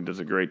 and he does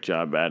a great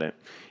job at it.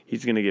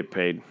 He's going to get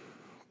paid.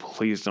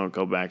 Please don't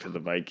go back to the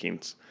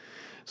Vikings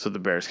so the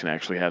Bears can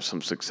actually have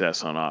some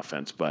success on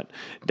offense, but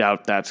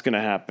doubt that's going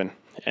to happen.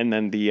 And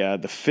then the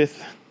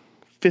fifth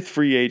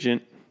free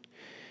agent,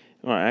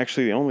 well,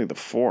 actually only the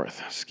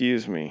fourth,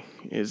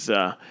 is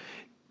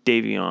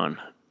Jadeveon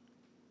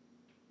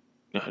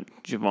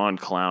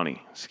Clowney.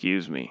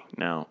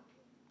 Now,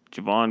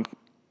 Jadeveon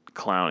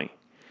Clowney.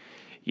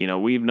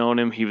 We've known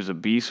him. He was a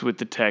beast with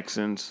the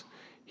Texans.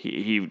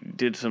 He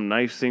did some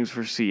nice things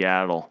for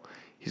Seattle.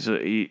 He's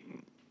a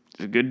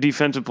good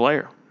defensive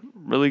player,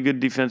 really good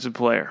defensive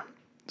player.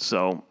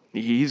 So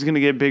he's going to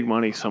get big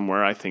money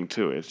somewhere, I think,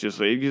 too. It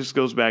just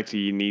goes back to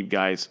you need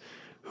guys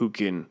who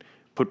can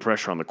put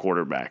pressure on the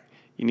quarterback.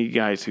 You need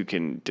guys who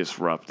can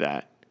disrupt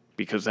that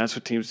because that's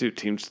what teams do.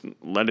 Teams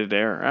let it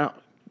air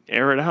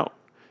it out.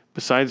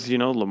 Besides,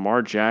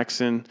 Lamar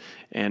Jackson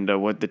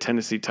and what the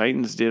Tennessee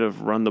Titans did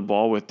of run the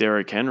ball with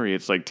Derrick Henry,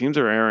 it's like teams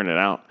are airing it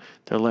out.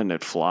 They're letting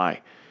it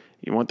fly.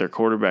 You want their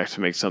quarterbacks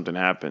to make something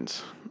happen.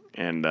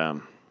 And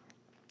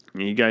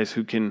you need guys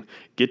who can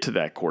get to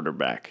that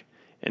quarterback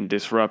and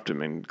disrupt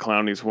him. And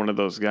Clowney's one of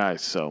those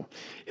guys. So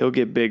he'll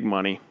get big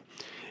money.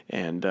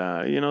 And,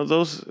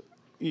 those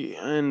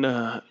and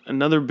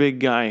another big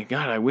guy.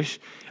 God, I wish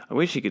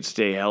he could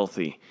stay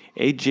healthy.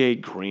 A.J.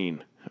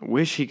 Green. I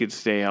wish he could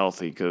stay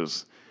healthy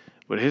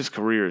but his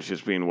career is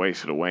just being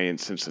wasted away in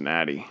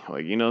Cincinnati.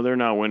 They're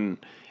not winning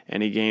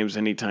any games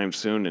anytime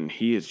soon, and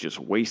he is just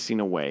wasting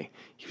away.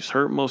 He was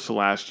hurt most of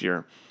last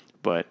year,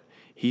 but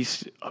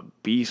he's a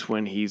beast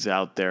when he's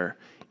out there.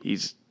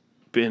 He's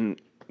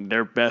been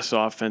their best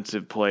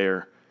offensive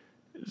player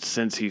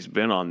since he's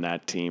been on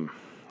that team.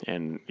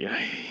 And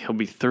he'll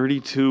be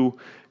 32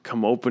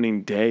 come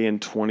opening day in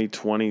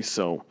 2020,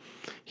 so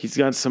he's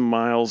got some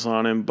miles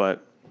on him,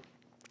 but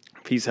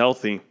if he's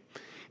healthy,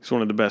 he's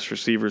one of the best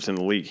receivers in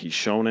the league. He's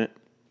shown it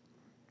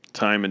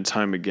time and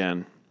time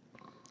again.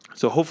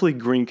 So hopefully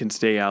Green can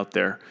stay out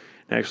there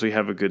and actually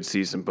have a good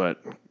season,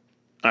 but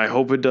I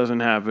hope it doesn't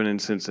happen in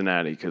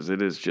Cincinnati because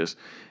it is just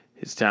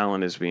his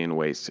talent is being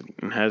wasted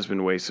and has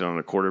been wasted on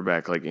a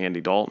quarterback like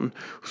Andy Dalton,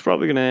 who's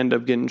probably going to end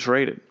up getting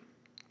traded.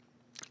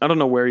 I don't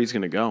know where he's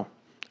going to go.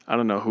 I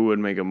don't know who would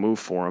make a move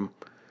for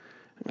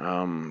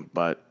him,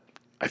 but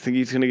I think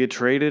he's going to get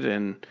traded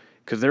and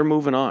because they're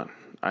moving on.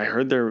 I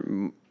heard they're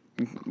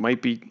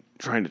might be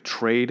trying to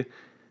trade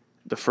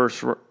the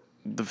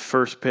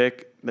first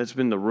pick. That's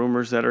been the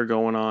rumors that are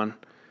going on.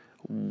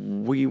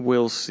 We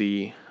will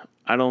see.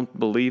 I don't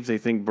believe they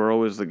think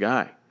Burrow is the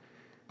guy.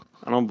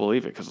 I don't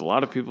believe it because a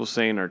lot of people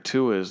saying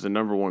Tua is the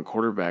number one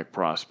quarterback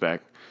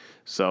prospect.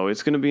 So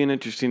it's going to be an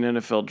interesting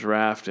NFL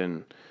draft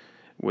and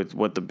with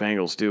what the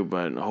Bengals do,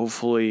 but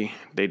hopefully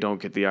they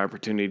don't get the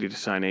opportunity to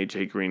sign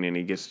A.J. Green and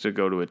he gets to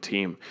go to a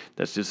team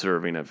that's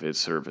deserving of his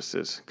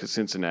services because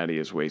Cincinnati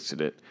has wasted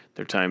it.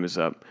 Their time is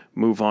up.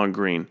 Move on,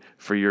 Green,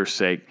 for your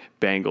sake.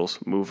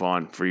 Bengals, move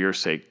on for your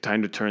sake.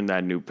 Time to turn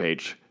that new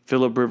page.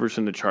 Phillip Rivers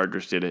and the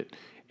Chargers did it.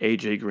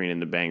 A.J. Green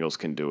and the Bengals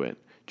can do it.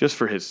 Just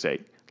for his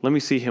sake. Let me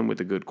see him with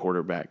a good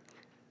quarterback.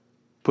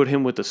 Put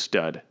him with a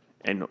stud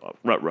and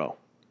rut row,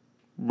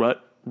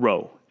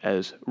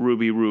 as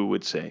Ruby Roo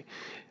would say.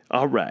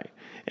 All right.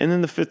 And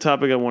then the fifth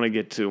topic I want to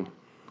get to.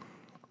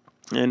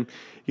 And,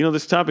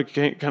 this topic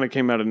kind of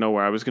came out of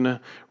nowhere. I was going to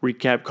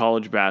recap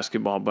college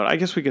basketball, but I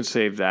guess we can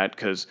save that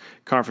because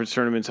conference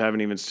tournaments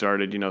haven't even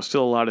started.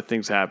 Still a lot of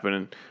things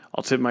happening.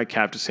 I'll tip my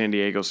cap to San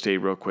Diego State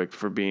real quick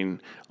for being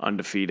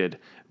undefeated.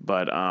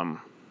 But, a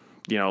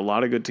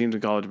lot of good teams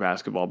in college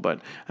basketball.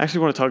 But I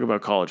actually want to talk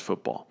about college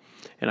football.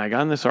 And I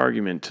got in this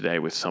argument today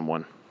with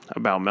someone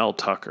about Mel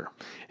Tucker.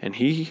 And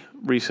he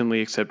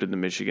recently accepted the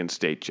Michigan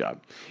State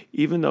job,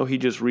 even though he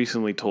just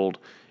recently told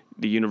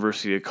the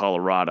University of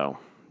Colorado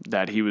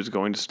that he was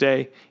going to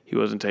stay. He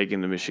wasn't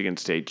taking the Michigan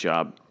State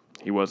job.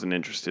 He wasn't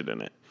interested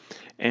in it.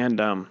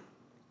 And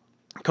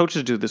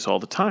coaches do this all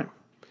the time.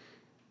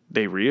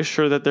 They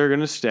reassure that they're going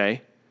to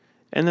stay,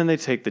 and then they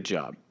take the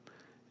job.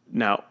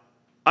 Now,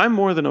 I'm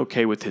more than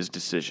okay with his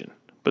decision,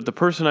 but the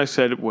person I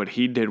said what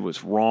he did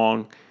was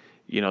wrong.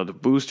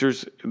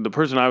 The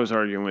person I was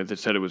arguing with,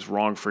 said it was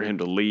wrong for him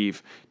to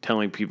leave,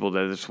 telling people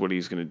that that's what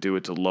he's going to do.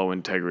 It's a low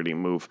integrity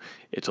move.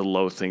 It's a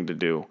low thing to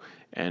do.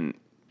 And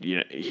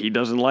he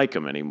doesn't like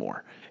him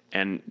anymore.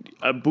 And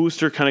a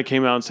booster kind of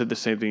came out and said the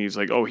same thing. He's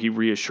like, he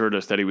reassured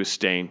us that he was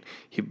staying.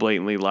 He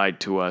blatantly lied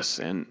to us.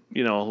 And,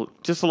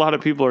 just a lot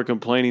of people are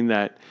complaining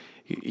that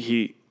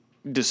he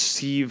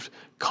deceived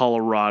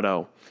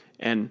Colorado.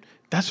 And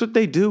that's what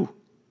they do.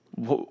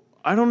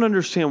 I don't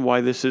understand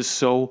why this is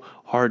so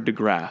hard to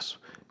grasp.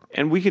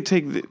 And we could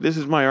this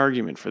is my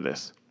argument for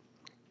this.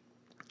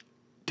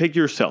 Take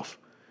yourself,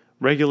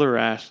 regular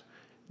ass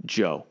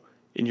Joe,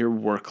 in your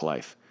work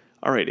life.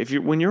 All right,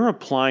 when you're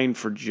applying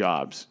for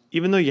jobs,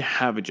 even though you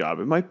have a job,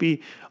 it might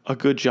be a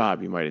good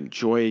job. You might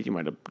enjoy it. You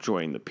might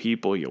enjoy the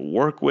people you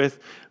work with,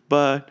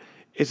 but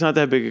it's not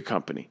that big a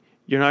company.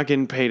 You're not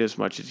getting paid as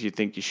much as you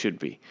think you should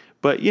be.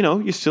 But,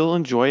 you still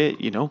enjoy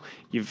it.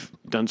 You've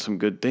done some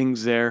good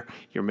things there.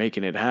 You're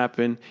making it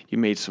happen. You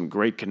made some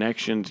great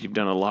connections. You've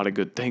done a lot of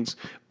good things.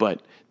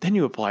 But then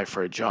you apply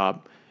for a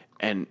job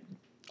and,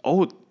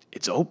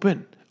 it's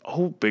open.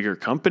 Bigger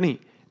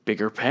company,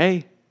 bigger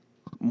pay,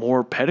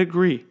 more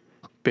pedigree,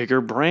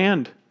 bigger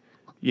brand,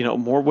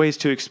 more ways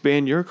to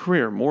expand your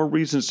career, more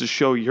reasons to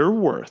show your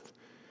worth.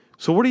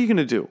 So what are you going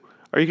to do?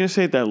 Are you going to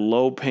say that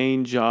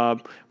low-paying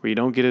job where you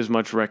don't get as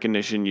much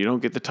recognition, you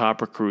don't get the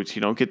top recruits,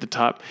 you don't get the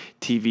top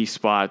TV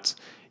spots,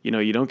 you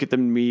don't get the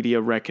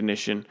media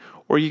recognition,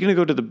 or are you going to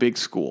go to the big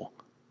school,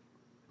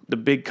 the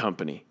big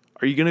company?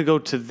 Are you going to go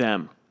to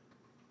them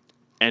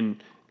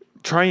and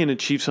try and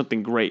achieve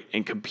something great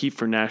and compete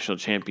for national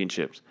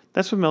championships?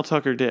 That's what Mel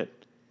Tucker did.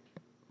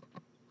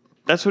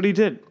 That's what he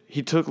did.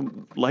 He took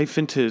life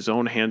into his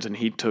own hands and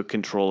he took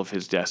control of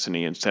his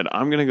destiny and said,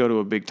 I'm going to go to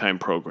a big-time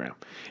program.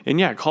 And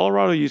yeah,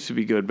 Colorado used to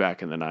be good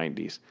back in the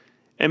 90s.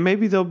 And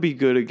maybe they'll be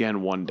good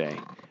again one day.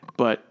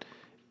 But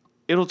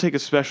it'll take a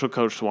special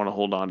coach to want to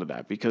hold on to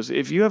that. Because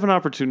if you have an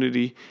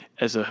opportunity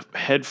as a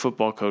head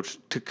football coach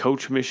to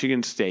coach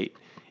Michigan State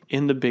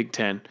in the Big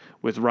Ten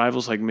with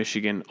rivals like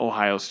Michigan,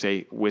 Ohio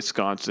State,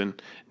 Wisconsin,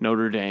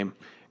 Notre Dame,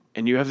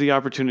 and you have the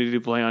opportunity to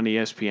play on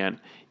ESPN,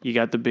 you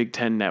got the Big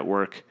Ten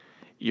Network,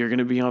 you're going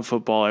to be on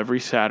football every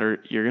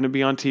Saturday. You're going to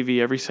be on TV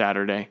every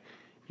Saturday.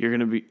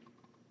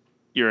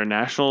 You're a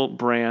national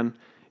brand.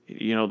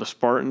 The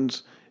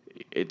Spartans,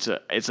 it's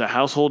a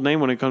household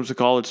name when it comes to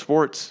college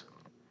sports.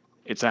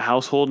 It's a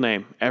household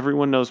name.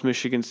 Everyone knows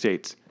Michigan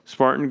State's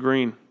Spartan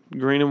green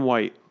and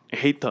white. I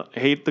hate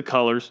the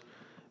colors,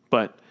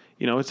 but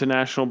it's a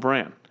national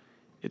brand.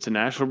 It's a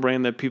national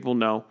brand that people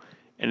know,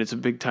 and it's a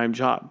big time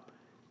job.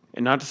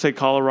 And not to say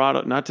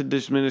Colorado, not to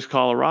diminish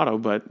Colorado,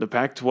 but the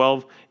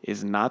Pac-12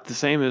 is not the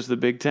same as the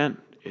Big Ten.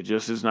 It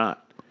just is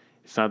not.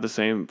 It's not the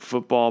same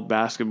football,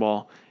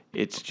 basketball.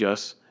 It's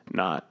just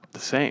not the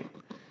same.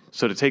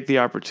 So to take the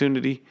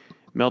opportunity,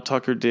 Mel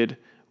Tucker did,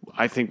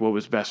 I think, what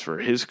was best for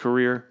his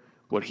career,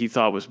 what he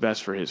thought was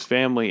best for his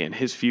family and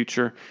his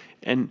future.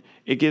 And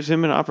it gives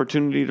him an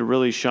opportunity to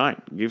really shine.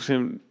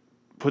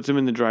 Puts him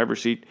in the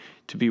driver's seat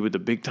to be with a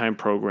big-time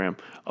program,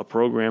 a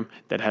program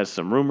that has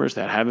some rumors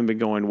that haven't been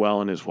going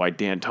well and is why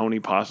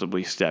D'Antoni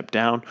possibly stepped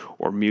down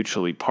or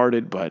mutually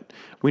parted, but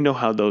we know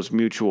how those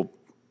mutual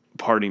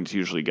partings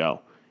usually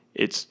go.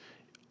 It's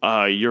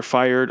you're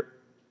fired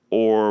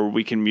or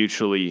we can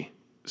mutually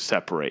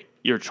separate.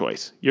 Your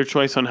choice. Your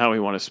choice on how we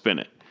want to spin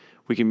it.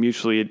 We can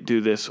mutually do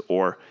this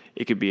or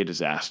it could be a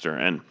disaster.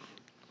 And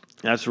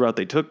that's the route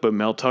they took, but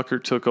Mel Tucker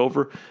took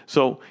over.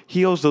 So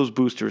he owes those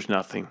boosters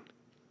nothing.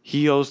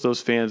 He owes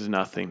those fans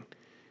nothing.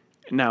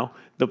 Now,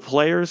 the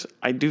players,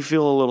 I do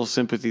feel a little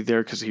sympathy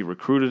there because he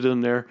recruited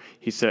them there.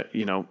 He said,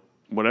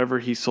 whatever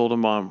he sold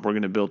them on, we're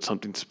going to build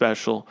something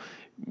special.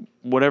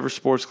 Whatever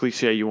sports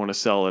cliche you want to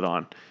sell it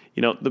on.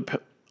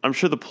 I'm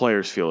sure the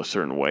players feel a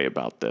certain way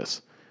about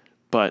this.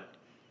 But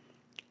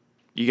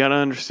you got to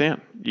understand,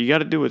 you got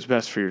to do what's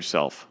best for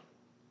yourself.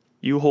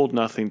 You hold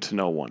nothing to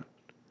no one.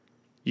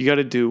 You got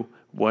to do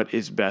what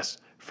is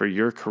best for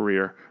your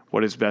career,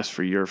 what is best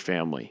for your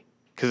family.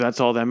 Because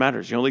that's all that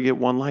matters. You only get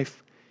one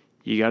life.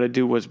 You got to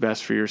do what's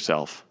best for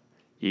yourself.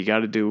 You got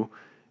to do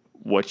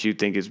what you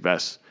think is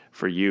best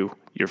for you,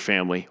 your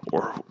family,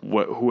 or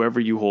whoever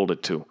you hold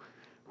it to,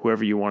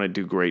 whoever you want to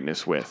do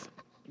greatness with.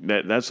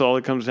 That's all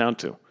it comes down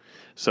to.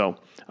 So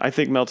I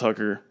think Mel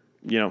Tucker,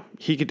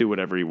 he could do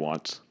whatever he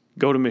wants.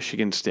 Go to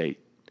Michigan State.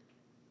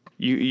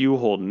 You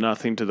hold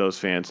nothing to those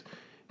fans.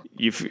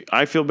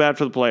 I feel bad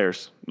for the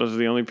players. Those are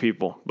the only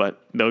people,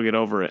 but they'll get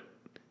over it.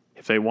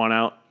 If they want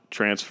out,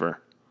 transfer.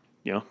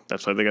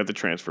 That's why they got the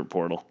transfer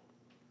portal.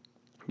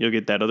 You'll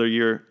get that other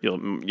year.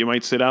 You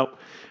might sit out,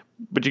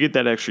 but you get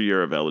that extra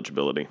year of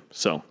eligibility.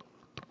 So,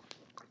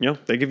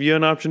 they give you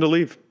an option to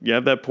leave. You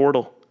have that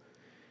portal.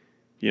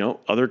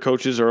 Other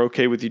coaches are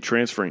okay with you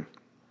transferring.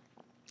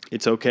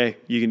 It's okay.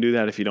 You can do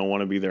that if you don't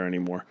want to be there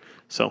anymore.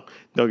 So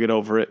they'll get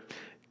over it.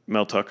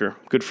 Mel Tucker,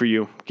 good for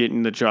you,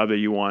 getting the job that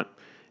you want.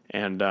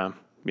 And,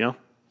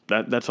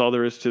 that's all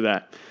there is to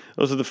that.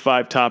 Those are the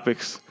 5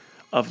 topics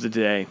of the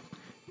day.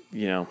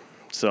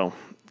 So,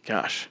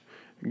 gosh,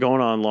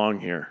 going on long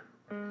here.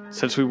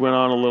 Since we went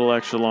on a little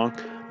extra long,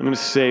 I'm going to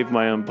save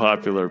my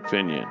unpopular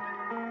opinion.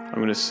 I'm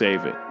going to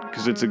save it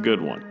because it's a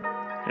good one.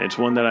 And it's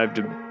one that I've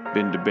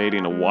been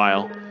debating a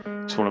while.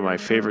 It's one of my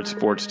favorite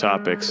sports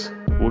topics.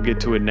 We'll get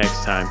to it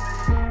next time.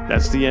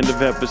 That's the end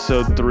of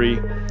episode 3.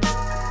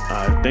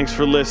 Thanks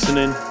for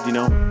listening.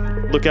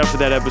 Look out for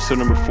that episode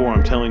number 4.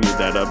 I'm telling you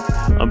that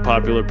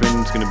unpopular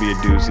opinion is going to be a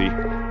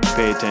doozy.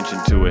 Pay attention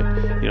to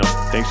it.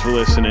 Thanks for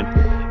listening.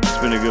 It's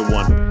been a good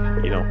one.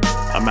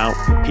 I'm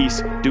out.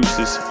 Peace.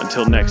 Deuces.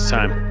 Until next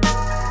time.